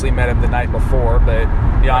obviously met him the night before, but,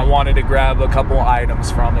 you know, I wanted to grab a couple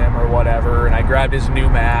items from him or whatever, and I grabbed his new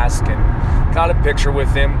mask and got a picture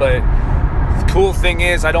with him. But the cool thing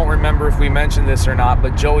is, I don't remember if we mentioned this or not,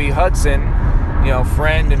 but Joey Hudson, you know,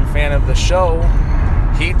 friend and fan of the show,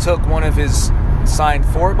 he took one of his signed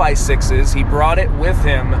 4x6s, he brought it with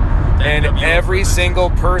him, and every single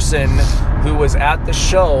person who was at the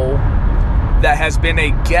show that has been a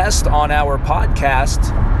guest on our podcast,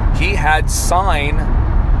 he had sign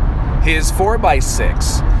his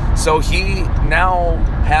 4x6. So he now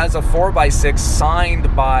has a 4x6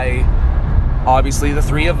 signed by, obviously, the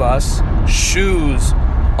three of us: Shoes,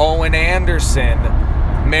 Owen Anderson,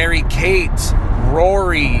 Mary Kate,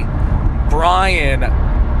 Rory, Brian.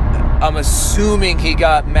 I'm assuming he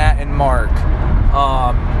got Matt and Mark.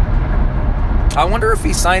 I wonder if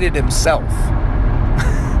he signed it himself.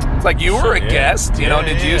 It's like, you were a guest, you know,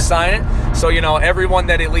 did you sign it? So, you know, everyone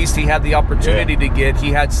that at least he had the opportunity to get,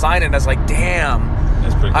 he had signed it. I was like, damn,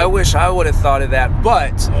 that's pretty cool. I wish I would have thought of that.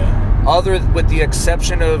 But with the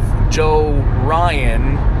exception of Joe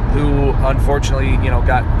Ryan, who unfortunately, you know,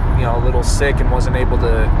 got, you know, a little sick and wasn't able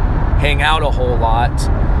to hang out a whole lot,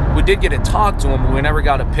 we did get to talk to him, but we never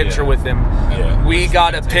got a picture with him. We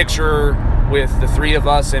got a picture with the three of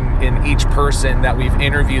us and each person that we've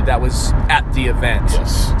interviewed that was at the event.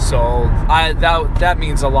 Yes. So that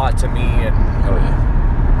means a lot to me. And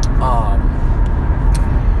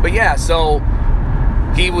but yeah, so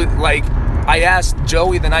he would, like, I asked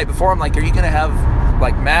Joey the night before, I'm like, are you gonna have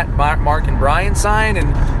like Matt, Mark, and Brian sign?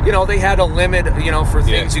 And, you know, they had a limit, you know, for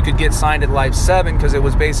things you could get signed at Live 7 because it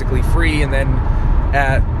was basically free, and then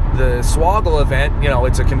at the Swoggle event, you know,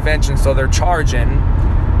 it's a convention, so they're charging.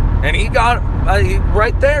 And he got,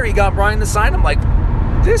 right there, he got Brian to sign. I'm like,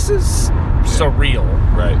 this is surreal.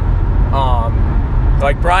 Right.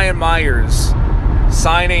 Like Brian Myers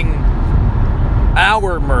signing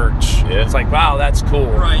our merch. Yeah. It's like, wow, that's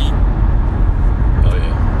cool. Right. Oh,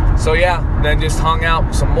 yeah. So, yeah, then just hung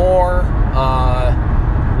out some more,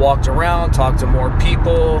 walked around, talked to more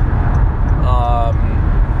people.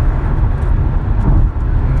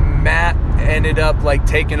 Matt ended up, like,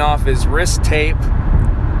 taking off his wrist tape.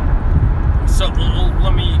 So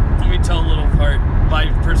let me tell a little part,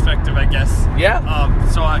 my perspective, I guess. Yeah.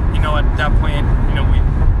 So you know, at that point, you know, we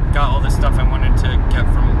got all this stuff I wanted to get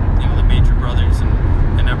from, you know, the Major Brothers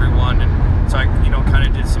and everyone, and so I, you know, kind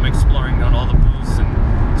of did some exploring on all the booths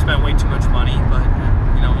and spent way too much money, but,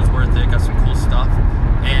 you know, it was worth it. Got some cool stuff,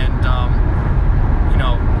 and you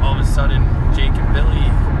know, all of a sudden, Jake and Billy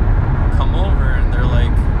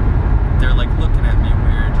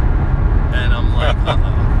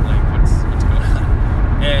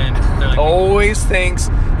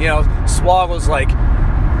you know, Swallow's like,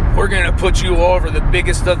 we're gonna put you over the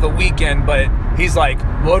biggest of the weekend, but he's like,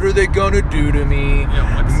 what are they gonna do to me?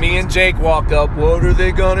 Yeah, me and Jake walk up, what are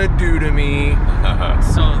they gonna do to me?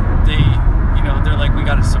 So they, you know, they're like, we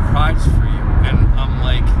got a surprise for you. And I'm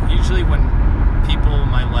like, usually when people in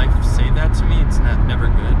my life say that to me, it's never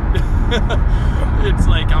good. It's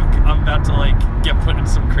like I'm about to like get put in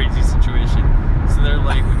some crazy situation. So they're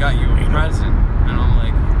like, we got you a present. And I'm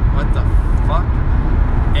like, what the fuck?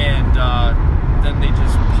 And then they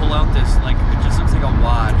just pull out this, like, it just looks like a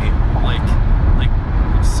wad, like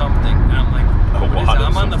something. And I'm like, what is that?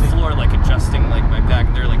 I'm on the floor, like, adjusting, like, my back,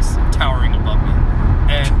 and they're, like, towering above me.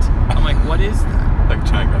 And I'm like, what is that? Like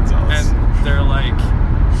China Gonzalez. And they're like,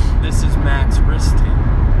 this is Matt's wrist tape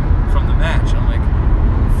from the match. I'm like,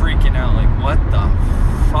 freaking out, like, what the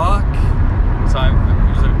fuck? So it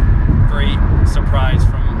was a great surprise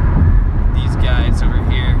from these guys over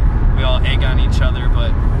here. We all egg on each other,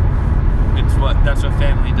 but that's what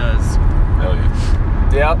family does. Hell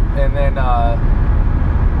yeah. Yep, and then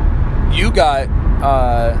you got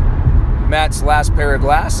Matt's last pair of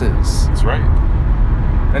glasses. That's right.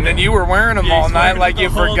 And then you were wearing them all night like you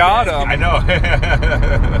forgot them. I know.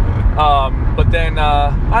 But then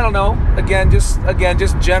I don't know. Again,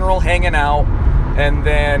 just general hanging out, and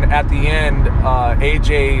then at the end,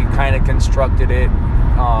 AJ kind of constructed it.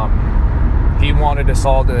 He wanted us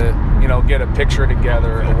all to, you know, get a picture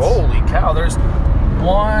together. Holy cow! There's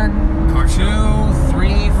 1, 2,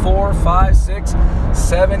 3, 4, 5, 6,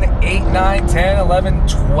 7, 8, 9, 10, 11,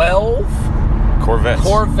 12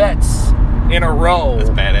 Corvettes in a row.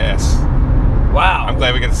 That's badass. Wow. I'm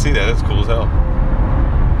glad we got to see that. That's cool as hell.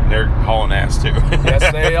 And they're hauling ass too.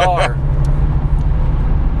 Yes, they are.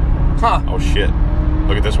 Huh. Oh shit.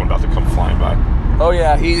 Look at this one about to come flying by. Oh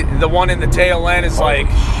yeah, the one in the tail end is Holy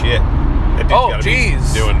like, shit. That dude's oh gotta be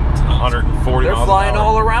geez, doing 140 they're miles flying an hour.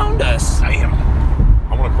 all around us. Damn.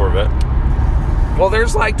 I want a Corvette. Well,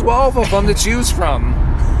 there's like 12 of them to choose from.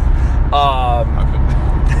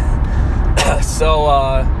 So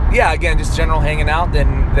yeah, again, just general hanging out.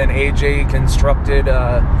 Then AJ constructed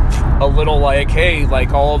a little like, hey,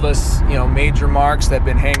 like all of us, you know, major marks that have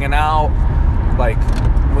been hanging out, like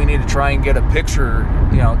we need to try and get a picture,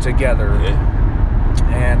 you know, together. Yeah.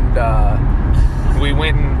 And we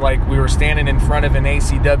went and like we were standing in front of an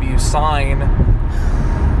ACW sign.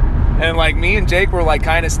 And like me and Jake were like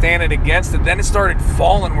kind of standing against it. Then it started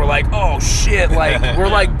falling. We're like, oh shit, like we're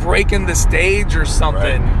like breaking the stage or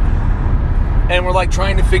something. Right. And we're like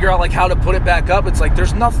trying to figure out like how to put it back up. It's like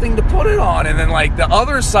there's nothing to put it on. And then like the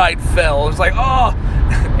other side fell. It was like, oh,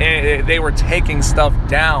 and they were taking stuff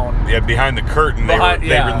down. Yeah, behind the curtain, they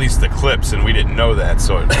yeah. released the clips, and we didn't know that,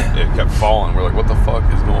 so it kept falling. We're like, what the fuck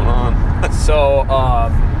is going on? So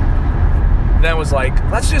then it was like,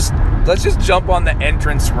 let's just jump on the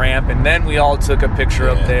entrance ramp, and then we all took a picture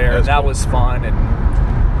up there, and that cool. was fun. And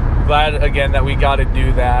glad again that we got to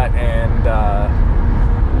do that. And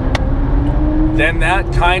then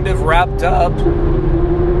that kind of wrapped up.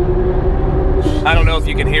 I don't know if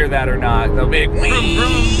you can hear that or not. The big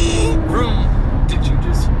Vroom, vroom. Did you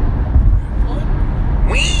just what?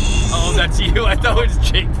 Oh, that's you. I thought it was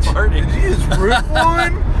Jake farting. Did you just rip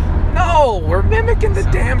one? No, we're mimicking the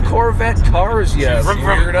damn Corvette cars, yes,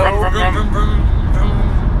 weirdo.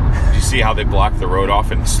 Did you see how they blocked the road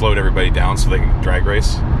off and slowed everybody down so they can drag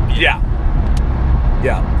race? Yeah.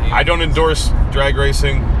 Yeah. I don't endorse drag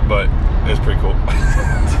racing, but it's pretty cool.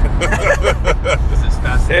 This is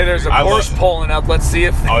fast. Hey, there's a Porsche pulling up. Let's see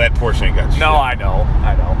if... Oh, that Porsche ain't got shit. No, I know.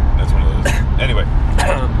 That's one of those. Anyway.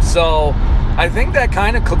 So, I think that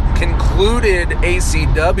kind of concluded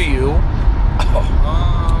ACW.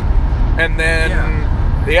 And then,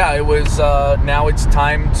 yeah, it was, now it's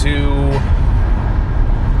time to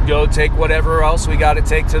go take whatever else we got to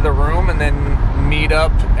take to the room and then meet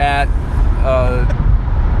up at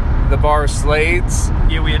the bar Slades.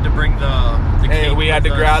 Yeah, we had to bring the cake. And we had to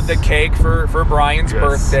grab the cake for Brian's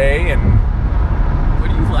birthday. And what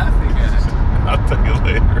are you laughing at? I'll tell you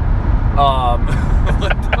later.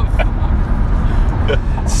 What the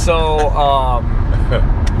fuck? So,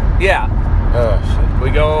 yeah. Oh, shit. We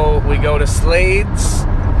go to Slades.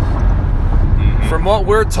 Mm-hmm. From what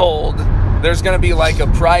we're told, there's gonna be like a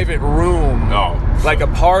private room. No. Like a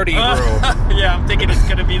party room. Yeah, I'm thinking it's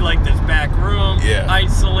gonna be like this back room,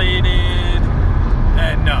 isolated.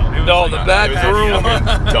 And no, it was No, like, the back room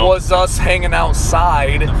was us hanging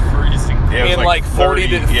outside freezing in like 40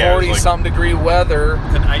 to 40 some degree weather.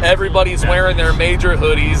 Everybody's wearing their major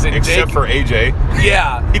hoodies, and except Jake, for AJ.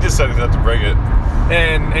 Yeah, he decided not to bring it.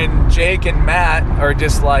 And Jake and Matt are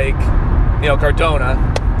just like, you know, Cardona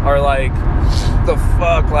are like, the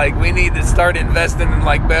fuck, like we need to start investing in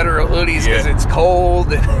like better hoodies because it's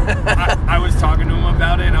cold. I was talking to him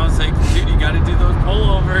about it, and I was like, dude, you got to do those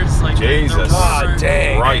pullovers. Like, Jesus. God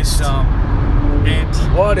dang. Christ.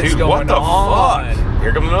 And What is Dude, going what the on? fuck?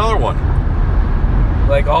 Here comes another one.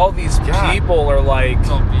 Like all these people are like,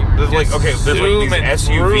 There's like, okay, there's like zooming these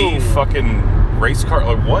SUV through. fucking race car.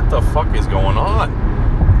 Like, what the fuck is going on?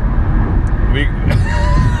 We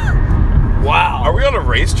wow. are we on a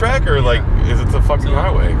racetrack or like is it the fucking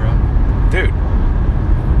highway, dude?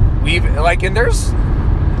 We've like, and there's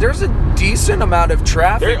a decent amount of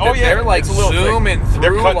traffic. They're like it's a little zooming thing. through,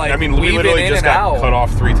 They're cut, like I mean, we weaving literally in just and got out. cut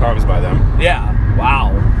off 3 times by them. Yeah.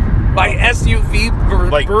 Wow. By SUV,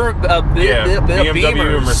 Like, Yeah, BMW,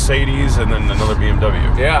 Beamers. Mercedes, and then another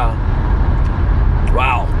BMW. Yeah.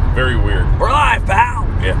 Wow. Very weird. We're live, pal.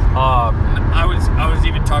 Yeah. I was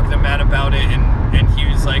even talking to Matt about it, and he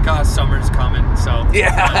was like, "Oh, summer's coming, so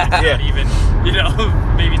Yeah. not Yeah. even,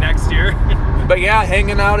 maybe next year." But yeah,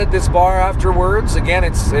 hanging out at this bar afterwards. Again,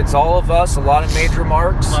 it's all of us. A lot of major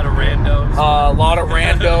marks. A lot of randos. A lot of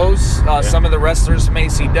randos. Some of the wrestlers from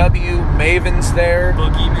ACW. Maven's there.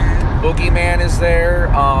 Boogeyman is there.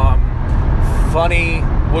 Funny.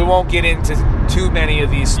 We won't get into too many of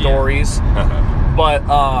these stories, but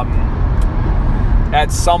at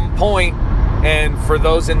some point, and for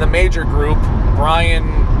those in the major group,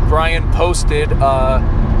 Brian posted,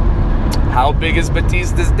 how big is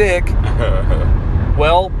Batista's dick?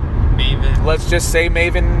 Well, Maven. let's just say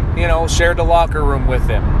Maven, shared a locker room with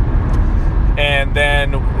him. And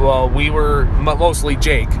then, well, we were, mostly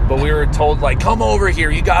Jake, but we were told, like, come over here,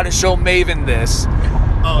 you got to show Maven this.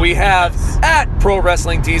 We have at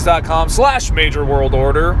ProWrestlingTees.com/Major World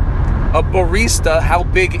Order a barista How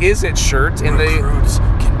Big Is It shirt in Recruits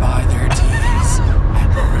can buy their tees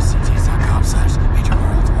at ProWrestlingTees.com/Major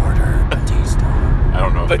World Order Batista. I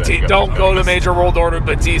don't know. But don't go to Major World Order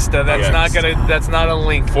Batista. That's Yes. that's not a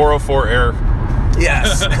link. 404 Air.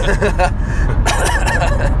 Yes.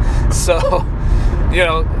 So,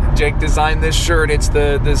 Jake designed this shirt. It's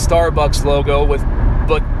the Starbucks logo with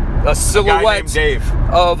a silhouette Dave.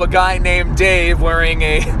 of a guy named Dave wearing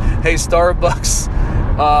a Starbucks,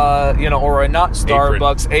 or a not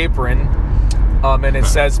Starbucks apron. And it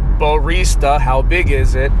says barista, how big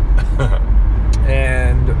is it?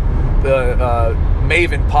 And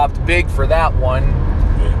Maven popped big for that one.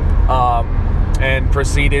 And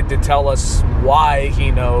proceeded to tell us why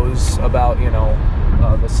he knows about,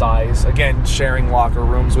 the size. Again, sharing locker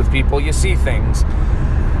rooms with people, you see things.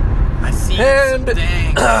 I see And some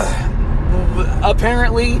things.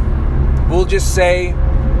 apparently, we'll just say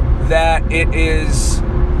that it is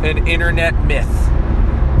an internet myth.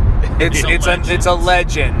 It's a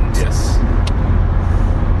legend. Yes.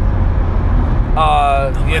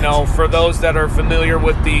 For those that are familiar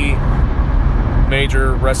with the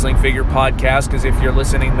Major Wrestling Figure Podcast, because if you're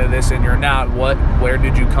listening to this and you're not, where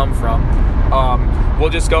did you come from? We'll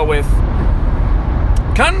just go with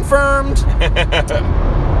confirmed.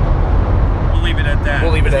 We'll leave it at that.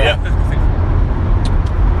 We'll leave it at that.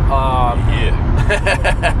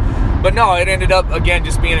 Yeah. But no, it ended up again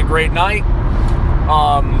just being a great night.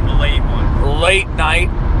 A late one. Late night.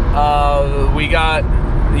 We got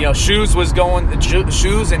Shoes was going.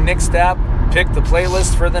 Shoes and Nick Stapp picked the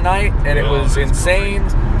playlist for the night, and it was insane.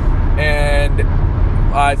 And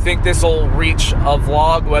I think this will reach a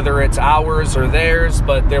vlog, whether it's ours or theirs.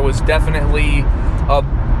 But there was definitely a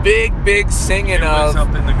big singing It was of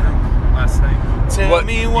up in the group last night. Tell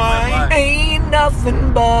me why. ain't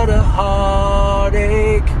nothing but a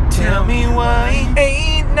heartache. Tell me why.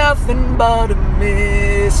 Ain't nothing but a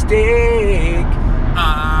mistake.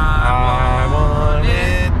 I want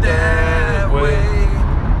it that way.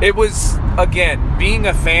 It was, again, being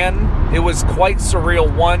a fan, it was quite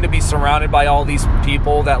surreal, one, to be surrounded by all these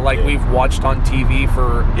people that, we've watched on TV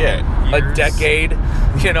for Yeah. a Years. decade,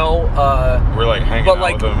 We're like hanging but,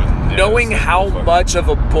 out with them. And, knowing it's how fun. much of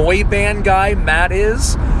a boy band guy Matt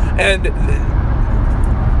is, and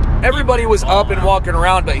everybody was up and walking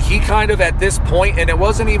around, but he kind of, at this point, and it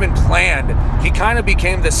wasn't even planned, he kind of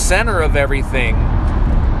became the center of everything.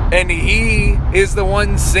 And he is the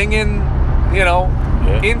one singing,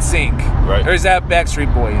 in sync. Right. Or is that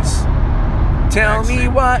Backstreet Boys? Tell me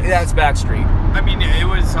Backstreet why. That's Backstreet. I mean, it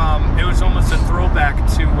was almost a throwback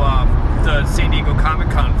to the San Diego Comic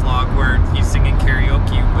Con vlog where he's singing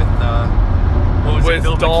karaoke with With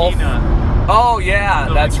Bill Dolph. McKenna. Oh, yeah,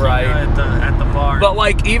 Bill that's McKenna right. at the bar. But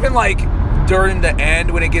even during the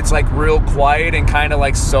end when it gets real quiet and kind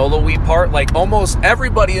of solo-y part, almost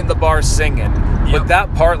everybody in the bar singing. Yep. But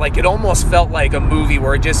that part, it almost felt like a movie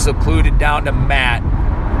where it just secluded down to Matt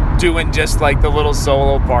doing just like the little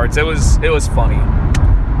solo parts. It was funny.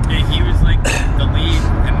 Yeah, he was like the lead,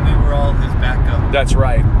 and we were all his backup. That's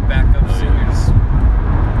right. Backup singers.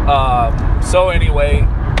 So anyway,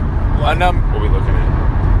 What are we looking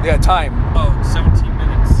at? yeah, time. Oh, 17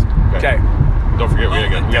 minutes. Okay. Don't forget, we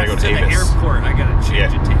gotta go to the Avis. airport. I gotta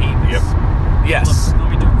change it to Avis. Yep. Yes. Let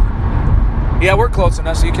me do it. Yeah, we're close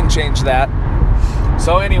enough, so you can change that.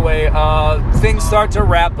 So anyway, things start to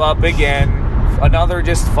wrap up again. Another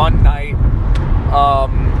just fun night.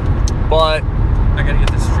 But I gotta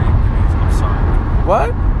get the street. I'm sorry.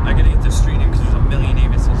 what? I gotta get the street because there's a million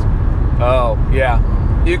Avises. Oh, yeah.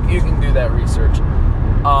 You can do that research.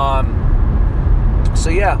 So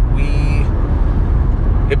yeah,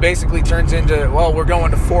 it basically turns into, well, we're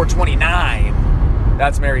going to 429.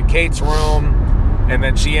 That's Mary Kate's room. And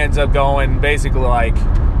then she ends up going basically like,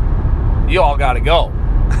 you all gotta go.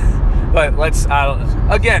 But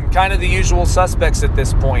again, kind of the usual suspects at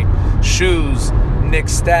this point. Shoes, Nick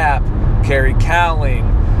Stapp, Carrie Cowling,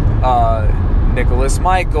 Nicholas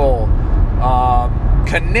Michael,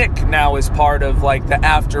 Knick now is part of like the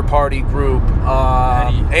after party group.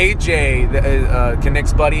 AJ,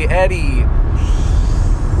 Knick's buddy Eddie.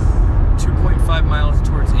 2.5 miles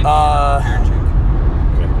towards Indiana.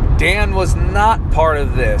 Dan was not part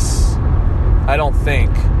of this. I don't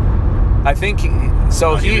think. I think he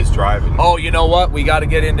was driving. Oh, you know what? We got to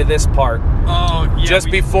get into this part. Oh, yeah.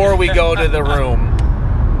 Just before we go to the room.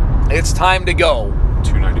 It's time to go.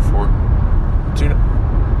 294.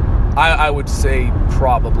 I would say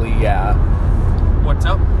probably, yeah. What's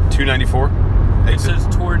up? 294. It says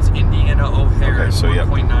towards Indiana O'Hare. Okay, so yeah.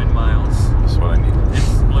 1.9 miles. That's what I need.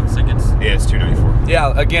 It looks like it's. Yeah, it's 294.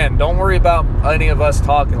 Yeah, again, don't worry about any of us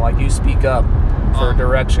talking. Like, you speak up for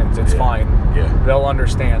directions. It's fine. Yeah. They'll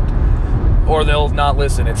understand. Or they'll not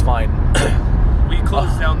listen. It's fine. We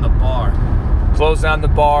closed down the bar. Close down the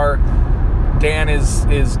bar. Dan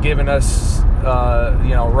is giving us,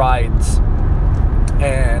 rides.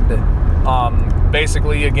 And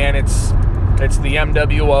basically, again, it's the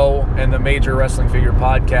MWO and the Major Wrestling Figure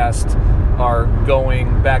Podcast are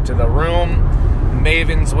going back to the room.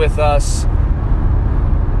 Maven's with us.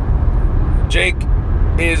 Jake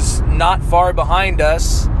is not far behind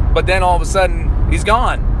us, but then all of a sudden he's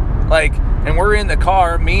gone. Like, and we're in the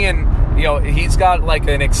car, me and, he's got like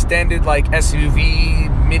an extended like SUV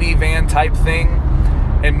minivan type thing.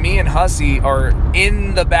 And me and Hussey are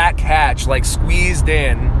in the back hatch, like squeezed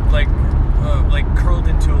in. Like curled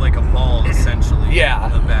into like a ball, essentially. Yeah.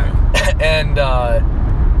 In the back. And,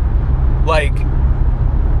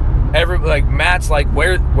 Matt's like,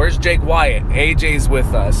 where's Jake Wyatt? AJ's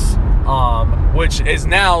with us. Which is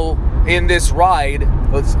now in this ride.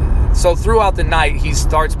 So throughout the night, he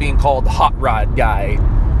starts being called Hot Rod Guy.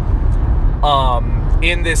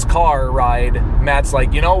 In this car ride, Matt's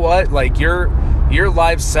like, you know what? Like, you're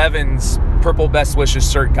Live 7's Purple Best Wishes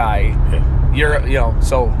shirt guy. Yeah.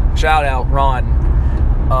 So shout out Ron.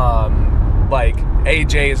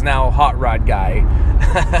 AJ is now Hot Rod Guy.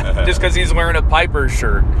 Just because he's wearing a Piper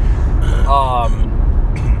shirt.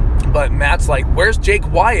 But Matt's like, where's Jake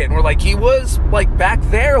Wyatt? And we're like, he was like back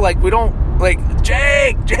there. Like, we don't, like,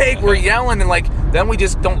 Jake, we're yelling. And like, then we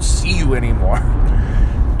just don't see you anymore.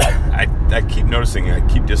 I keep noticing I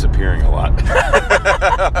keep disappearing a lot.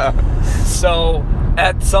 So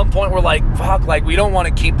at some point we're like, fuck, like we don't want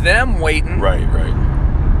to keep them waiting. Right.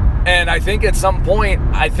 And I think at some point,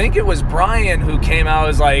 I think it was Brian who came out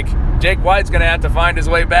as like, Jake White's going to have to find his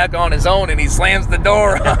way back on his own, and he slams the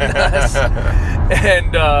door on us.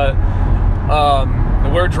 And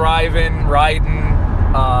we're driving, riding.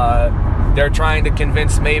 They're trying to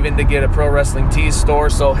convince Maven to get a Pro Wrestling Tees store.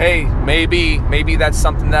 So, hey, maybe that's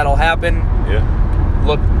something that'll happen. Yeah.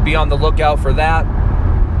 Be on the lookout for that.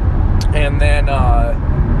 And then,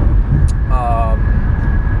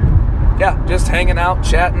 just hanging out,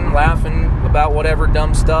 chatting, laughing about whatever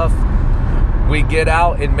dumb stuff. We get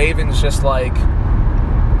out, and Maven's just like,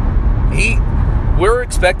 we're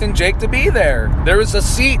expecting Jake to be there. There was a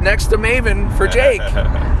seat next to Maven for Jake.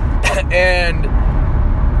 And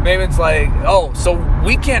Maven's like, oh, so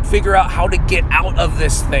we can't figure out how to get out of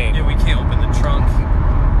this thing. Yeah, we can't open the trunk.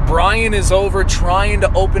 Brian is over trying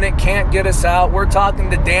to open it, can't get us out. We're talking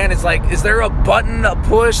to Dan. It's like, is there a button to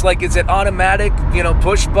push? Like, is it automatic,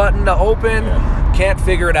 push button to open? Yeah. Can't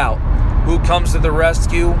figure it out. Who comes to the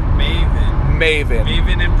rescue?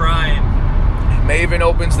 Maven and Brian. Maven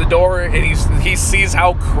opens the door, and he sees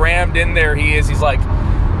how crammed in there he is. He's like,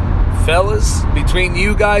 fellas, between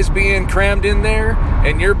you guys being crammed in there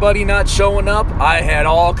and your buddy not showing up, I had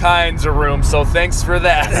all kinds of room, so thanks for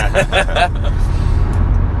that.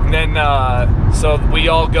 And then, so we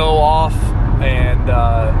all go off, and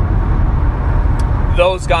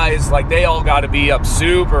those guys, like, they all got to be up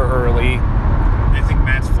super early. I think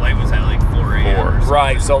Matt's flight was at like 4 a.m.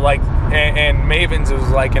 Right, so like, and Maven's was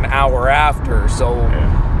like an hour after, so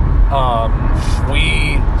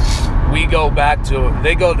we go back to,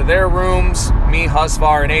 they go to their rooms, me,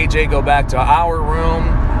 Husvar, and AJ go back to our room,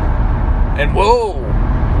 and whoa,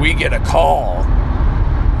 we get a call.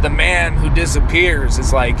 The man who disappears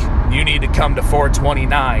is like, you need to come to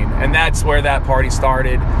 429, and that's where that party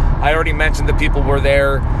started. I already mentioned the people were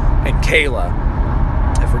there, and Kayla,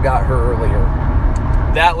 I forgot her earlier.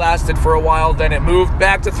 That lasted for a while, then it moved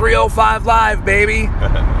back to 305 Live, baby.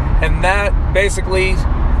 And that basically,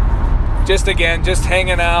 just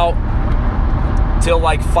hanging out till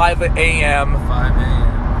like 5 a.m. 5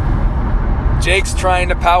 a.m. Jake's trying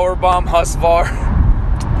to powerbomb Husvar.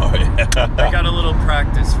 Oh, yeah. I got a little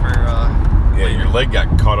practice for Yeah, your leg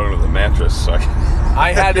got caught under the mattress. So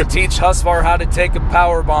I had to teach Husvar how to take a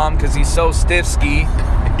powerbomb because he's so stiff ski.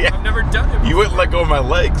 Yeah. I've never done it before. You wouldn't let go of my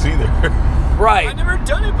legs either. Right. I've never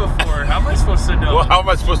done it before. How am I supposed to know? Well, how am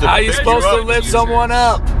I supposed to How are you pick supposed to up? lift someone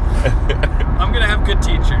up? I'm going to have good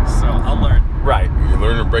teachers, so I'll learn. Right. You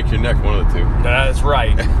learn or break your neck, one of the two. That's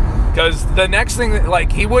right. Because the next thing,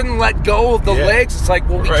 like, he wouldn't let go of the legs. It's like,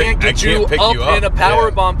 well, we Right. can't I get can't you pick up you up. in a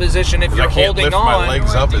powerbomb position if I you're can't holding lift on. my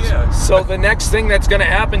legs up. So the next thing that's going to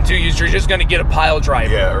happen to you is you're just going to get a pile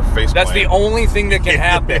driver. Yeah, or face That's the plant. only thing that can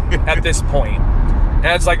happen at this point. And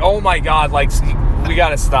it's like, oh my God, like, we got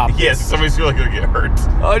to stop Yes, this. somebody's really going to get hurt.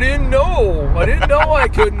 I didn't know I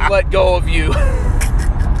couldn't let go of you.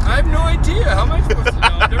 I have no idea. How am I supposed to know?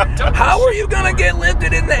 I've never done How this are you going to get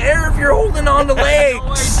lifted in the air if you're holding on to shit. I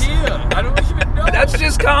legs? have no idea. I don't even know. That's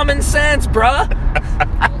just common sense, bruh.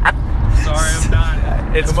 Sorry, I'm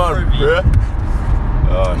not. It's fun. Bruh.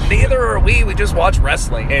 Oh, shit. Neither are we. We just watch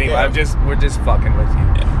wrestling. Anyway, Yeah. we're just fucking with you.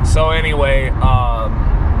 Yeah. So anyway,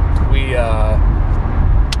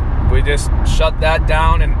 we just shut that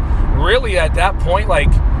down, and really at that point, like,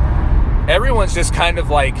 everyone's just kind of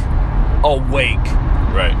like awake,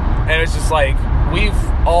 Right. and it's just like we've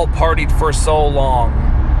all partied for so long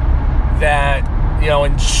that, you know,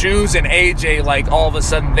 and Shoes and AJ, like, all of a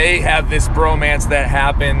sudden they have this bromance that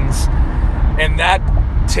happens, and that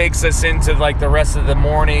takes us into like the rest of the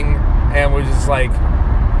morning, and we're just like,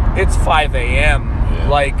 it's 5 a.m. Yeah.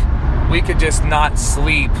 Like, we could just not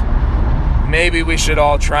sleep. Maybe we should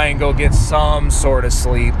all try and go get some sort of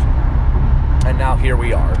sleep. And now here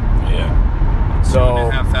we are. Yeah. So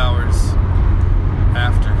 2.5 hours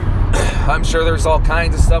after. I'm sure there's all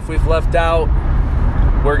kinds of stuff we've left out.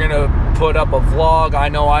 We're gonna put up a vlog. I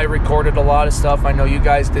know I recorded a lot of stuff. I know you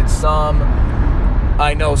guys did some.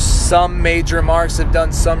 I know some major marks have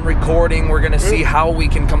done some recording. We're gonna see how we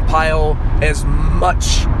can compile as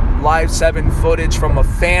much Live 7 footage from a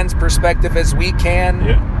fan's perspective as we can.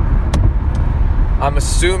 Yeah. I'm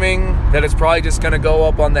assuming that it's probably just gonna go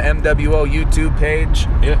up on the MWO YouTube page.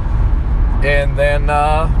 Yeah. And then,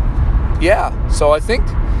 yeah. So I think,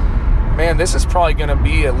 man, this is probably going to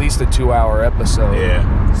be at least a 2-hour episode.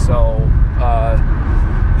 Yeah. So,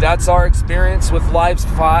 that's our experience with Live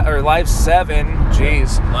 7.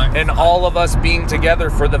 Jeez. Live And 5. all of us being together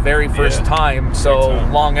for the very first Yeah. time. So, Great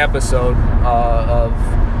time. long episode of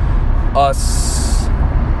us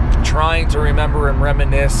trying to remember and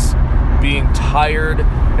reminisce, being tired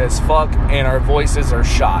as fuck, and our voices are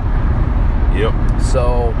shot. Yep.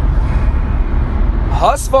 So,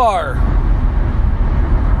 Husvar.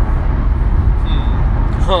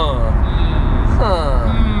 Huh.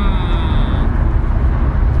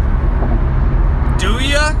 Do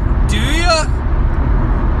ya?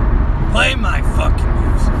 Play my fucking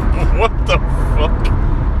music. What the fuck?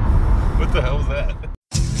 What the hell was that?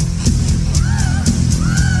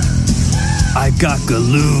 I got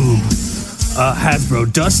Galoom, a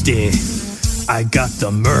Hasbro Dusty. I got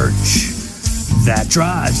the merch that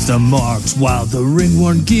drives the marks, while the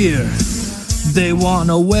ringworn gear, they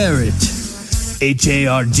wanna wear it.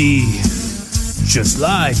 HARD, just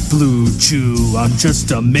like Blue Chew, I'm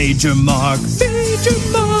just a major mark. Major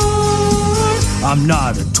mark. I'm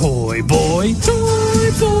not a toy boy.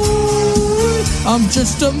 Toy boy. I'm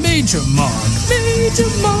just a major mark. Major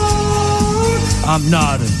mark. I'm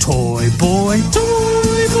not a toy boy.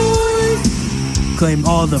 Toy boy. Claim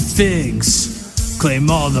all the figs. Claim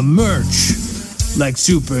all the merch. Like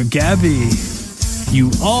Super Gabby. You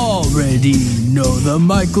already know the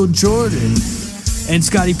Michael Jordan and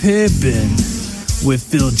Scottie Pippen with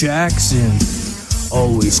Phil Jackson.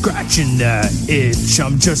 Always scratching that itch.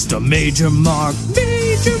 I'm just a major mark.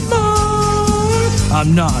 Major mark.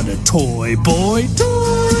 I'm not a toy boy.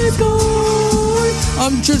 Toy boy.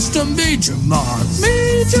 I'm just a major mark.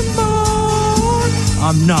 Major mark.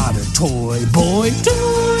 I'm not a toy boy.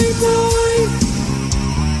 Toy boy.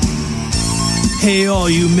 Hey, all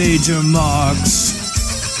you major marks,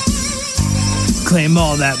 claim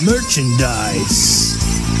all that merchandise.